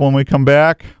break. When we come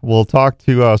back, we'll talk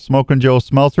to Smokin' Joe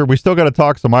Smeltzer. We still got to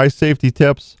talk some ice safety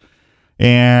tips,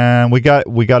 and we got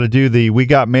to do the We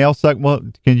Got Mail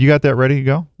segment. Well, you got that ready to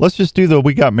go? Let's just do the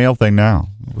We Got Mail thing now.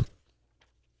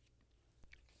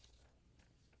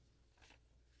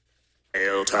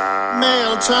 Mail time.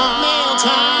 Mail time.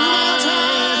 Mail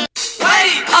time.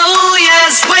 Wait! Oh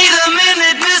yes, wait a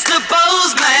minute, Mr.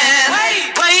 Postman.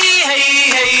 Wait,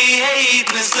 hey,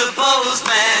 Mr.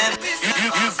 Postman.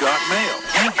 You got mail.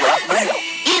 You got mail.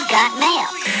 You got mail.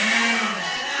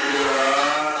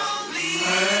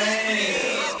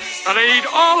 I need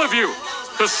all of you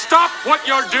to stop what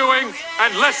you're doing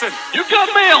and listen. You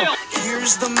got mail.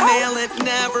 Here's the mail, it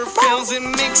never fails. It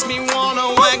makes me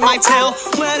wanna wag my tail.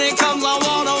 When it comes, I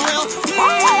wanna will.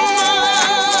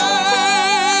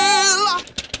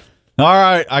 All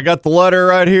right, I got the letter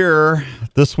right here.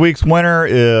 This week's winner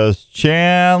is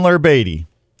Chandler Beatty.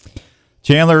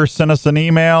 Chandler sent us an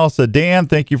email, said, Dan,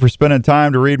 thank you for spending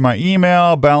time to read my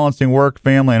email. Balancing work,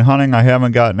 family, and hunting. I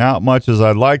haven't gotten out much as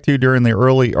I'd like to during the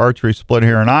early archery split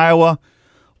here in Iowa.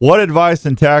 What advice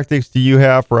and tactics do you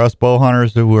have for us bow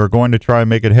hunters who are going to try and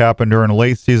make it happen during a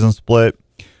late season split?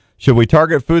 Should we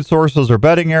target food sources or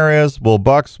bedding areas? Will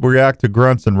bucks react to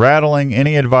grunts and rattling?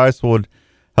 Any advice would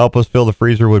help us fill the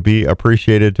freezer would be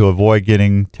appreciated to avoid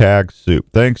getting tag soup.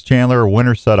 Thanks, Chandler,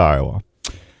 Winterset, Iowa.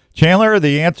 Chandler,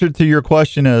 the answer to your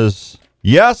question is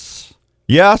yes,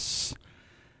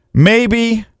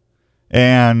 maybe,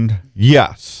 and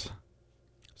yes.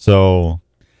 So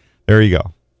there you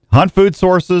go. Hunt food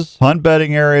sources, hunt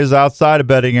bedding areas, outside of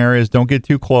bedding areas. Don't get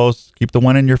too close. Keep the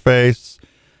wind in your face.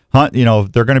 Hunt, deer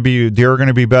are going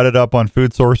to be bedded up on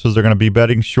food sources. They're going to be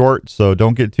bedding short, so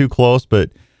don't get too close,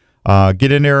 but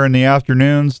get in there in the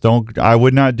afternoons. I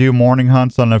would not do morning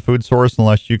hunts on a food source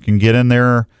unless you can get in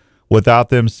there without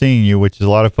them seeing you, which is a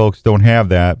lot of folks don't have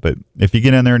that. But if you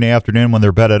get in there in the afternoon when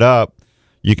they're bedded up,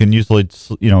 you can usually,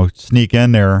 sneak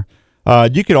in there.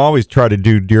 You can always try to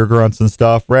do deer grunts and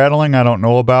stuff. Rattling, I don't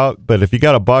know about, but if you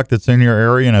got a buck that's in your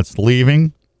area and it's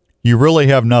leaving, you really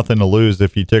have nothing to lose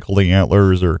if you tickle the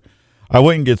antlers. Or I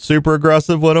wouldn't get super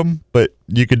aggressive with them, but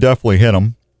you could definitely hit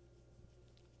them.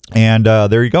 And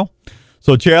there you go.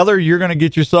 So, Chandler, you're going to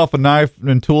get yourself a knife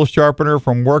and tool sharpener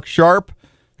from Work Sharp.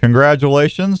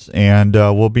 Congratulations, and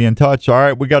we'll be in touch. All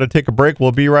right, we got to take a break.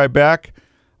 We'll be right back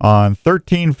on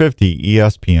 1350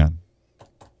 ESPN.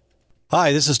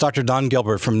 Hi, this is Dr. Don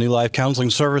Gilbert from New Life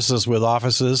Counseling Services with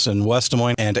offices in West Des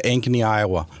Moines and Ankeny,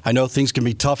 Iowa. I know things can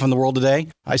be tough in the world today.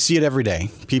 I see it every day.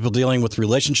 People dealing with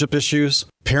relationship issues,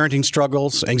 parenting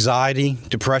struggles, anxiety,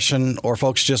 depression, or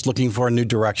folks just looking for a new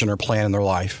direction or plan in their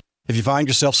life. If you find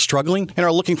yourself struggling and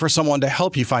are looking for someone to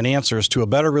help you find answers to a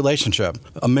better relationship,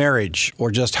 a marriage,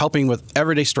 or just helping with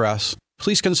everyday stress,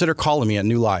 please consider calling me at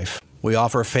New Life. We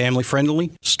offer a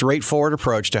family-friendly, straightforward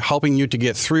approach to helping you to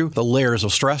get through the layers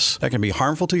of stress that can be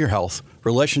harmful to your health,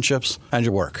 relationships, and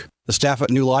your work. The staff at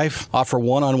New Life offer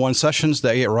one-on-one sessions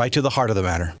that get right to the heart of the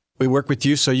matter. We work with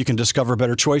you so you can discover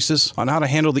better choices on how to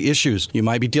handle the issues you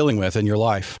might be dealing with in your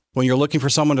life. When you're looking for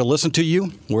someone to listen to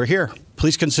you, we're here.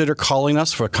 Please consider calling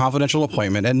us for a confidential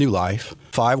appointment at New Life,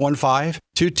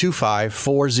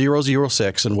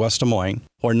 515-225-4006 in West Des Moines,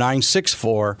 or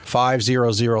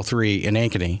 964-5003 in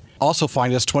Ankeny. Also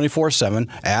find us 24/7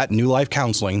 at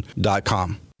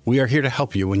newlifecounseling.com. We are here to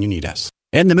help you when you need us.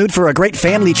 In the mood for a great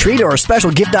family treat or a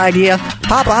special gift idea?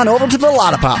 Pop on over to the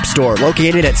Lotta Pop store,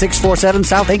 located at 647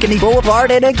 South Ankeny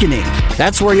Boulevard in Ankeny.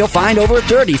 That's where you'll find over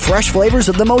 30 fresh flavors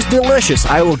of the most delicious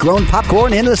Iowa-grown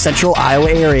popcorn in the central Iowa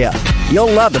area.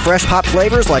 You'll love the fresh pop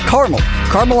flavors like caramel,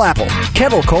 caramel apple,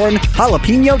 kettle corn,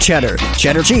 jalapeno cheddar,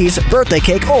 cheddar cheese, birthday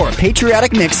cake, or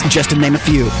patriotic mix, just to name a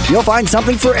few. You'll find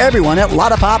something for everyone at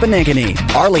Lotta Pop in Ankeny.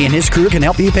 Arlie and his crew can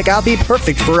help you pick out the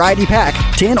perfect variety pack,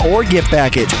 tin, or gift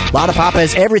package. Lotta Pop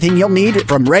has everything you'll need,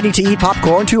 from ready-to-eat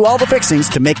popcorn to all the fixings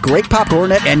to make great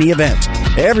popcorn at any event.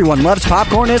 Everyone loves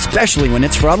popcorn, especially when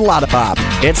it's from Lotta Pop.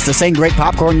 It's the same great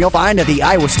popcorn you'll find at the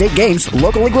Iowa State Games,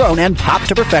 locally grown and popped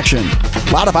to perfection.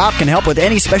 Lotta Pop can help with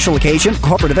any special occasion,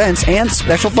 corporate events, and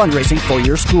special fundraising for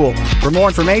your school. For more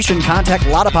information, contact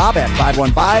Lotta Pop at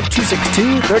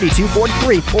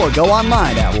 515-262-3243 or go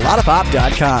online at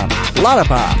lottapop.com. Lotta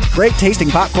Pop, great tasting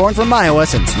popcorn from Iowa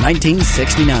since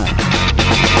 1969.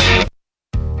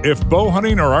 If bow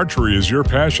hunting or archery is your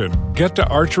passion, get to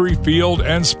Archery Field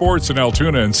and Sports in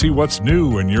Altoona and see what's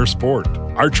new in your sport.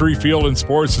 Archery Field and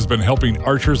Sports has been helping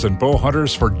archers and bow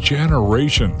hunters for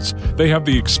generations. They have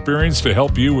the experience to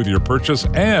help you with your purchase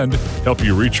and help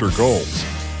you reach your goals.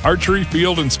 Archery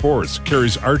Field and Sports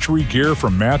carries archery gear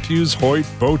from Matthews, Hoyt,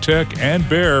 Bowtech, and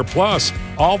Bear, plus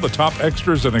all the top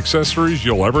extras and accessories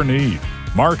you'll ever need.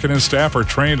 Mark and his staff are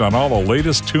trained on all the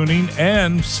latest tuning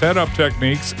and setup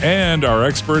techniques and are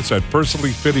experts at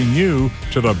personally fitting you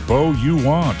to the bow you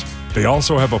want. They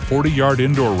also have a 40-yard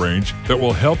indoor range that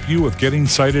will help you with getting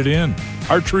sighted in.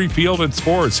 Archery Field and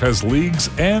Sports has leagues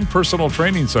and personal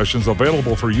training sessions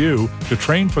available for you to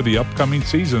train for the upcoming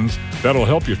seasons that'll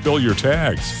help you fill your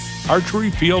tags.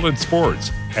 Archery Field and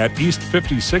Sports at East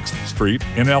 56th Street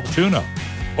in Altoona.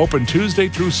 Open Tuesday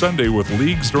through Sunday with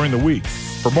leagues during the week.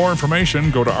 For more information,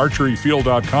 go to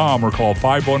archeryfield.com or call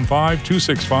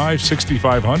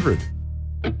 515-265-6500.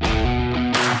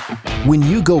 When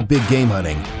you go big game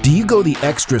hunting, do you go the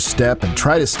extra step and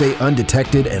try to stay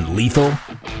undetected and lethal?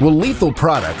 Well, Lethal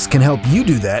Products can help you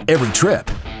do that every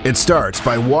trip. It starts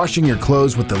by washing your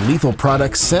clothes with the Lethal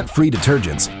Products scent-free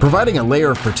detergents, providing a layer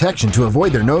of protection to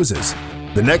avoid their noses.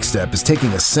 The next step is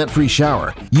taking a scent-free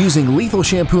shower, using Lethal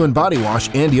shampoo and body wash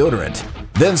and deodorant.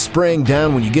 Then spraying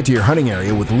down when you get to your hunting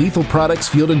area with Lethal Products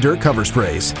Field and Dirt cover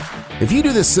sprays. If you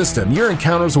do this system, your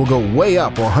encounters will go way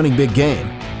up while hunting big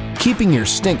game, keeping your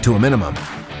stink to a minimum.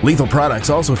 Lethal Products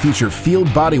also feature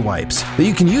field body wipes that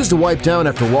you can use to wipe down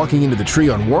after walking into the tree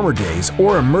on warmer days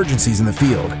or emergencies in the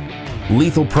field.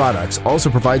 Lethal Products also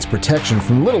provides protection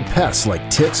from little pests like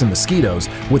ticks and mosquitoes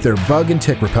with their bug and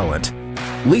tick repellent.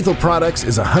 Lethal Products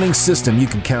is a hunting system you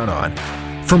can count on.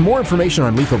 For more information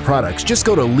on Lethal Products, just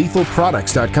go to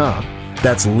lethalproducts.com.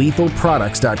 That's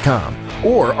lethalproducts.com.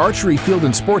 Or Archery Field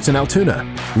and Sports in Altoona.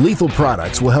 Lethal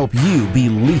Products will help you be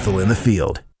lethal in the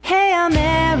field. Hey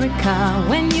America,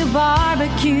 when you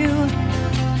barbecue,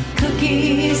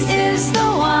 cookies is the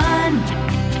one.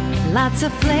 Lots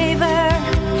of flavor,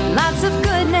 lots of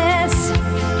goodness,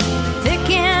 thick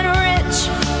and rich,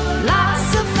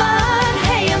 lots of fun.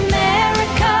 Hey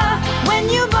America, when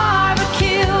you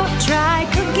barbecue, try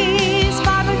Cookies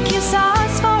barbecue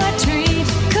sauce for a treat.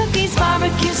 Cookies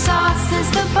barbecue sauce is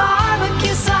the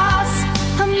barbecue sauce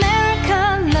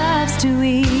America loves to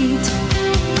eat.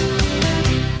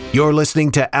 You're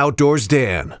listening to Outdoors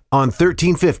Dan on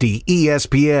 1350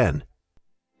 ESPN.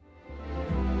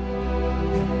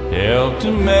 Help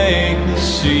to make the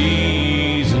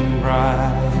season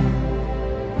bright.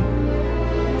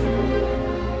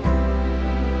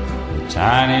 The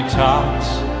tiny tots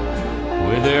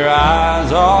with their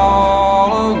eyes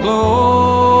all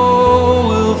aglow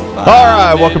will find. All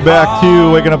right, welcome back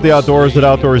to Waking Up the Outdoors at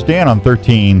Outdoors Dan on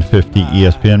 1350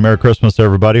 ESPN. Merry Christmas,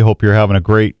 everybody. Hope you're having a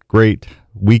great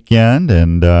weekend.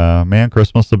 And, man,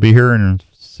 Christmas will be here in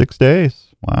 6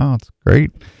 days. Wow, it's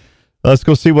great. Let's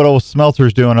go see what old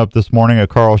Smelter's doing up this morning at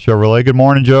Carl Chevrolet. Good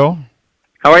morning, Joe.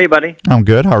 How are you, buddy? I'm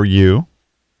good. How are you?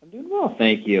 I'm doing well,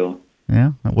 thank you.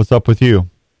 Yeah, what's up with you?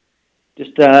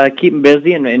 Just keeping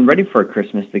busy and ready for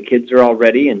Christmas. The kids are all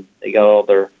ready, and they got all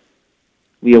their...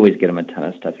 We always get them a ton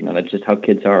of stuff, that's just how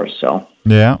kids are, so...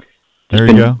 Yeah, there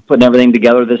you go. Putting everything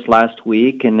together this last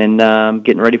week, and then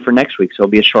getting ready for next week. So it'll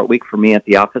be a short week for me at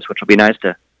the office, which will be nice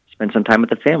to spend some time with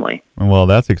the family. Well,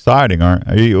 that's exciting, aren't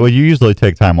you? Well, you usually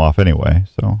take time off anyway,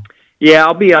 so. Yeah,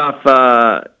 I'll be off.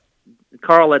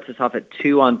 Carl lets us off at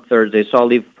 2 on Thursday, so I'll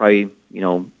leave probably,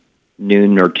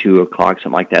 noon or 2 o'clock,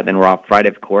 something like that. Then we're off Friday,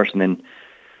 of course, and then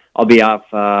I'll be off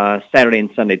Saturday and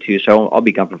Sunday, too. So I'll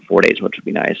be gone for 4 days, which will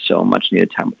be nice. So much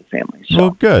needed time with the family. So. Well,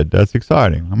 good. That's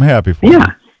exciting. I'm happy for you.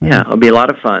 Yeah, it'll be a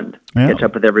lot of fun. Yeah. Catch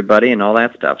up with everybody and all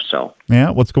that stuff. So. Yeah,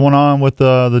 what's going on with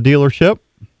the dealership?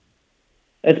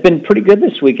 It's been pretty good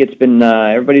this week. It's been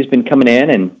everybody's been coming in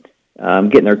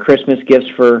and getting their Christmas gifts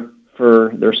for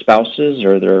their spouses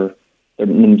or their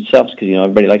themselves, because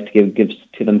everybody likes to give gifts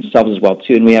to themselves as well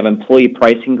too. And we have employee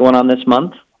pricing going on this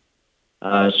month,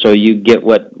 so you get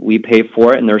what we pay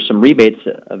for it, and there's some rebates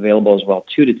available as well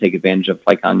too to take advantage of,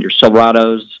 like on your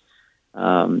Silverados,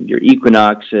 your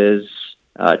Equinoxes,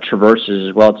 Traverses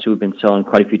as well too. We've been selling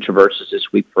quite a few Traverses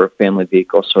this week for a family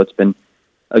vehicle, so it's been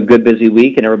a good busy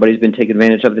week, and everybody's been taking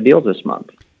advantage of the deals this month.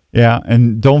 Yeah,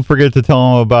 and don't forget to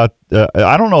tell them about,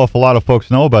 I don't know if a lot of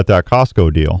folks know about that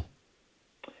Costco deal.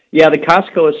 Yeah, the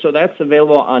Costco so that's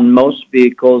available on most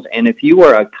vehicles, and if you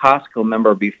were a Costco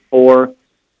member before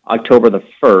October the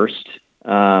 1st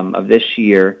of this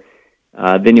year,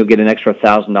 then you'll get an extra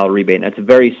 $1,000 rebate. And it's a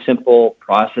very simple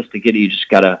process to get it. You just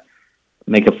got to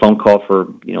make a phone call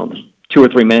for, 2 or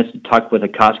 3 minutes to talk with a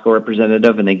Costco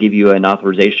representative, and they give you an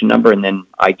authorization number, and then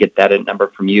I get that number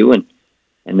from you, and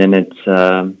then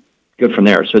it's good from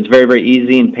there. So it's very, very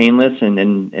easy and painless, and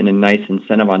a nice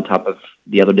incentive on top of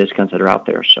the other discounts that are out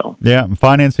there. So yeah, and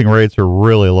financing rates are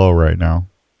really low right now.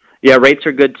 Yeah, rates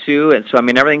are good too, and so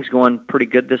everything's going pretty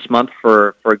good this month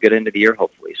for a good end of the year,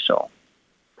 hopefully. So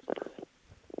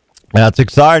that's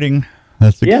exciting.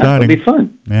 That's exciting. Yeah, it'll be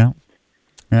fun. Yeah.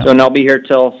 Yeah. So, and I'll be here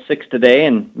till 6 today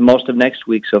and most of next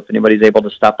week. So if anybody's able to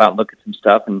stop out and look at some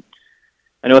stuff, and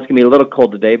I know it's going to be a little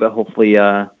cold today, but hopefully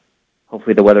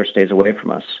the weather stays away from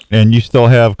us. And you still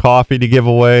have coffee to give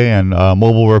away and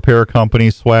mobile repair company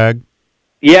swag?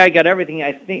 Yeah, I got everything.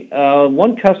 I think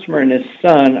one customer and his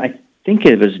son, I think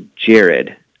it was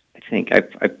Jared.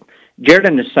 Jared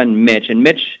and his son Mitch, and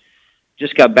Mitch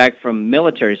just got back from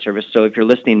military service. So if you're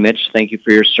listening, Mitch, thank you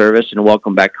for your service and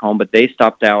welcome back home. But they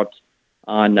stopped out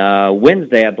on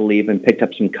Wednesday, I believe, and picked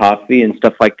up some coffee and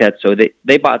stuff like that. So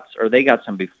they got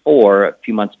some before a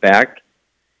few months back,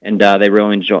 and they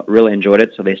really enjoyed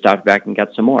it. So they stopped back and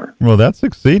got some more. Well, that's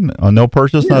succeeding. No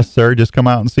purchase necessary. Just come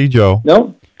out and see Joe.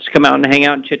 No, just come out and hang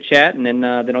out and chit chat, and then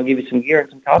I'll give you some gear and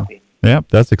some coffee. Yep,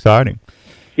 that's exciting.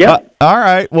 Yeah. All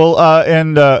right. Well,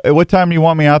 and what time do you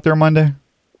want me out there Monday?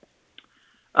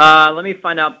 Let me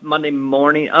find out Monday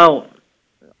morning. Oh,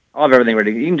 I'll have everything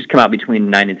ready. You can just come out between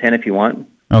 9 and 10 if you want.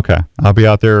 Okay. I'll be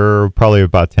out there probably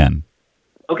about 10.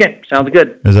 Okay. Sounds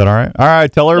good. Is that all right? All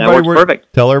right. Tell everybody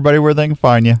perfect. Tell everybody where they can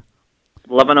find you.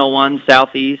 1101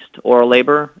 Southeast Oral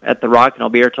Labor at The Rock, and I'll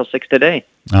be here till 6 today.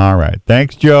 All right.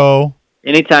 Thanks, Joe.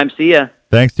 Anytime. See ya.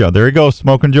 Thanks, Joe. There you go.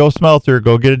 Smoking Joe Smelter.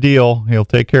 Go get a deal. He'll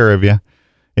take care of you.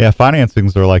 Yeah,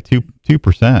 financings are like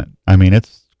 2%. I mean,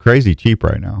 it's crazy cheap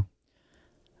right now.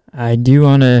 I do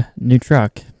own a new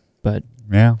truck, but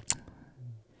yeah,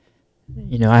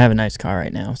 I have a nice car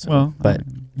right now. So, well, but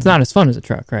it's not as fun as a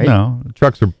truck, right? No,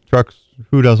 trucks.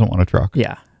 Who doesn't want a truck?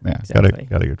 Yeah, exactly.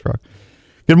 Got a good truck.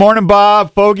 Good morning,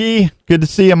 Bob Fogy. Good to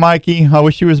see you, Mikey. I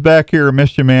wish you was back here. I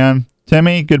missed you, man.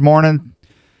 Timmy, good morning.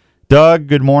 Doug,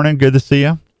 good morning. Good to see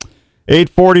you.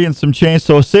 840 and some change.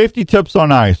 So safety tips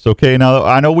on ice. Okay, now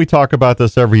I know we talk about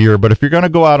this every year, but if you're going to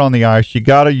go out on the ice, you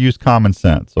got to use common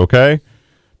sense. Okay.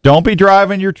 Don't be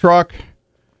driving your truck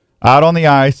out on the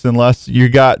ice unless you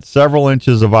got several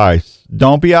inches of ice.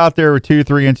 Don't be out there with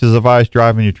 2-3 inches of ice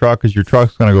driving your truck, because your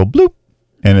truck's going to go bloop,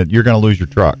 and you're going to lose your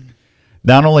truck.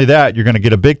 Not only that, you're going to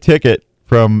get a big ticket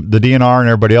from the DNR and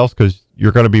everybody else because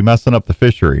you're going to be messing up the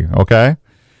fishery, okay?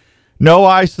 No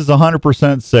ice is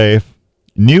 100% safe.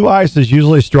 New ice is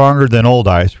usually stronger than old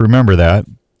ice. Remember that.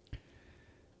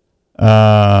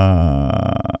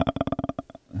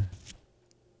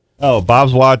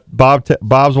 Bob's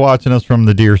watching us from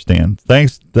the deer stand.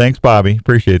 Thanks, Bobby.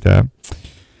 Appreciate that.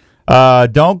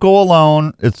 Don't go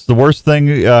alone. It's the worst thing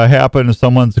happen if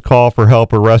someone's a call for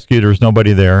help or rescue. There's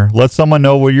nobody there. Let someone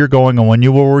know where you're going and when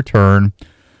you will return.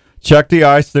 Check the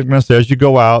ice thickness as you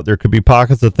go out. There could be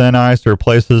pockets of thin ice or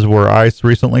places where ice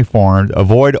recently formed.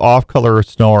 Avoid off-color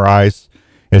snow or ice.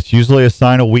 It's usually a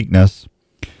sign of weakness.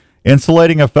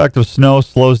 Insulating effect of snow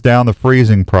slows down the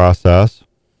freezing process.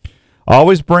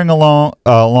 Always bring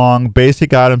along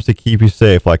basic items to keep you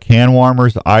safe, like hand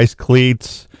warmers, ice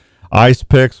cleats, ice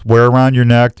picks, wear around your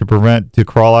neck to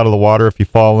crawl out of the water if you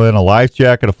fall in, a life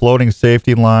jacket, a floating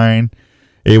safety line,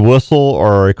 a whistle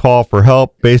or a call for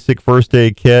help, basic first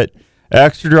aid kit,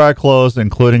 extra dry clothes,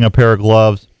 including a pair of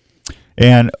gloves.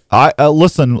 And I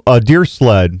listen, a deer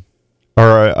sled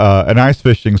or an ice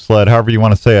fishing sled, however you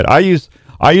want to say it. I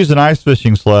use an ice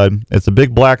fishing sled. It's a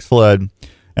big black sled,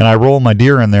 and I roll my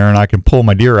deer in there, and I can pull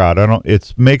my deer out.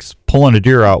 It makes pulling a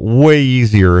deer out way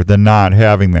easier than not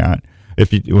having that.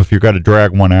 If you've got to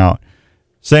drag one out.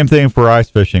 Same thing for ice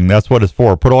fishing. That's what it's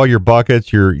for. Put all your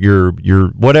buckets, your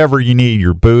whatever you need,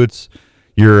 your boots,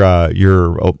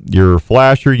 your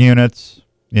flasher units,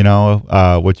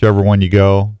 whichever one you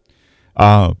go.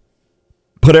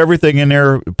 Put everything in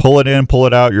there, pull it in, pull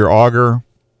it out, your auger.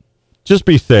 Just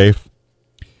be safe.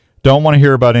 Don't want to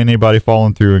hear about anybody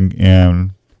falling through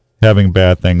and having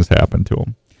bad things happen to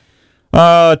them.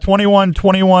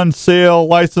 2121 sale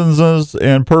licenses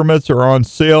and permits are on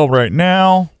sale right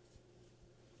now.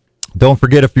 Don't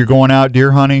forget, if you're going out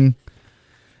deer hunting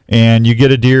and you get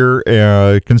a deer,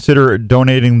 consider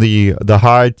donating the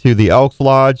hide to the Elks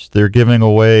Lodge. They're giving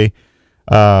away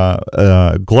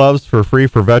gloves for free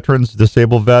for veterans,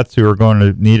 disabled vets who are going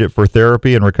to need it for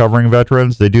therapy, and recovering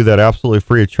veterans. They do that absolutely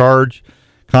free of charge.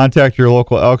 Contact your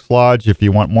local Elks Lodge if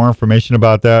you want more information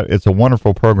about that. It's a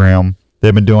wonderful program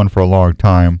they've been doing for a long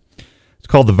time. It's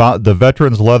called the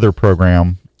Veterans Leather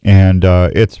Program, and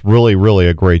it's really, really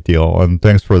a great deal. And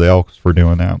thanks for the Elks for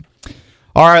doing that.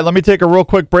 All right, let me take a real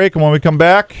quick break, and when we come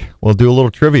back, we'll do a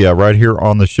little trivia right here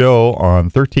on the show on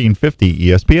 1350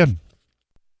 ESPN.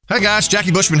 Hey guys,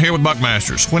 Jackie Bushman here with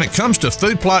Buckmasters. When it comes to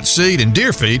food plot seed and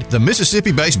deer feed, the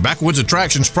Mississippi-based Backwoods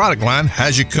Attractions product line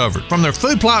has you covered. From their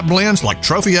food plot blends like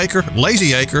Trophy Acre,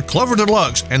 Lazy Acre, Clover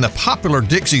Deluxe, and the popular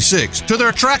Dixie 6, to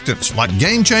their attractants like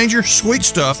Game Changer, Sweet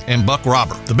Stuff, and Buck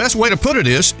Robber. The best way to put it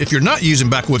is, if you're not using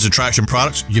Backwoods Attraction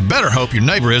products, you better hope your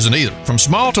neighbor isn't either. From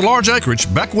small to large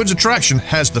acreage, Backwoods Attraction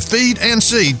has the feed and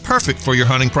seed perfect for your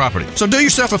hunting property. So do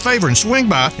yourself a favor and swing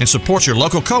by and support your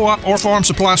local co-op or farm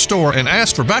supply store and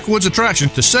ask for Backwoods Attraction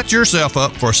to set yourself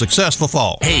up for a successful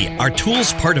fall. Hey, are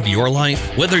tools part of your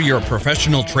life? Whether you're a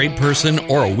professional trade person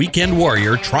or a weekend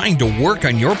warrior trying to work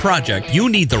on your project, you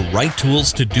need the right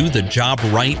tools to do the job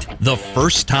right the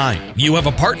first time. You have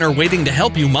a partner waiting to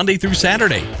help you Monday through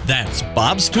Saturday. That's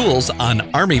Bob's Tools on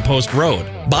Army Post Road.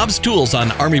 Bob's Tools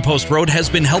on Army Post Road has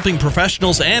been helping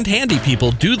professionals and handy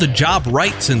people do the job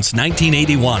right since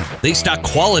 1981. They stock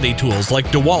quality tools like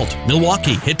DeWalt,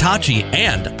 Milwaukee, Hitachi,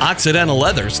 and Occidental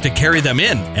Leathers to carry them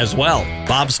in as well.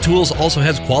 Bob's Tools also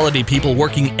has quality people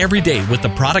working every day with the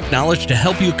product knowledge to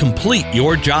help you complete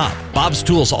your job. Bob's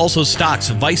Tools also stocks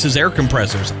Vice's air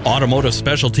compressors, automotive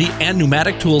specialty, and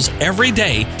pneumatic tools every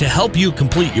day to help you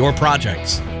complete your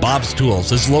projects. Bob's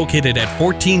Tools is located at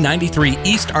 1493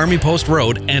 East Army Post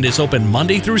Road and is open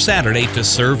Monday through Saturday to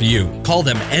serve you. Call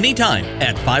them anytime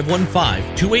at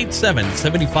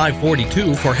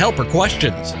 515-287-7542 for help or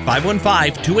questions.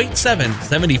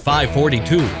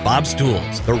 515-287-7542. Bob's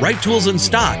Tools, the right tools in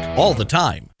stock all the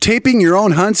time. Taping your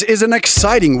own hunts is an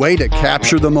exciting way to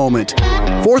capture the moment.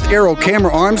 Fourth Arrow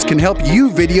camera arms can help you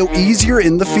video easier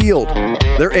in the field.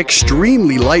 They're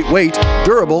extremely lightweight,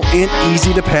 durable, and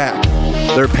easy to pack.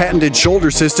 Their patented shoulder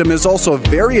system is also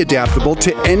very adaptable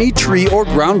to any tree or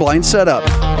ground blind setup.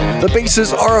 The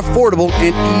bases are affordable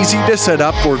and easy to set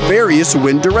up for various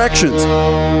wind directions.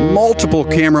 Multiple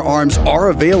camera arms are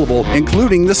available,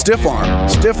 including the Stiff Arm,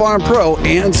 Stiff Arm Pro,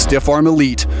 and Stiff Arm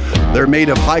Elite. They're made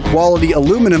of high-quality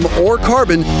aluminum or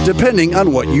carbon, depending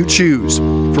on what you choose.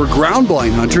 For ground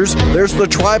blind hunters, there's the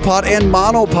tripod and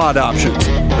monopod options.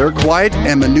 They're quiet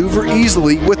and maneuver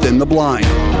easily within the blind.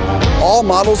 All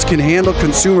models can handle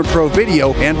Consumer Pro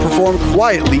video and perform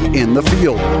quietly in the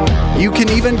field. You can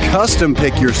even custom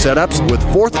pick your setups with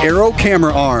Fourth Arrow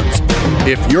camera arms.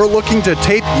 If you're looking to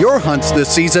tape your hunts this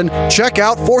season, check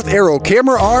out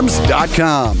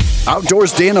FourthArrowCameraArms.com.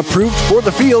 Outdoors Dan approved for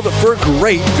the field for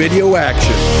great video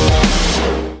action.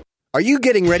 Are you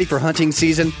getting ready for hunting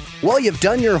season? Well, you've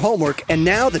done your homework, and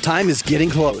now the time is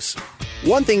getting close.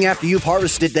 One thing after you've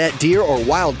harvested that deer or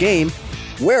wild game,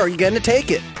 where are you going to take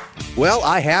it? Well,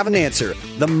 I have an answer.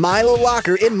 The Milo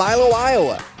Locker in Milo,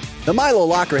 Iowa. The Milo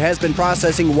Locker has been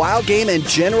processing wild game and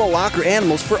general locker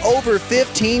animals for over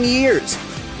 15 years.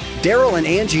 Daryl and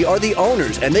Angie are the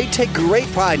owners, and they take great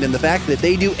pride in the fact that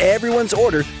they do everyone's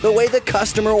order the way the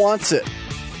customer wants it.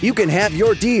 You can have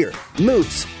your deer,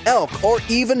 moose, elk, or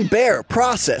even bear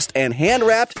processed and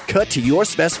hand-wrapped, cut to your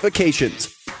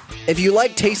specifications. If you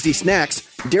like tasty snacks,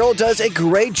 Daryl does a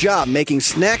great job making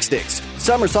snack sticks,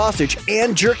 summer sausage,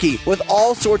 and jerky with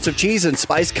all sorts of cheese and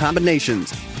spice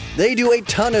combinations. They do a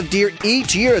ton of deer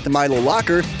each year at the Milo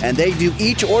Locker, and they do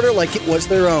each order like it was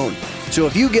their own. So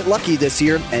if you get lucky this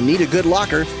year and need a good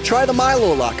locker, try the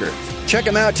Milo Locker. Check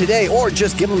them out today or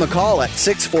just give them a call at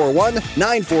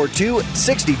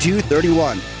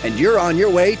 641-942-6231. And you're on your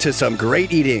way to some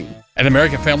great eating. At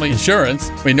American Family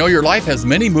Insurance, we know your life has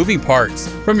many moving parts.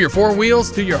 From your four wheels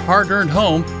to your hard-earned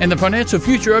home and the financial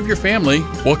future of your family,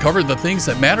 we'll cover the things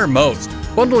that matter most.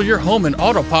 Bundle your home and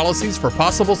auto policies for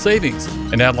possible savings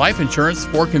and add life insurance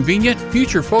for convenient,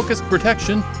 future-focused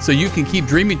protection so you can keep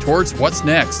dreaming towards what's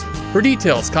next. For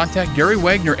details, contact Gary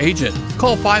Wagner, agent.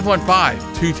 Call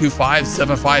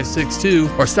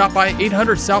 515-225-7562 or stop by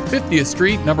 800 South 50th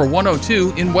Street, number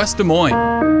 102 in West Des Moines.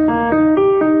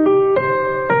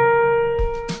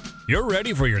 You're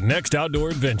ready for your next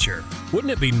outdoor adventure.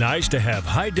 Wouldn't it be nice to have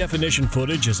high-definition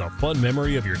footage as a fun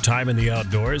memory of your time in the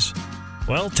outdoors?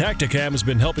 Well, Tactacam has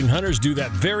been helping hunters do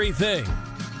that very thing.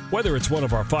 Whether it's one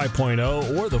of our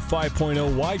 5.0 or the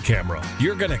 5.0 wide camera,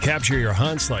 you're going to capture your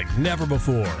hunts like never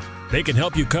before. They can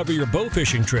help you cover your bow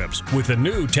fishing trips with the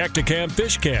new Tactacam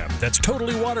Fish Cam that's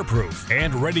totally waterproof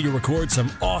and ready to record some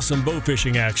awesome bow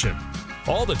fishing action.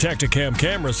 All the Tactacam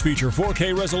cameras feature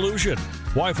 4K resolution,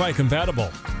 Wi-Fi compatible,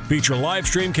 feature live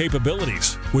stream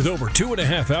capabilities, with over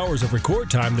 2.5 hours of record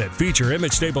time that feature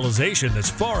image stabilization that's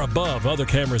far above other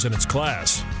cameras in its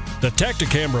class. The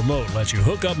Tactacam remote lets you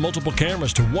hook up multiple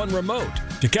cameras to one remote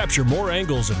to capture more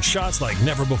angles and shots like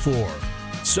never before.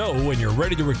 So when you're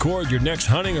ready to record your next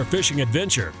hunting or fishing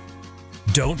adventure,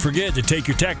 don't forget to take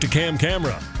your Tactacam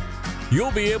camera. You'll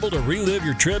be able to relive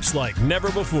your trips like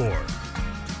never before.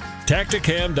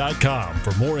 Tactacam.com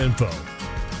for more info.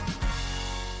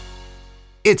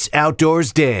 It's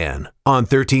Outdoors Dan on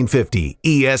 1350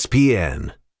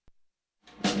 ESPN.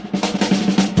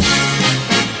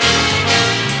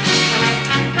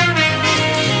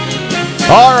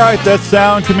 All right, that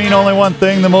sound can mean only one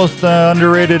thing. The most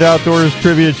underrated outdoors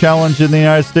trivia challenge in the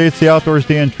United States, the Outdoors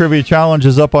Dan Trivia Challenge,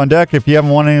 is up on deck. If you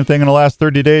haven't won anything in the last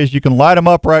 30 days, you can light them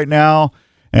up right now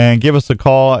and give us a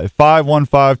call at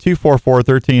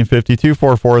 515-244-1350,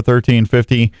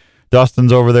 244-1350.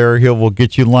 Dustin's over there. He will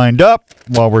get you lined up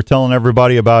while we're telling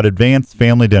everybody about Advanced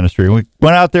Family Dentistry. We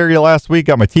went out there last week,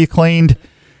 got my teeth cleaned,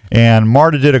 and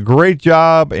Marta did a great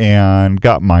job and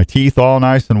got my teeth all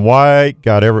nice and white,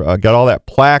 got all that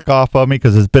plaque off of me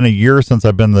because it's been a year since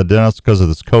I've been to the dentist because of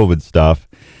this COVID stuff.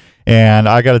 And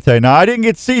I got to tell you, now I didn't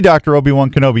get to see Dr. Obi-Wan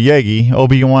Kenobi Yagi.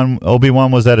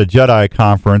 Obi-Wan was at a Jedi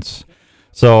conference.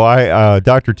 So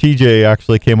Dr. TJ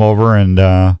actually came over, and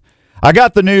I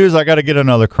got the news. I got to get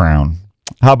another crown.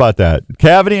 How about that?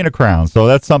 Cavity and a crown. So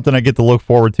that's something I get to look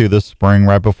forward to this spring,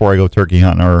 right before I go turkey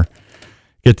hunting, or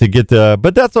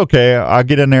but that's okay. I'll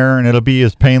get in there, and it'll be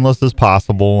as painless as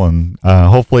possible. And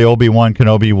hopefully Obi-Wan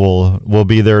Kenobi will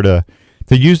be there to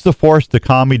use the Force to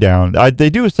calm me down. They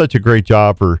do such a great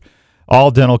job for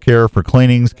all dental care, for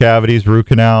cleanings, cavities, root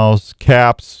canals,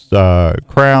 caps,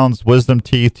 crowns, wisdom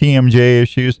teeth, TMJ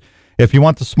issues. If you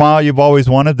want the smile you've always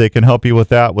wanted, they can help you with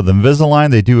that. With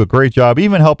Invisalign, they do a great job,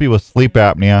 even help you with sleep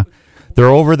apnea. They're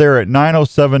over there at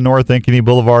 907 North Ankeny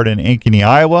Boulevard in Ankeny,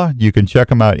 Iowa. You can check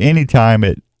them out anytime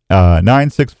at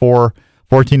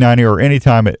 964-1490 or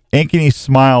anytime at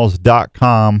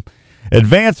ankenysmiles.com.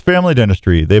 Advanced Family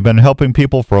Dentistry. They've been helping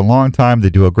people for a long time. They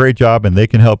do a great job, and they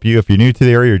can help you. If you're new to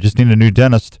the area or just need a new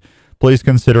dentist, please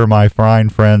consider my fine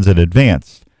friends at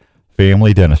Advanced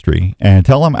Family Dentistry. And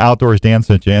tell them Outdoors Dan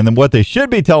sent you. And then what they should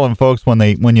be telling folks when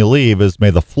you leave is, may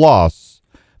the floss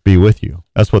be with you.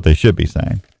 That's what they should be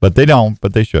saying. But they don't,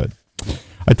 but they should.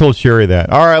 I told Sherry that.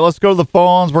 All right, let's go to the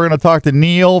phones. We're going to talk to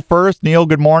Neil first. Neil,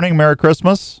 good morning. Merry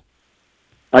Christmas.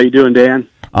 How you doing, Dan?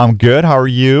 I'm good. How are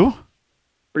you?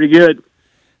 Pretty good.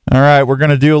 All right, we're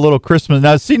going to do a little Christmas.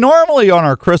 Now, see, normally on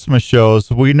our Christmas shows,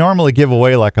 we normally give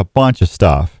away like a bunch of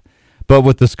stuff. But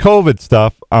with this COVID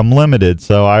stuff, I'm limited,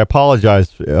 so I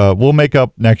apologize. We'll make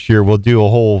up next year. We'll do a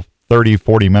whole 30,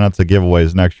 40 minutes of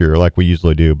giveaways next year like we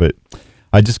usually do. But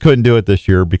I just couldn't do it this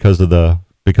year because of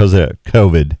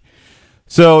COVID.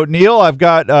 So, Neil, I've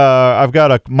got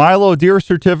a Milo Deer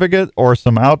certificate or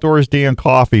some Outdoors Dan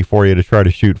coffee for you to try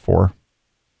to shoot for.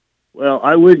 Well,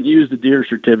 I wouldn't use the deer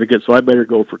certificate, so I better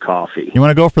go for coffee. You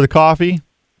want to go for the coffee?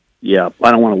 Yeah,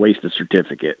 I don't want to waste the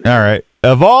certificate. All right.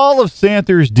 Of all of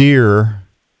Santer's deer,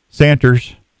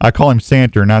 I call him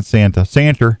Santer, not Santa,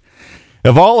 Santer.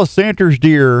 Of all of Santer's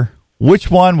deer, which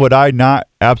one would I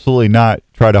absolutely not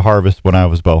try to harvest when I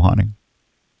was bow hunting?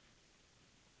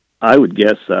 I would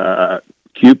guess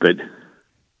Cupid.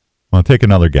 Well, take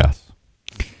another guess.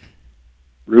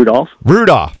 Rudolph.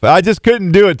 I just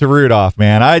couldn't do it to Rudolph,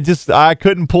 man. I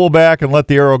couldn't pull back and let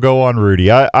the arrow go on Rudy.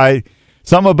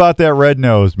 Something about that red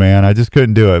nose, man. I just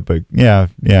couldn't do it. But yeah.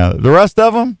 The rest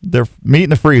of them, they're meat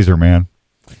in the freezer, man.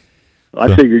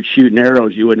 I figured shooting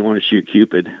arrows, you wouldn't want to shoot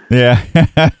Cupid. Yeah,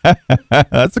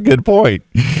 that's a good point.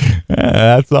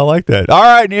 I like that. All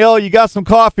right, Neil, you got some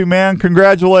coffee, man.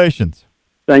 Congratulations.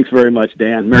 Thanks very much,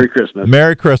 Dan. Merry Christmas.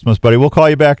 Merry Christmas, buddy. We'll call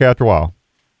you back after a while.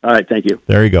 All right, thank you.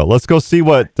 There you go. Let's go see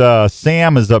what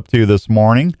Sam is up to this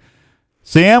morning.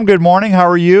 Sam, good morning. How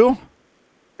are you?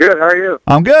 Good. How are you?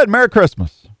 I'm good. Merry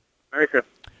Christmas. Merry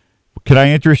Christmas. Can I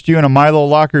interest you in a Milo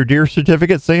Locker deer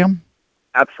certificate, Sam?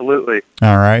 Absolutely.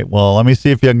 All right. Well, let me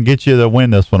see if I can get you to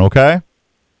win this one, okay?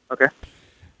 Okay.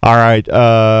 All right.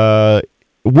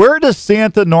 Where does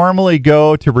Santa normally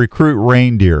go to recruit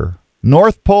reindeer?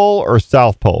 North Pole or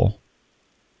South Pole?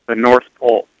 The North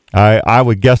Pole. I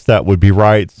would guess that would be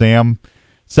right, Sam.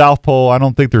 South Pole, I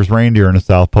don't think there's reindeer in the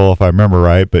South Pole, if I remember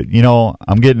right. But,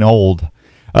 I'm getting old.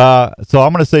 So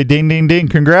I'm going to say ding, ding, ding.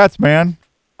 Congrats, man.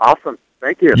 Awesome.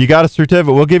 Thank you. You got a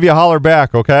certificate. We'll give you a holler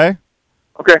back, okay?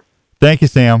 Okay. Thank you,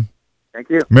 Sam. Thank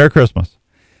you. Merry Christmas.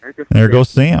 Merry Christmas. There goes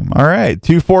Sam. All right.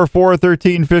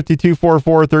 244-1350,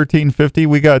 244-1350.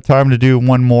 We got time to do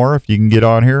one more if you can get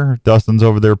on here. Dustin's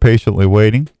over there patiently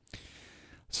waiting.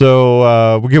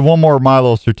 So we'll give one more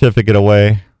Milo certificate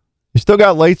away. You still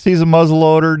got late season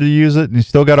muzzleloader to use it, and you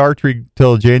still got archery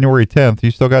till January 10th.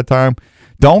 You still got time.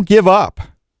 Don't give up.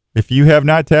 If you have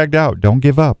not tagged out, don't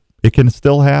give up. It can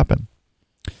still happen.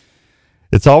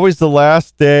 It's always the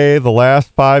last day, the last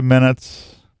 5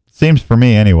 minutes. Seems for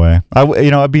me anyway.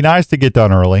 It'd be nice to get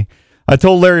done early. I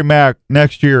told Larry Mack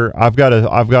next year I've got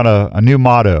a new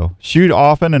motto: shoot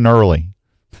often and early.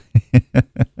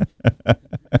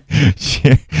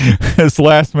 This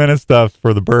last minute stuff's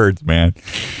for the birds, man.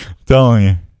 I'm telling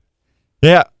you.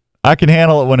 Yeah, I can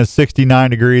handle it when it's 69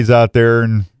 degrees out there,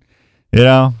 and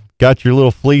got your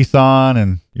little fleece on,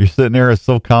 and you're sitting there, it's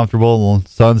so comfortable, and the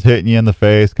sun's hitting you in the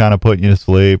face, kind of putting you to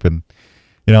sleep, and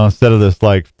instead of this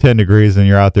like 10 degrees and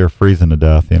you're out there freezing to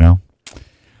death,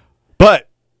 But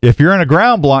if you're in a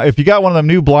ground blind, if you got one of them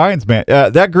new blinds, man,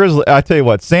 that grizzly, I tell you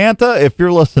what, Santa, if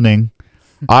you're listening,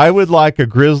 I would like a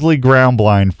grizzly ground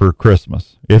blind for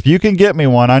Christmas. If you can get me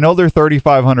one, I know they're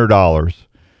 $3,500,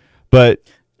 but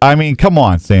I mean, come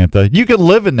on, Santa, you can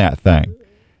live in that thing.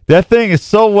 That thing is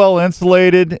so well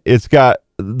insulated. It's got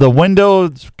the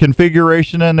windows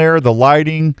configuration in there, the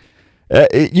lighting.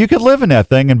 You could live in that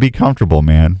thing and be comfortable,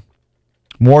 man.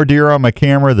 More deer on my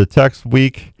camera the text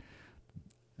week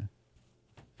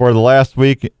for the last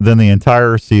week than the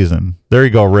entire season. There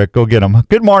you go, Rick. Go get them.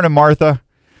 Good morning, Martha.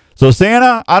 So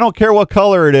Santa, I don't care what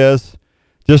color it is,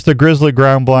 just a grizzly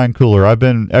ground blind cooler. I've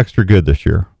been extra good this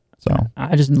year. So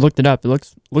I just looked it up. It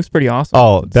looks pretty awesome.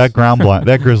 Oh, that ground blind,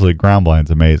 that grizzly ground blind's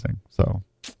amazing. So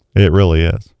it really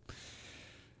is.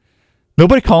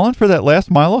 Nobody calling for that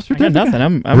last Milo certificate? I got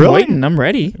nothing. I'm really? waiting. I'm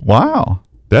ready. Wow,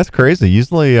 that's crazy.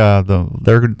 Usually,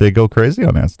 they go crazy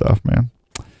on that stuff, man.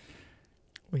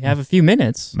 We have a few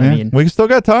minutes. Yeah, I mean, we still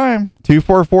got time.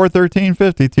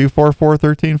 244-1350,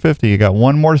 244-1350. You got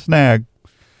one more snag.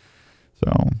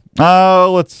 So,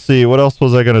 let's see. What else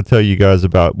was I going to tell you guys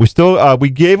about? We still we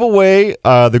gave away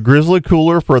the Grizzly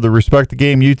Cooler for the Respect the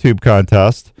Game YouTube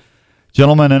contest.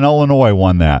 Gentleman in Illinois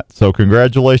won that. So,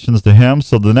 congratulations to him.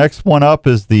 So, the next one up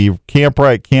is the Camp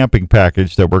Right camping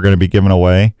package that we're going to be giving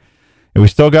away. And we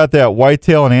still got that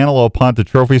whitetail and antelope hunt, the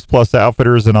Trophies Plus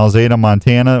Outfitters in Alzada,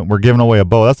 Montana. We're giving away a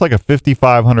bow. That's like a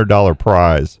 $5,500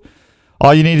 prize.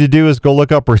 All you need to do is go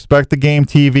look up Respect the Game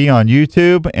TV on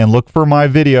YouTube and look for my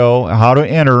video, how to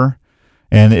enter,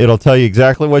 and it'll tell you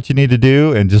exactly what you need to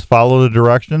do, and just follow the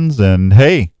directions. And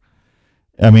hey,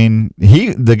 I mean,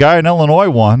 the guy in Illinois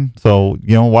won, so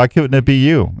why couldn't it be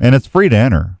you? And it's free to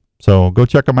enter, so go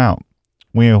check them out.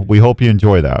 We hope you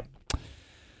enjoy that.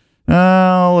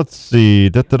 Let's see.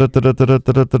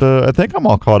 I think I'm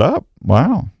all caught up.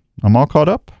 Wow, I'm all caught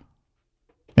up.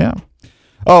 Yeah.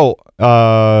 Oh,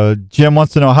 Jim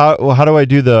wants to know how do I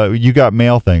do the You Got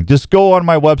Mail thing? Just go on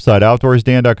my website,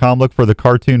 outdoorsdan.com, look for the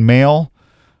cartoon mail,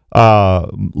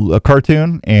 a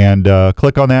cartoon, and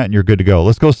click on that, and you're good to go.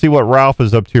 Let's go see what Ralph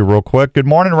is up to real quick. Good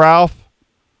morning, Ralph.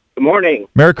 Good morning.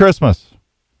 Merry Christmas.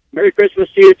 Merry Christmas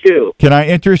to you, too. Can I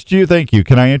interest you? Thank you.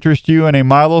 Can I interest you in a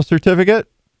Milo certificate?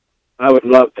 I would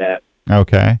love that.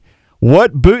 Okay.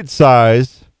 What boot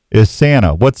size is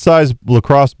Santa? What size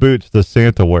lacrosse boots does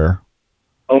Santa wear?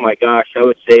 Oh, my gosh. I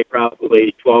would say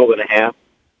probably 12 and a half.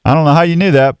 I don't know how you knew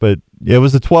that, but it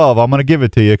was a 12. I'm going to give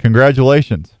it to you.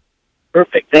 Congratulations.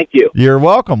 Perfect. Thank you. You're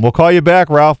welcome. We'll call you back,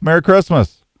 Ralph. Merry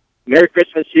Christmas. Merry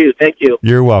Christmas to you. Thank you.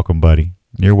 You're welcome, buddy.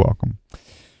 You're welcome.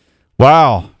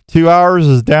 Wow. 2 hours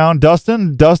is down.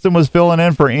 Dustin was filling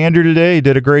in for Andrew today. He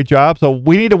did a great job. So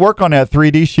we need to work on that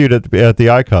 3D shoot at the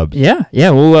iCubs. Yeah.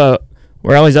 We'll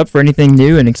we're always up for anything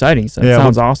new and exciting. So it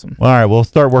sounds awesome. All right, we'll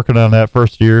start working on that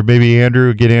first year. Maybe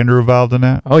get Andrew involved in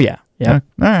that. Oh yeah, yeah.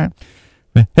 All right.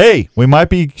 Hey, we might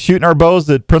be shooting our bows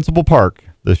at Principal Park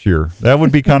this year. That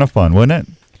would be kind of fun, wouldn't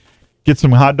it? Get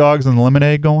some hot dogs and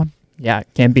lemonade going. Yeah,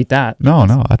 can't beat that. No,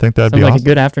 I think that'd be Sounds like awesome. a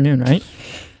good afternoon, right?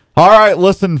 All right,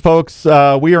 listen, folks,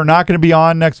 we are not going to be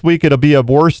on next week. It'll be a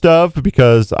worst of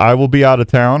because I will be out of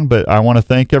town, but I want to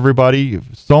thank everybody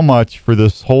so much for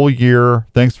this whole year.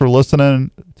 Thanks for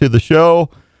listening to the show,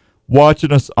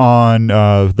 watching us on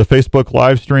the Facebook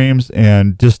live streams,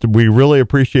 and just we really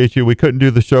appreciate you. We couldn't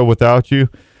do the show without you.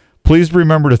 Please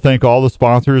remember to thank all the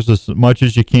sponsors as much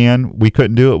as you can. We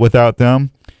couldn't do it without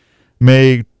them.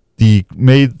 May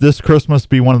this Christmas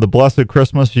be one of the blessed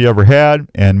Christmas you ever had,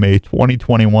 and may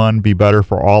 2021 be better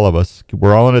for all of us.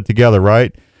 We're all in it together,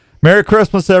 right? Merry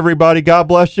Christmas, everybody. God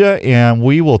bless you, and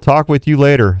we will talk with you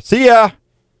later. See ya!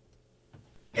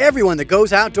 Everyone that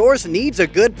goes outdoors needs a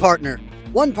good partner.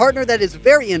 One partner that is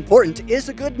very important is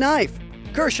a good knife.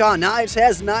 Kershaw Knives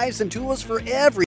has knives and tools for every